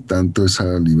sentía tanto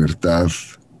esa libertad.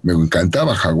 Me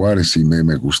encantaba Jaguares y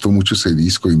me gustó mucho ese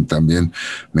disco y también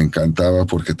me encantaba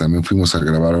porque también fuimos a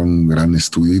grabar a un gran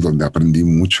estudio y donde aprendí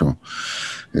mucho.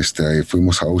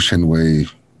 Fuimos a Ocean Way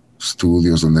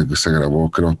Studios donde se grabó,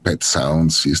 creo, Pet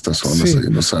Sounds y estas zonas ahí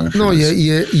en Los Ángeles. No,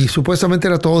 y supuestamente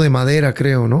era todo de madera,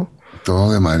 creo, ¿no?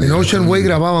 Todo de madera. En Ocean Way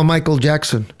grababa Michael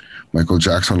Jackson,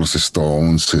 los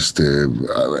Stones,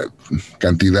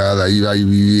 cantidad. Ahí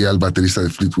vi al baterista de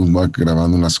Fleetwood Mac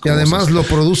grabando unas cosas. Y además lo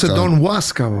produce Don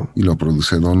Was, cabrón. Y lo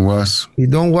produce Don Was. Y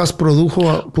Don Was produjo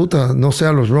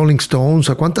a los Rolling Stones.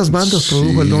 ¿A cuántas bandas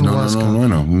produjo el Don Was?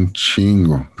 Bueno, un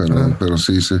chingo, pero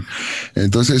sí.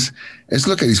 Entonces, es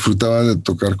lo que disfrutaba de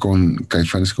tocar con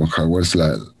Caifanes, con Jaguares,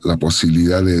 la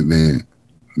posibilidad de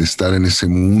estar en ese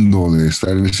mundo, de estar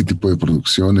en ese tipo de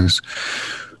producciones.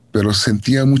 Pero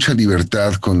sentía mucha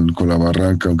libertad con La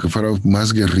Barranca, aunque fuera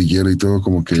más guerrillero y todo,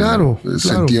 como que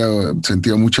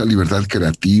sentía mucha libertad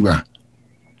creativa.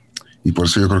 Y por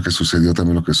eso yo creo que sucedió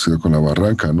también lo que sucedió con La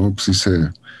Barranca, ¿no? Pues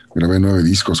grabé 9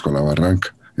 discos con La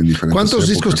Barranca en diferentes ¿Cuántos épocas.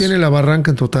 discos tiene La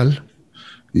Barranca en total?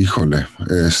 Híjole,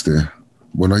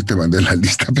 bueno, ahí te mandé la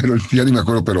lista, pero ya ni me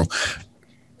acuerdo, pero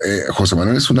José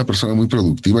Manuel es una persona muy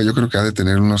productiva. Yo creo que ha de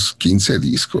tener unos 15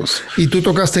 discos. ¿Y tú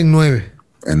tocaste en 9?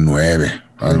 En 9,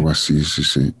 algo así,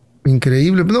 sí.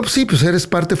 Increíble. No, pues sí, pues eres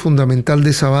parte fundamental de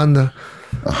esa banda.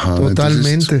 Ajá,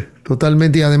 totalmente.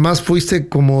 Y además fuiste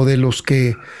como de los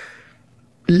que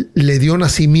le dio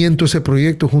nacimiento a ese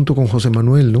proyecto junto con José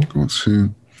Manuel, ¿no? Sí.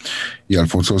 Y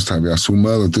Alfonso se había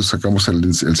sumado, entonces sacamos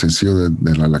el sencillo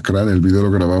del Alacrán. El video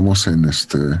lo grabamos en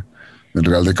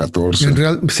Real de 14.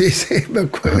 Sí, me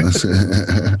acuerdo. Sí.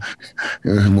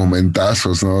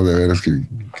 Momentazos, ¿no? De veras que...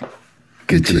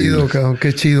 Qué increíble. Chido, cabrón,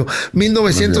 qué chido.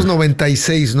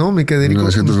 1996, ¿no? Mi Quederico.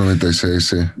 1996,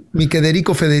 sí. Mi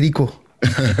Quederico Federico.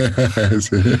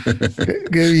 Sí.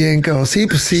 Qué bien, cabrón. Sí,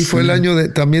 pues sí, fue el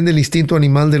año también del instinto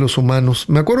animal de los humanos.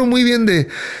 Me acuerdo muy bien de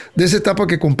esa etapa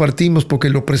que compartimos, porque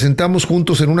lo presentamos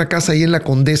juntos en una casa ahí en La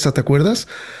Condesa, ¿te acuerdas?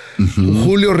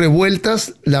 Julio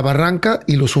Revueltas, La Barranca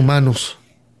y Los Humanos.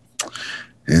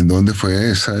 ¿En dónde fue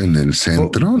esa? ¿En el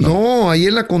centro? No, ahí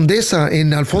en La Condesa,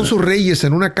 en Alfonso Reyes,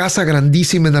 en una casa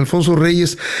grandísima en Alfonso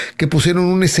Reyes, que pusieron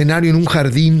un escenario en un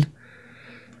jardín.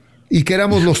 y que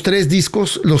éramos los 3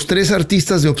 discos, los 3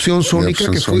 artistas de Opción Sónica,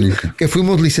 que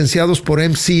fuimos licenciados por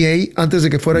MCA antes de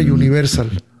que fuera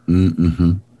Universal.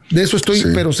 De eso estoy,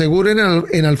 pero seguro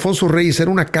en Alfonso Reyes, era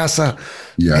una casa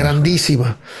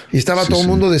grandísima. Y estaba todo el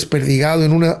mundo desperdigado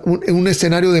en un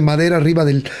escenario de madera arriba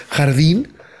del jardín.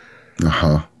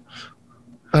 Ajá.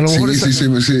 A lo mejor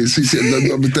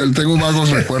tengo vagos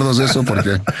recuerdos de eso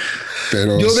porque...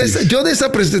 Pero yo de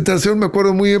esa presentación me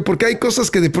acuerdo muy bien, porque hay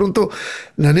cosas que de pronto,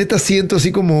 la neta, siento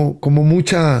así como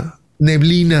mucha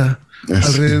neblina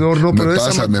alrededor, ¿no? Pero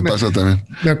me pasa también.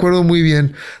 Me acuerdo muy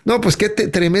bien. No, pues qué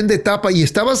tremenda etapa. Y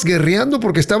estabas guerreando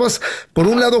porque estabas, por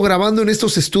un lado, grabando en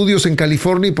estos estudios en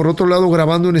California y por otro lado,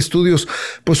 grabando en estudios,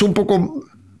 pues un poco,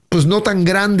 pues no tan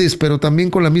grandes, pero también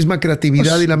con la misma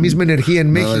creatividad y la misma energía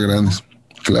en México. Grandes.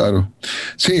 Claro.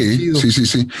 Sí.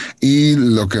 Y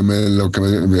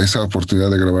esa oportunidad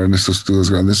de grabar en estos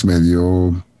estudios grandes me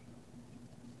dio,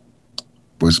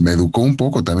 pues me educó un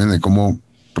poco también de cómo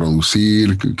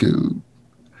producir,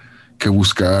 qué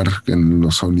buscar en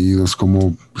los sonidos,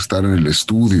 cómo estar en el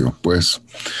estudio, pues,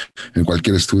 en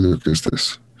cualquier estudio que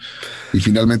estés. Y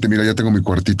finalmente, mira, ya tengo mi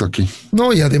cuartito aquí.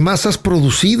 No, y además has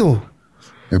producido.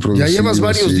 Ya llevas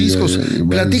varios discos.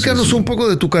 Platícanos un poco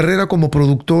de tu carrera como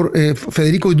productor,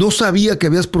 Federico. No sabía que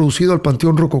habías producido al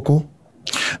Panteón Rococó.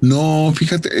 No,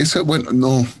 fíjate, eso, bueno,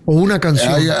 no. O una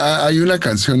canción. Hay una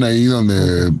canción ahí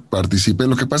donde participé.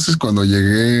 Lo que pasa es cuando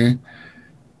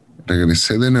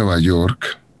regresé de Nueva York,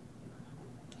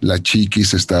 la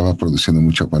Chiquis estaba produciendo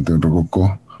mucho a Panteón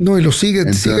Rococó. No, y sigue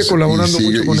colaborando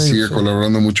mucho con ellos. Sigue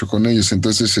colaborando mucho con ellos.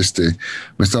 Entonces,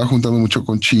 me estaba juntando mucho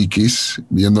con Chiquis,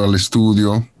 viendo al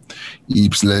estudio, y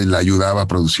pues le ayudaba a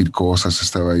producir cosas,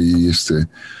 estaba ahí,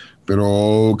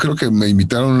 pero creo que me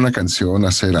invitaron a una canción a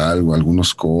hacer algo,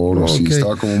 algunos coros, y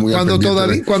estaba como muy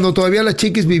cuando todavía la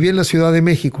Chiquis vivía en la Ciudad de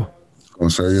México. Cuando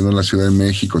estaba viviendo en la Ciudad de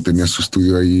México, tenía su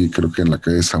estudio ahí, creo que en la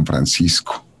calle de San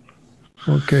Francisco.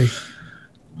 Ok.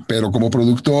 Pero como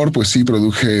productor, pues sí,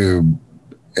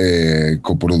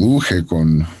 coproduje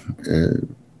con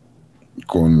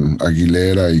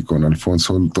Aguilera y con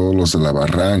Alfonso, todos los de La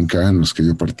Barranca en los que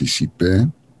yo participé.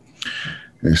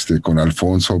 Con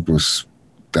Alfonso, pues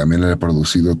también le he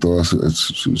producido todos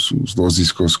sus 2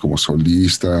 discos como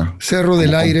solista. Cerro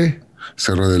del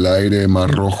Aire,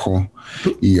 Mar Rojo.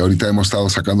 Y ahorita hemos estado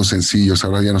sacando sencillos.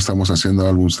 Ahora ya no estamos haciendo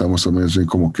álbumes, estamos también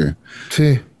como que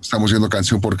estamos yendo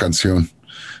canción por canción,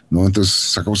 ¿no? Entonces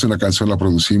sacamos una canción, la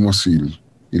producimos y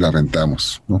la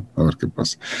rentamos, ¿no? A ver qué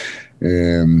pasa.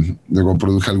 Luego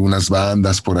produje algunas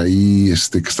bandas por ahí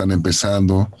que están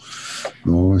empezando,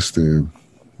 ¿no?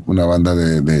 Una banda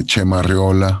de Chema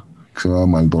Arriola que se llama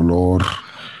Maldolor.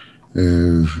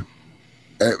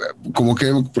 Como que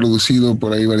he producido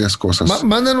por ahí varias cosas.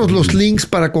 Mándanos los links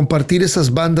para compartir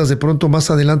esas bandas de pronto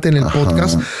más adelante en el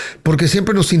podcast, porque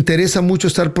siempre nos interesa mucho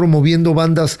estar promoviendo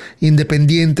bandas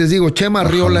independientes. Digo, Chema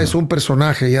Arriola es un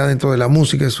personaje ya dentro de la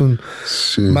música, es un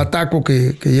bataco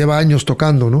que lleva años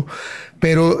tocando, ¿no?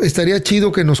 Pero estaría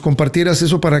chido que nos compartieras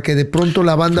eso para que de pronto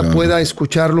la banda pueda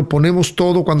escucharlo. Ponemos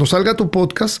todo. Cuando salga tu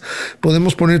podcast,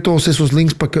 podemos poner todos esos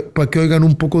links para que oigan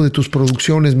un poco de tus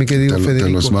producciones, mi querido Federico.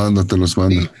 Te los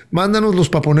mando. Sí, mándanoslos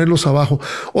para ponerlos abajo.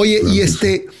 Oye, claro, y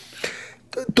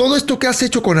todo esto que has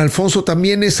hecho con Alfonso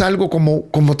también es algo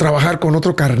como trabajar con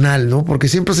otro carnal, ¿no? Porque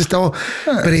siempre has estado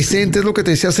presente. Es lo que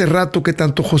te decía hace rato, que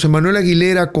tanto José Manuel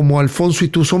Aguilera como Alfonso y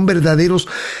tú son verdaderos,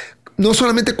 no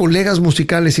solamente colegas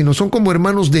musicales, sino son como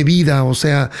hermanos de vida. O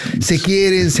sea, se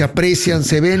quieren, se aprecian,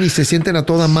 se ven y se sienten a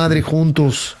toda madre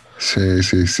juntos. Sí,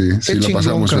 la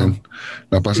pasamos bien.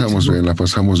 La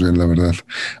pasamos bien, la verdad.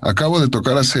 Acabo de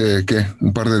tocar hace,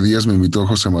 un par de días me invitó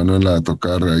José Manuel a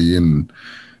tocar ahí en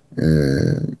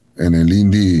el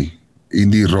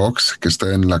Indie Rocks, que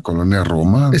está en la colonia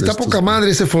Roma. Está poca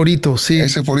madre ese forito, sí.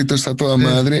 Ese forito está toda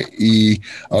madre, y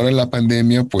ahora en la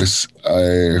pandemia, pues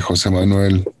José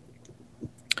Manuel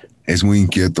es muy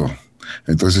inquieto.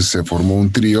 Entonces se formó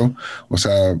un trío, o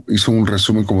sea, hizo un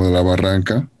resumen como de La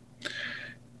Barranca,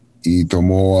 y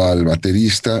tomó al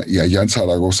baterista y a Jan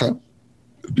Zaragoza,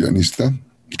 el pianista,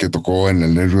 que tocó en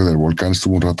El Nervio del Volcán,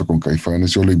 estuvo un rato con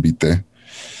Caifanes. Yo lo invité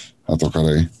a tocar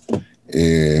ahí.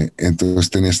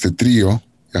 Entonces tenía este trío,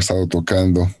 ha estado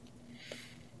tocando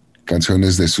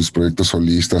canciones de sus proyectos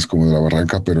solistas como de La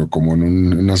Barranca, pero como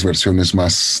en unas versiones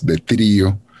más de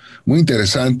trío. Muy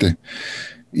interesante.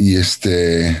 Y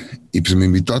pues me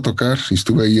invitó a tocar, y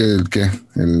estuve ahí el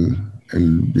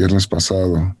viernes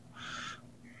pasado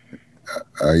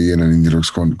ahí en el Indie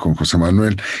Rocks con José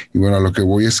Manuel. Y bueno, a lo que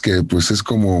voy es que pues es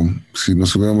como si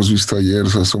nos hubiéramos visto ayer, o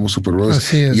sea, somos super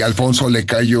brothers. Y Alfonso le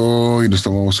cayó y nos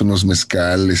tomamos unos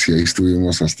mezcales y ahí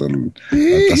estuvimos hasta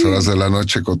altas horas de la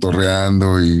noche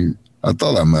cotorreando y a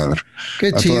toda madre.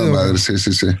 Qué chido. A toda madre,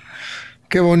 sí.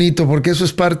 Qué bonito, porque eso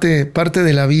es parte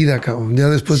de la vida, cabrón. Ya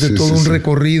después de todo un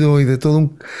recorrido y de toda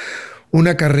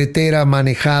una carretera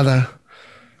manejada.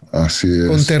 Así es.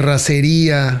 Con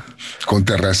terracería. Con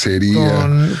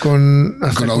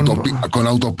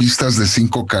autopistas de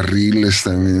 5 carriles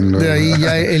también, ¿no? De ahí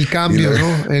ya el cambio,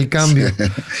 ¿no? El cambio. Sí.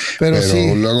 Pero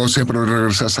sí. Luego siempre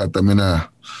regresas también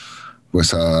a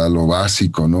lo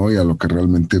básico, ¿no? Y a lo que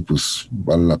realmente pues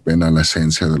vale la pena, la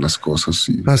esencia de las cosas.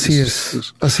 Y, así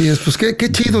es. Pues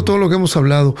qué chido todo lo que hemos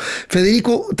hablado.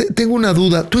 Federico, tengo una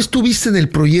duda. ¿Tú estuviste en el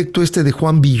proyecto de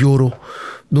Juan Villoro,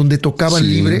 donde tocaban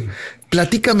libre?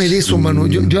 Platícame de eso, mano.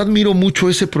 Yo admiro mucho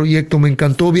ese proyecto, me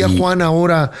encantó. Vi a Juan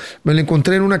ahora, me lo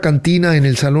encontré en una cantina en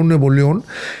el Salón Nuevo León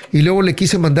y luego le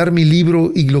quise mandar mi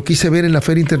libro y lo quise ver en la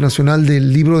Feria Internacional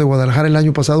del Libro de Guadalajara el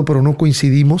año pasado, pero no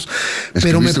coincidimos.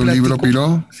 Pero me un libro,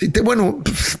 Piro? Bueno,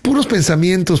 puros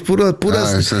pensamientos, puras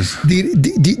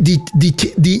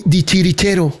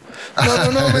chirichero.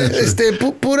 No,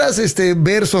 puras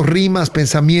versos, rimas,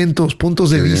 pensamientos,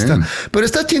 puntos de vista. Pero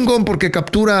está chingón porque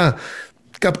captura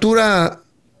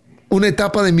una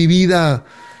etapa de mi vida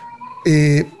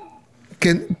que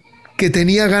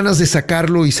tenía ganas de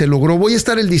sacarlo y se logró. Voy a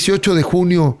estar el 18 de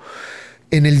junio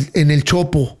en el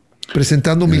Chopo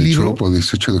presentando mi libro. Chopo,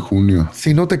 18 de junio.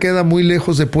 Si no te queda muy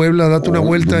lejos de Puebla, date una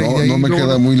vuelta. No, y de ahí no me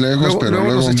queda muy lejos, pero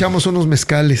luego nos echamos unos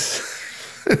mezcales.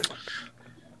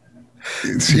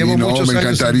 Sí, llevo muchos me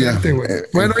años encantaría.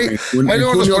 Bueno, ahí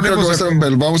luego nos ponemos de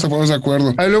acuerdo. Vamos a ponernos de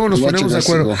acuerdo. Ahí luego nos ponemos de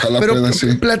acuerdo. Ojalá pero pueda, sí.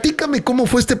 Platícame cómo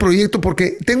fue este proyecto,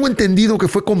 porque tengo entendido que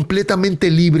fue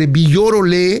completamente libre. Villoro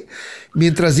lee,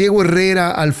 mientras Diego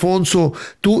Herrera, Alfonso,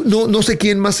 tú, no sé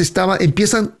quién más estaba,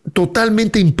 empiezan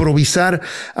totalmente a improvisar.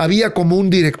 Había como un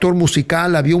director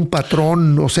musical, había un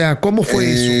patrón, o sea, ¿cómo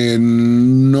fue eso?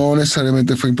 No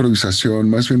necesariamente fue improvisación,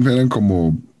 más bien eran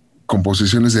como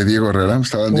composiciones de Diego Herrera.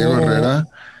 Estaban Diego Herrera,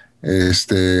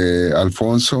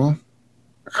 Alfonso,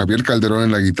 Javier Calderón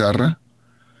en la guitarra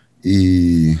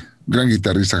y gran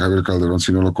guitarrista Javier Calderón.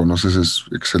 Si no lo conoces, es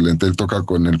excelente. Él toca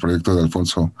con el proyecto de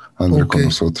Alfonso André con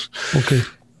nosotros.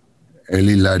 Él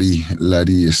y Lari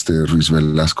Ruiz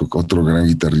Velasco, otro gran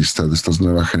guitarrista de esta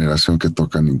nueva generación que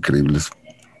tocan increíbles.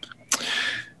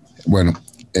 Bueno,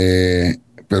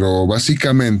 pero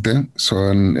básicamente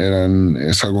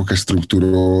es algo que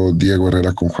estructuró Diego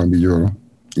Herrera con Juan Villoro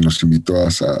y nos invitó a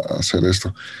hacer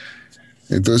esto.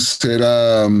 Entonces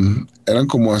eran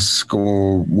como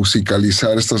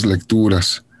musicalizar estas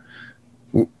lecturas.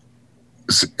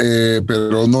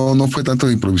 Pero no fue tanto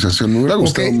de improvisación. Me hubiera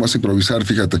gustado más improvisar,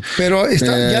 fíjate. Pero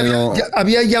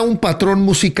había ya un patrón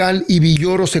musical y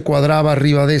Villoro se cuadraba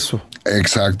arriba de eso.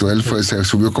 Exacto, él se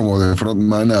subió como de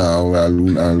frontman a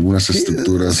algunas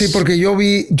estructuras. Sí, porque yo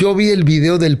vi el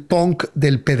video del punk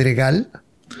del Pedregal.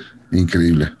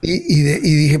 Increíble. Y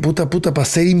dije, puta, para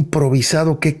ser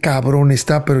improvisado, qué cabrón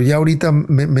está, pero ya ahorita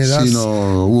me das... Sí,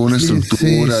 no, hubo una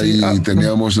estructura y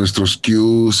teníamos nuestros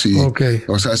cues y...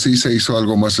 O sea, sí se hizo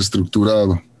algo más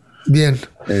estructurado. Bien.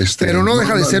 Pero no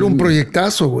deja de ser un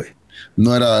proyectazo, güey.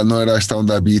 No era esta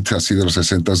onda beat así de los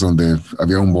 60s donde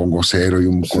había un bongocero y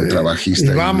un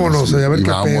contrabajista. Y vámonos a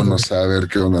ver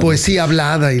qué onda. Poesía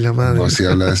hablada y la madre.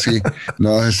 Poesía hablada, sí.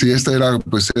 No, sí,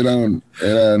 eran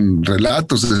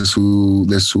relatos de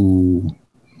su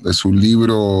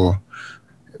libro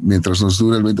Mientras nos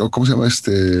dure el 20. ¿Cómo se llama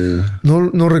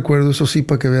No recuerdo, eso sí,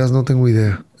 para que veas, no tengo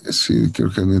idea. Sí,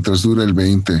 creo que Mientras dure el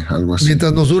 20, algo así.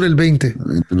 Mientras nos dure el 20.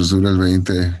 Mientras nos dure el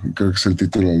 20, creo que es el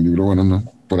título del libro. Bueno, no,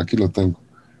 por aquí lo tengo.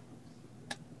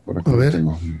 Por aquí lo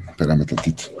tengo. Espérame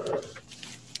tantito.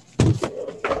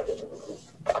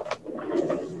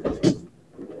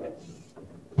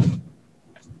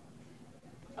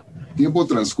 Tiempo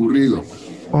transcurrido.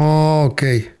 Ok.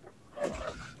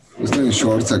 Está en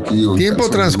shorts aquí. Tiempo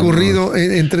transcurrido,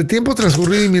 entre tiempo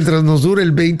transcurrido y mientras nos dure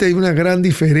el 20 hay una gran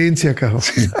diferencia, cabrón.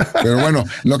 Sí, pero bueno,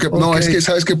 es que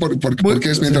sabes que por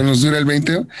qué es mientras nos dure el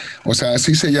 20, o sea,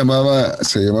 así se llamaba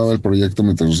el proyecto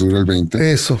Mientras nos dure el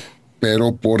 20. Eso.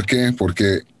 Pero ¿por qué?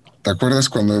 Porque ¿te acuerdas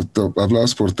cuando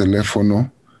hablabas por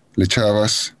teléfono, le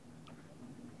echabas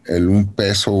un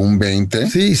peso, un 20?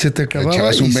 Sí, se te acababa.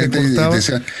 Echabas un 20 y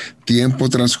decía tiempo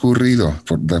transcurrido,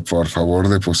 por favor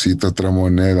deposita otra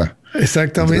moneda.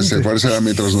 Exactamente. Entonces, por eso era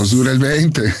Mientras nos dure el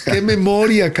 20. Qué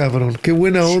memoria, cabrón. Qué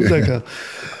buena onda, sí. Cabrón.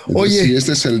 Oye. Sí,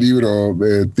 este es el libro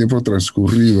Tiempo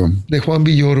transcurrido. De Juan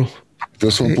Villoro.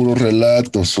 Entonces son puros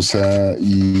relatos, o sea,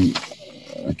 y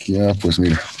Aquí, pues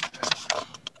mira.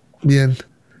 Bien.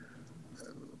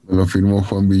 Me lo firmó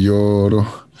Juan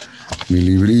Villoro, mi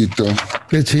librito.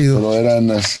 Qué chido. Pero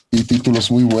eran así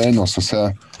títulos muy buenos, o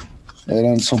sea,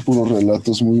 son puros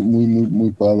relatos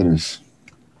muy padres.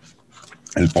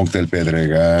 El Punk del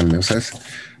Pedregal, o sea, es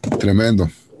tremendo.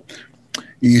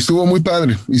 Y estuvo muy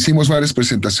padre. Hicimos varias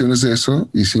presentaciones de eso.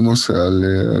 Hicimos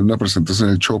una presentación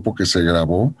en el Chopo que se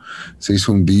grabó. Se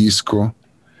hizo un disco.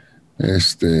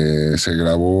 Se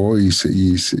grabó y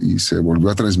se volvió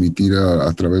a transmitir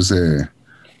a través de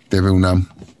TV UNAM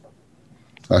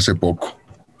hace poco.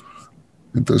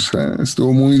 Entonces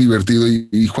estuvo muy divertido.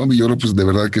 Y Juan Villoro, pues de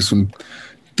verdad que es un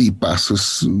tipazo,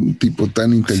 es un tipo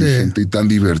tan inteligente y tan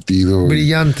divertido.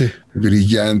 Brillante.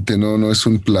 Brillante, no es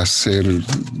un placer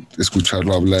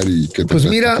escucharlo hablar y que te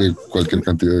platique cualquier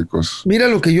cantidad de cosas. Mira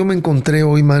lo que yo me encontré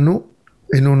hoy, Manu,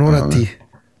 en honor a ti.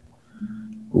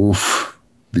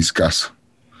 Discazo.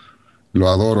 Lo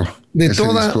adoro. De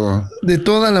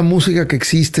toda la música que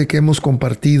existe, que hemos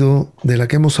compartido, de la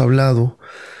que hemos hablado,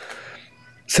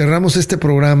 cerramos este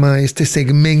programa, este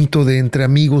segmento de Entre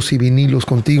Amigos y Vinilos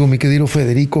contigo, mi querido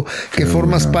Federico, que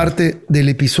formas parte del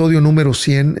episodio número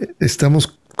 100.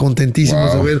 Estamos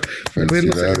contentísimos de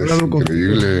haberlo celebrado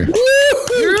contigo. Increíble.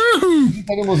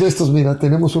 Tenemos de estos, mira,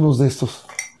 tenemos unos de estos.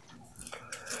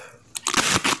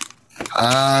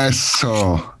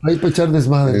 Eso. Ahí para echar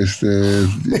desmadre.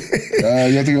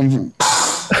 Ya tengo...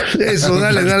 Eso,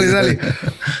 dale.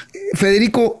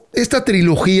 Federico, esta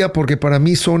trilogía, porque para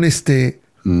mí son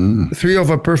Three of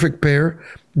a Perfect Pair,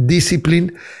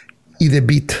 Discipline y The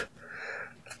Beat.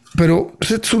 Pero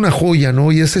pues, es una joya,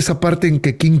 ¿no? Y es esa parte en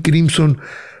que King Crimson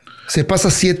se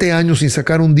pasa 7 años sin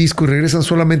sacar un disco y regresan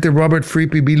solamente Robert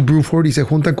Fripp y Bill Bruford y se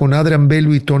juntan con Adrian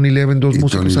Bellu y Tony Levin, dos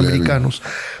músicos americanos.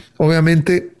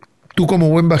 Obviamente, tú como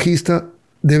buen bajista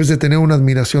debes de tener una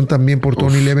admiración también por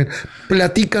Tony Levin.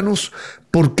 Platícanos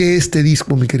por qué este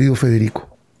disco, mi querido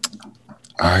Federico.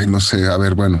 Ay, no sé, a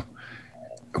ver, bueno.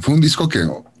 Fue un disco que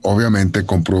obviamente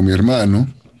compró mi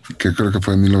hermano, que creo que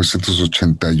fue en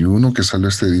 1981 que salió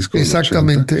este disco.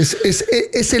 Exactamente.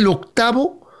 Es el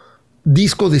octavo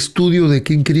disco de estudio de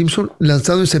King Crimson,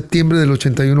 lanzado en septiembre del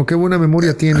 81. Qué buena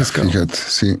memoria tienes, cabrón. Fíjate,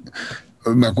 sí.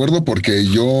 Me acuerdo porque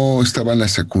yo estaba en la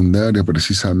secundaria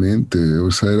precisamente.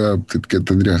 O sea, que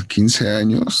tendría 15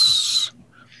 años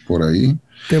por ahí.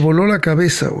 Te voló la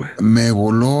cabeza, güey. Me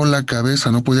voló la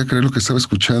cabeza, no podía creer lo que estaba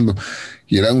escuchando.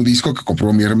 Y era un disco que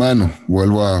compró mi hermano.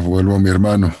 Vuelvo a mi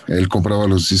hermano. Él compraba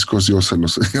los discos, yo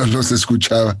los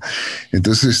escuchaba.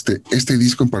 Entonces, este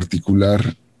disco en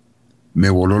particular me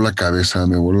voló la cabeza.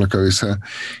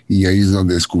 Y ahí es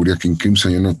donde descubrí a King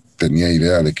Crimson. Yo no tenía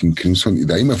idea de King Crimson. Y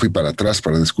de ahí me fui para atrás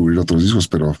para descubrir otros discos,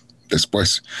 pero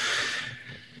después.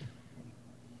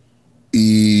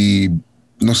 Y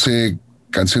no sé,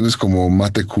 canciones como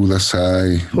Mate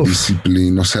Kudasai,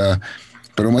 Discipline, o sea,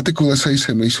 pero Mate Kudasai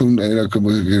se me hizo era como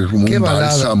un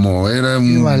bálsamo,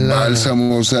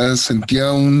 o sea,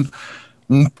 sentía un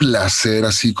placer,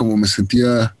 así como me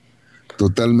sentía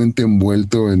totalmente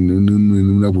envuelto en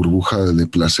una burbuja de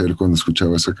placer cuando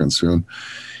escuchaba esa canción.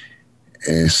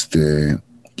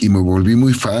 Y me volví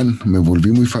muy fan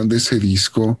de ese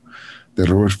disco de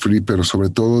Robert Fripp, pero sobre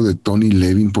todo de Tony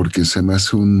Levin, porque se me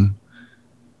hace un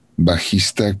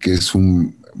bajista que es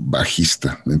un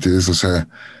bajista, ¿me entiendes? O sea,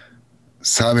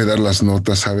 sabe dar las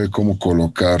notas, sabe cómo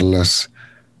colocarlas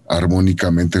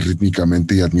armónicamente,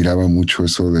 rítmicamente, y admiraba mucho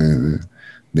eso de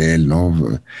él,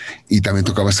 ¿no? Y también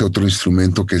tocaba ese otro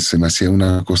instrumento que se me hacía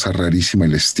una cosa rarísima,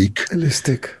 el stick. El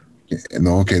stick.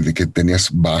 ¿No? Que tenías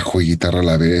bajo y guitarra a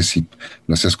la vez y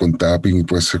lo hacías con tapping y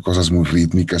puedes hacer cosas muy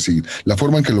rítmicas, y la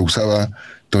forma en que lo usaba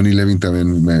Tony Levin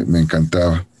también me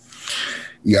encantaba.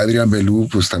 Y Adrian Bellu,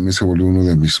 pues también se volvió uno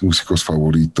de mis músicos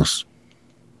favoritos,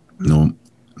 ¿no?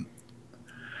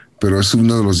 Pero es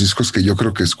uno de los discos que yo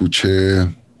creo que escuché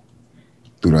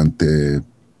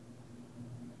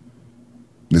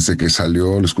desde que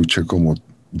salió, lo escuché como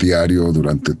diario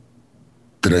durante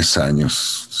 3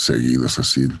 años seguidos,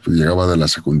 así. Llegaba de la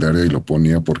secundaria y lo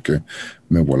ponía porque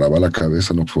me volaba la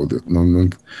cabeza, no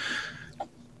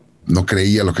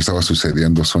creía lo que estaba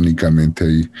sucediendo sónicamente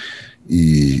ahí.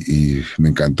 Y me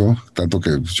encantó, tanto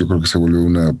que yo creo que se volvió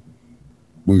una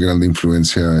muy grande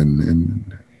influencia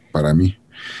para mí.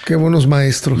 Qué buenos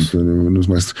maestros.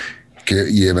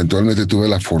 Y eventualmente tuve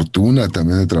la fortuna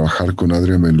también de trabajar con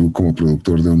Adrian Bellu como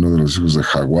productor de uno de los discos de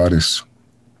Jaguares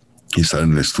y estar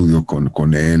en el estudio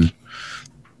con él.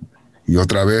 Y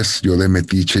otra vez, yo de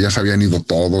metiche, ya se habían ido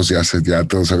todos, ya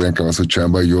todos habían acabado su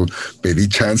chamba, y yo pedí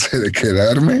chance de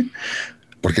quedarme,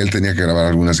 porque él tenía que grabar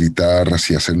algunas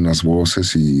guitarras y hacer unas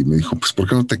voces, y me dijo, pues, ¿por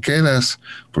qué no te quedas?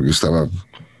 Porque yo estaba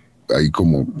ahí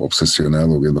como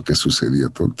obsesionado viendo qué sucedía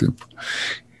todo el tiempo.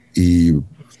 Y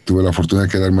tuve la fortuna de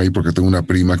quedarme ahí porque tengo una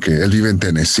prima que él vive en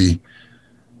Tennessee.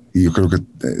 Y yo creo que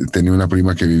tenía una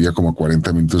prima que vivía como a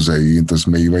 40 minutos de ahí, entonces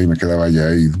me iba y me quedaba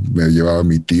allá y me llevaba a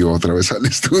mi tío otra vez al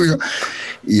estudio.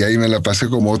 Y ahí me la pasé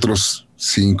como otros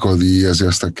 5 días y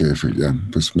hasta que ya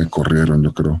pues me corrieron,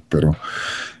 yo creo.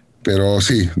 Pero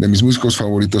sí, de mis músicos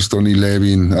favoritos, Tony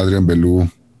Levin, Adrian Belew,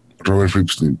 Robert Fripp,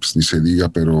 pues, ni se diga,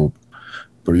 pero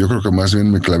yo creo que más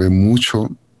bien me clavé mucho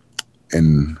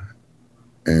en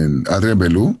Adrian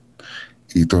Belew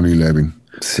y Tony Levin.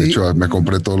 Sí. De hecho, me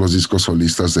compré todos los discos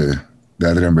solistas de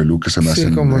Adrian Belew que se me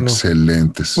hacen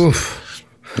excelentes.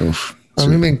 A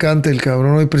mí me encanta el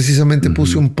cabrón. Hoy precisamente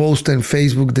puse un post en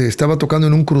Facebook estaba tocando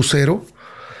en un crucero,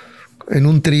 en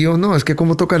un trío. No, es que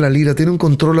cómo toca la lira, tiene un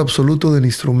control absoluto del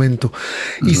instrumento.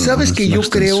 Y sabes que yo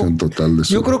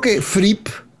creo que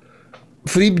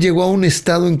Fripp llegó a un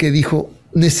estado en que dijo,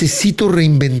 necesito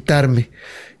reinventarme.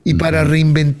 Y para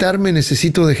reinventarme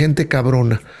necesito de gente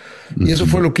cabrona. Y eso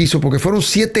fue lo que hizo, porque fueron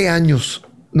 7 años,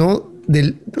 ¿no?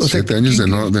 7 años de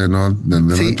no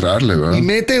entrarle, ¿verdad? Y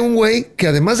mete un güey que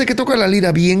además de que toca la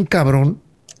lira bien cabrón,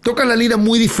 toca la lira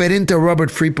muy diferente a Robert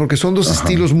Fripp, porque son dos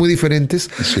estilos muy diferentes.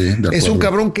 Sí, de acuerdo. Es un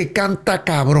cabrón que canta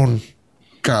cabrón.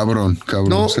 Cabrón.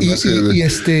 ¿No? Y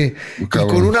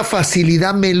con una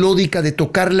facilidad melódica de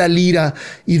tocar la lira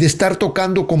y de estar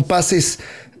tocando compases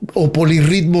o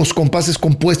polirritmos, compases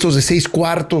compuestos de 6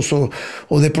 cuartos o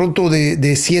de pronto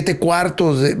de 7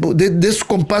 cuartos, de esos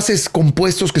compases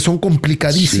compuestos que son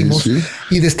complicadísimos,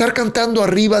 y de estar cantando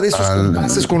arriba de esos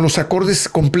compases con los acordes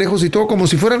complejos y todo como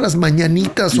si fueran las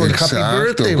mañanitas o el Happy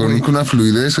Birthday. Con una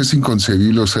fluidez es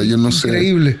inconcebible, o sea, yo no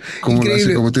sé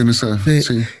cómo tiene esa...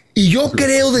 Sí. Y yo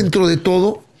creo dentro de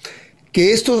todo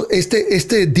que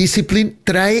este Discipline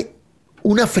trae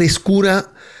una frescura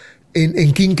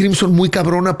en King Crimson muy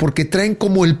cabrona, porque traen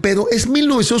como el pedo. Es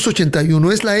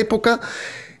 1981, es la época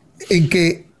en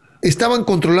que estaban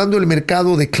controlando el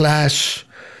mercado de Clash,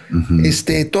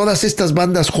 todas estas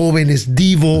bandas jóvenes,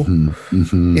 Divo,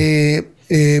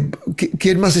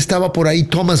 ¿quién más estaba por ahí?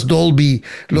 Thomas Dolby,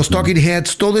 los Talking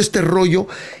Heads, todo este rollo,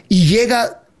 y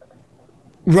llega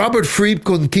Robert Fripp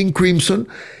con King Crimson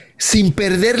sin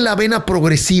perder la vena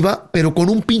progresiva, pero con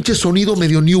un pinche sonido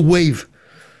medio New Wave.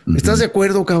 ¿Estás de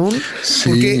acuerdo, cabrón? Sí.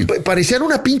 Porque parecían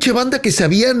una pinche banda que se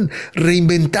habían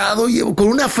reinventado y con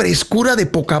una frescura de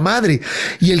poca madre.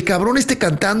 Y el cabrón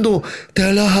cantando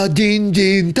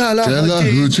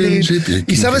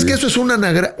y sabes que eso es un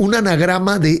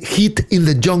anagrama de Hit in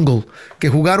the Jungle, que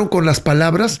jugaron con las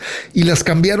palabras y las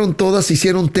cambiaron todas,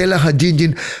 hicieron Tela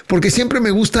Hajinjin, porque siempre me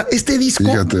gusta este disco.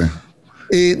 Fíjate.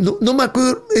 No me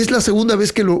acuerdo, es la segunda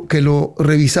vez que lo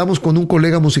revisamos con un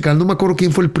colega musical. No me acuerdo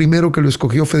quién fue el primero que lo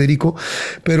escogió, Federico,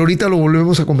 pero ahorita lo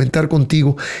volvemos a comentar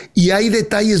contigo. Y hay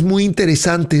detalles muy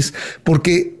interesantes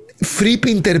porque Fripp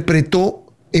interpretó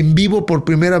en vivo por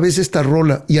primera vez esta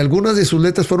rola y algunas de sus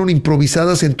letras fueron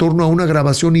improvisadas en torno a una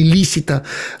grabación ilícita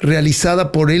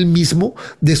realizada por él mismo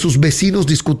de sus vecinos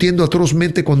discutiendo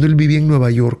atrozmente cuando él vivía en Nueva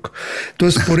York.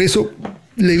 Entonces, por eso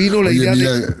le vino la idea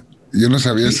de... Yo no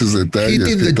sabía esos detalles.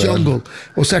 Hit in the Jungle.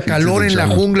 O sea, calor en la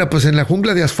jungla, pues en la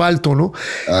jungla de asfalto, ¿no?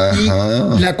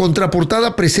 Ajá. Y la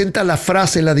contraportada presenta la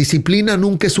frase: la disciplina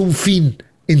nunca es un fin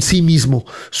en sí mismo,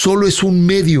 solo es un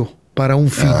medio para un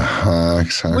fin. Ajá,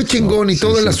 exacto. Muy chingón. Y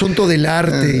todo el asunto del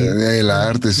arte. El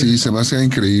arte, sí, se me hace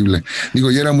increíble. Digo,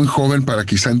 yo era muy joven para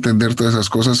quizá entender todas esas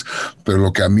cosas, pero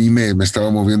lo que a mí me estaba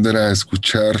moviendo era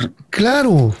escuchar.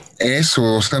 Claro.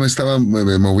 Eso, o sea,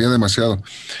 me movía demasiado.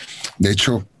 De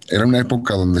hecho, era una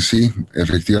época donde sí,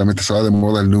 efectivamente estaba de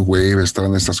moda el New Wave,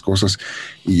 estaban estas cosas,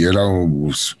 y yo era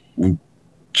un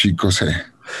chico,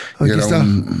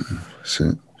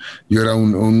 yo era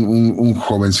un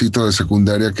jovencito de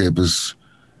secundaria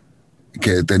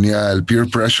que tenía el peer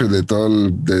pressure de todo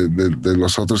de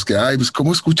los otros, que pues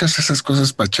 ¿cómo escuchas esas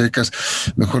cosas pachecas?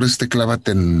 Mejor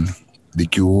clávate en The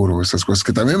Cure o esas cosas,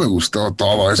 que también me gustó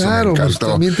todo eso. Claro, me encantó.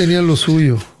 Pues también tenía lo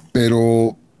suyo.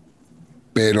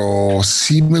 Pero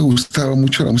sí me gustaba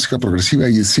mucho la música progresiva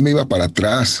y sí me iba para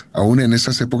atrás. Aún en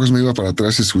esas épocas me iba para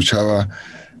atrás y escuchaba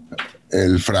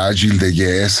el Frágil de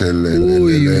Yes,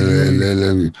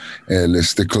 el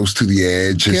Close to the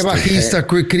Edge. Qué bajista,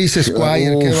 Chris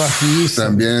Squire, qué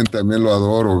bajista. También lo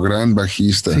adoro, gran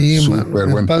bajista. Sí, súper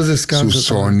bueno. En paz descanse. Su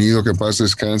sonido, que en paz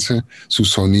descanse, su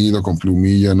sonido con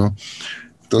plumilla, ¿no?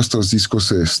 Todos estos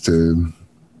discos,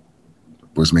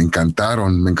 pues me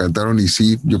encantaron y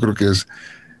sí, yo creo que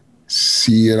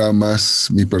sí era más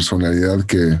mi personalidad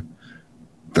que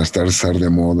estar de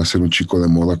moda, ser un chico de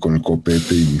moda con el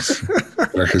copete y mis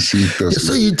trajecitos. Yo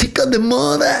soy un chico de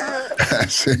moda.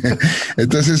 Sí.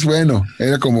 Entonces, bueno,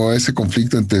 era como ese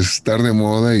conflicto entre estar de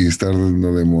moda y estar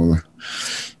no de moda.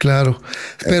 Claro,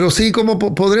 pero sí, como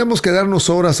podríamos quedarnos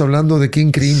horas hablando de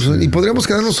King Crimson, sí, y podríamos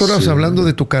quedarnos horas hablando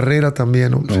de tu carrera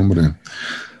también. Hombre,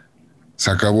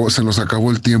 se nos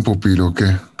acabó el tiempo, Piro,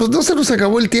 ¿qué? Pues no se nos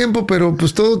acabó el tiempo, pero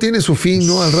pues todo tiene su fin,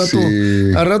 ¿no? Al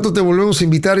rato te volvemos a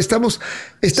invitar. Estamos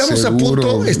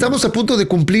a punto de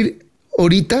cumplir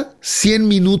ahorita 100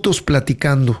 minutos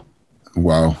platicando.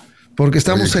 Wow. Porque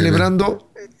estamos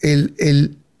celebrando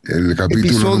el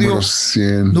capítulo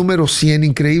número 100,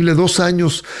 increíble, 2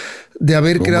 años de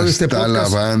haber creado este podcast. La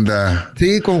banda.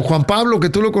 Sí, con Juan Pablo, que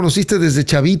tú lo conociste desde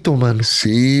chavito, mano.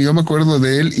 Sí, yo me acuerdo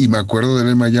de él y me acuerdo de él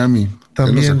en Miami.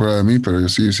 También. Él no se acuerda de mí, pero yo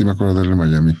sí me acuerdo de él en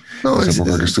Miami. No, esa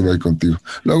época que estuve ahí contigo.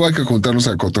 Luego hay que juntarnos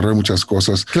a cotorrear muchas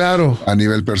cosas. Claro. A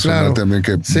nivel personal también,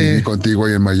 que viví contigo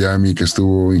ahí en Miami, que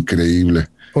estuvo increíble.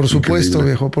 Por supuesto,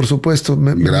 increíble. Viejo, por supuesto.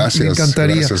 Gracias, me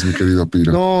encantaría. Gracias, mi querido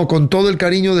Piro. No, con todo el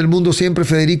cariño del mundo siempre,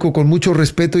 Federico, con mucho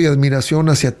respeto y admiración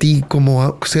hacia ti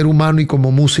como ser humano y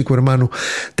como músico, hermano.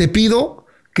 Te pido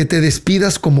que te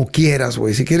despidas como quieras,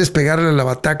 güey. Si quieres pegarle a la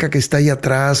bataca que está ahí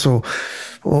atrás o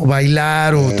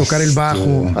bailar o tocar el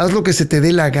bajo, haz lo que se te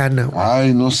dé la gana, güey.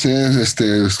 Ay, no sé,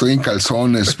 estoy en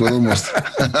calzones, puedo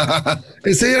mostrar.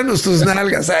 Enséñanos tus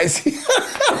nalgas, ay, sí.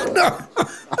 No.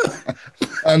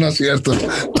 Ah, no es cierto.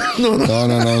 No,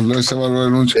 se va a volver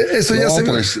mucho. Eso ya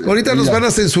ahorita nos van a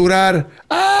censurar.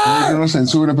 ¡Ah! No nos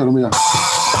censuren, pero mira.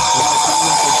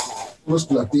 Unos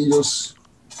platillos.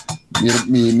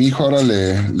 Mi hijo ahora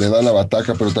le da la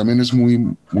bataca, pero también es muy,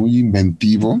 muy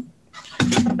inventivo.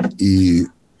 Y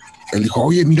él dijo,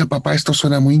 oye, mira, papá, esto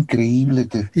suena muy increíble.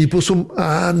 Y puso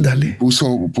ándale.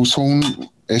 Puso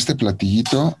este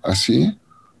platillito así,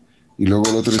 y luego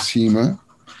el otro encima.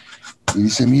 Y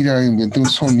dice, mira, inventé un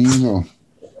sonido.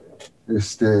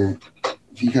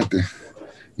 Fíjate.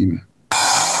 Y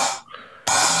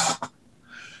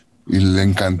le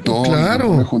encantó.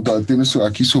 Claro. Tiene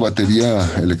aquí su batería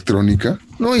electrónica.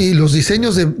 No, y los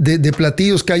diseños de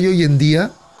platillos que hay hoy en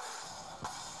día.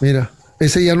 Mira,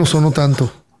 ese ya no sonó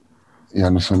tanto. Ya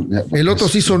no son. El otro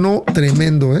sí sonó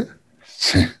tremendo, ¿eh?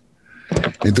 Sí.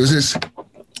 Entonces,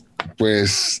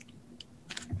 pues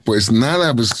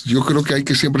nada, pues yo creo que hay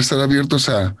que siempre estar abiertos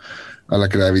a la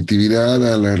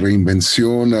creatividad, a la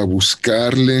reinvención, a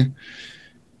buscarle,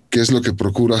 que es lo que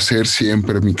procuro hacer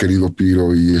siempre, mi querido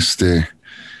Piro,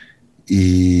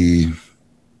 y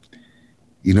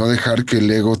no dejar que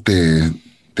el ego te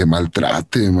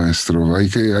maltrate, maestro. Hay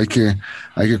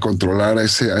que controlar a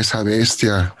esa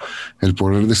bestia, el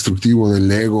poder destructivo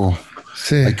del ego.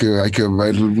 Sí. Hay que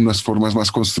ver unas formas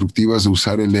más constructivas de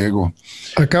usar el ego.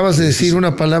 Acabas de decir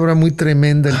una palabra muy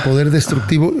tremenda, el poder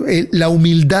destructivo. La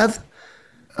humildad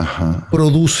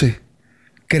produce,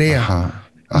 crea,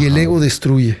 y el ego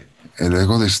destruye. El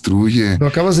ego destruye. Lo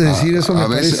acabas de decir, eso me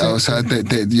veces, parece. O sea,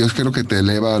 yo creo que te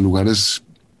eleva a lugares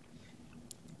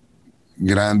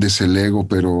grandes el ego,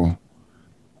 pero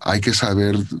hay que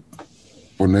saber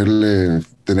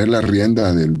tener la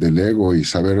rienda del ego y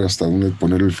saber hasta dónde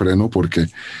poner el freno, porque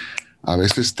a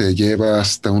veces te lleva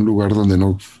hasta un lugar donde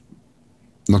no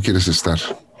quieres estar.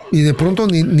 Y de pronto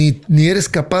ni eres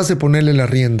capaz de ponerle la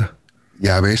rienda. Y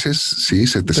a veces sí,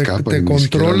 se te escapa. Te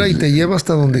controla y te lleva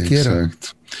hasta donde quiera. Exacto.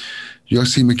 Yo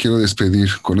así me quiero despedir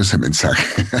con ese mensaje.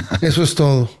 Eso es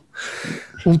todo.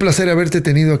 Un placer haberte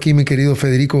tenido aquí, mi querido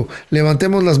Federico.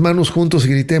 Levantemos las manos juntos y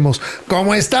gritemos: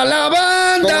 ¿cómo está la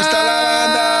banda? ¿Cómo está la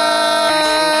banda?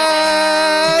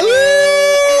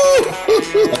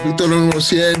 Capítulo número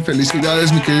 100.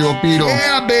 Felicidades, mi querido Piro.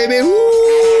 Yeah, baby.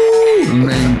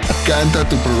 Me encanta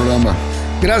tu programa.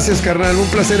 Gracias, carnal. Un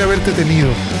placer haberte tenido.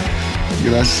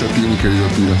 Gracias a ti, mi querido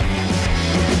Piro.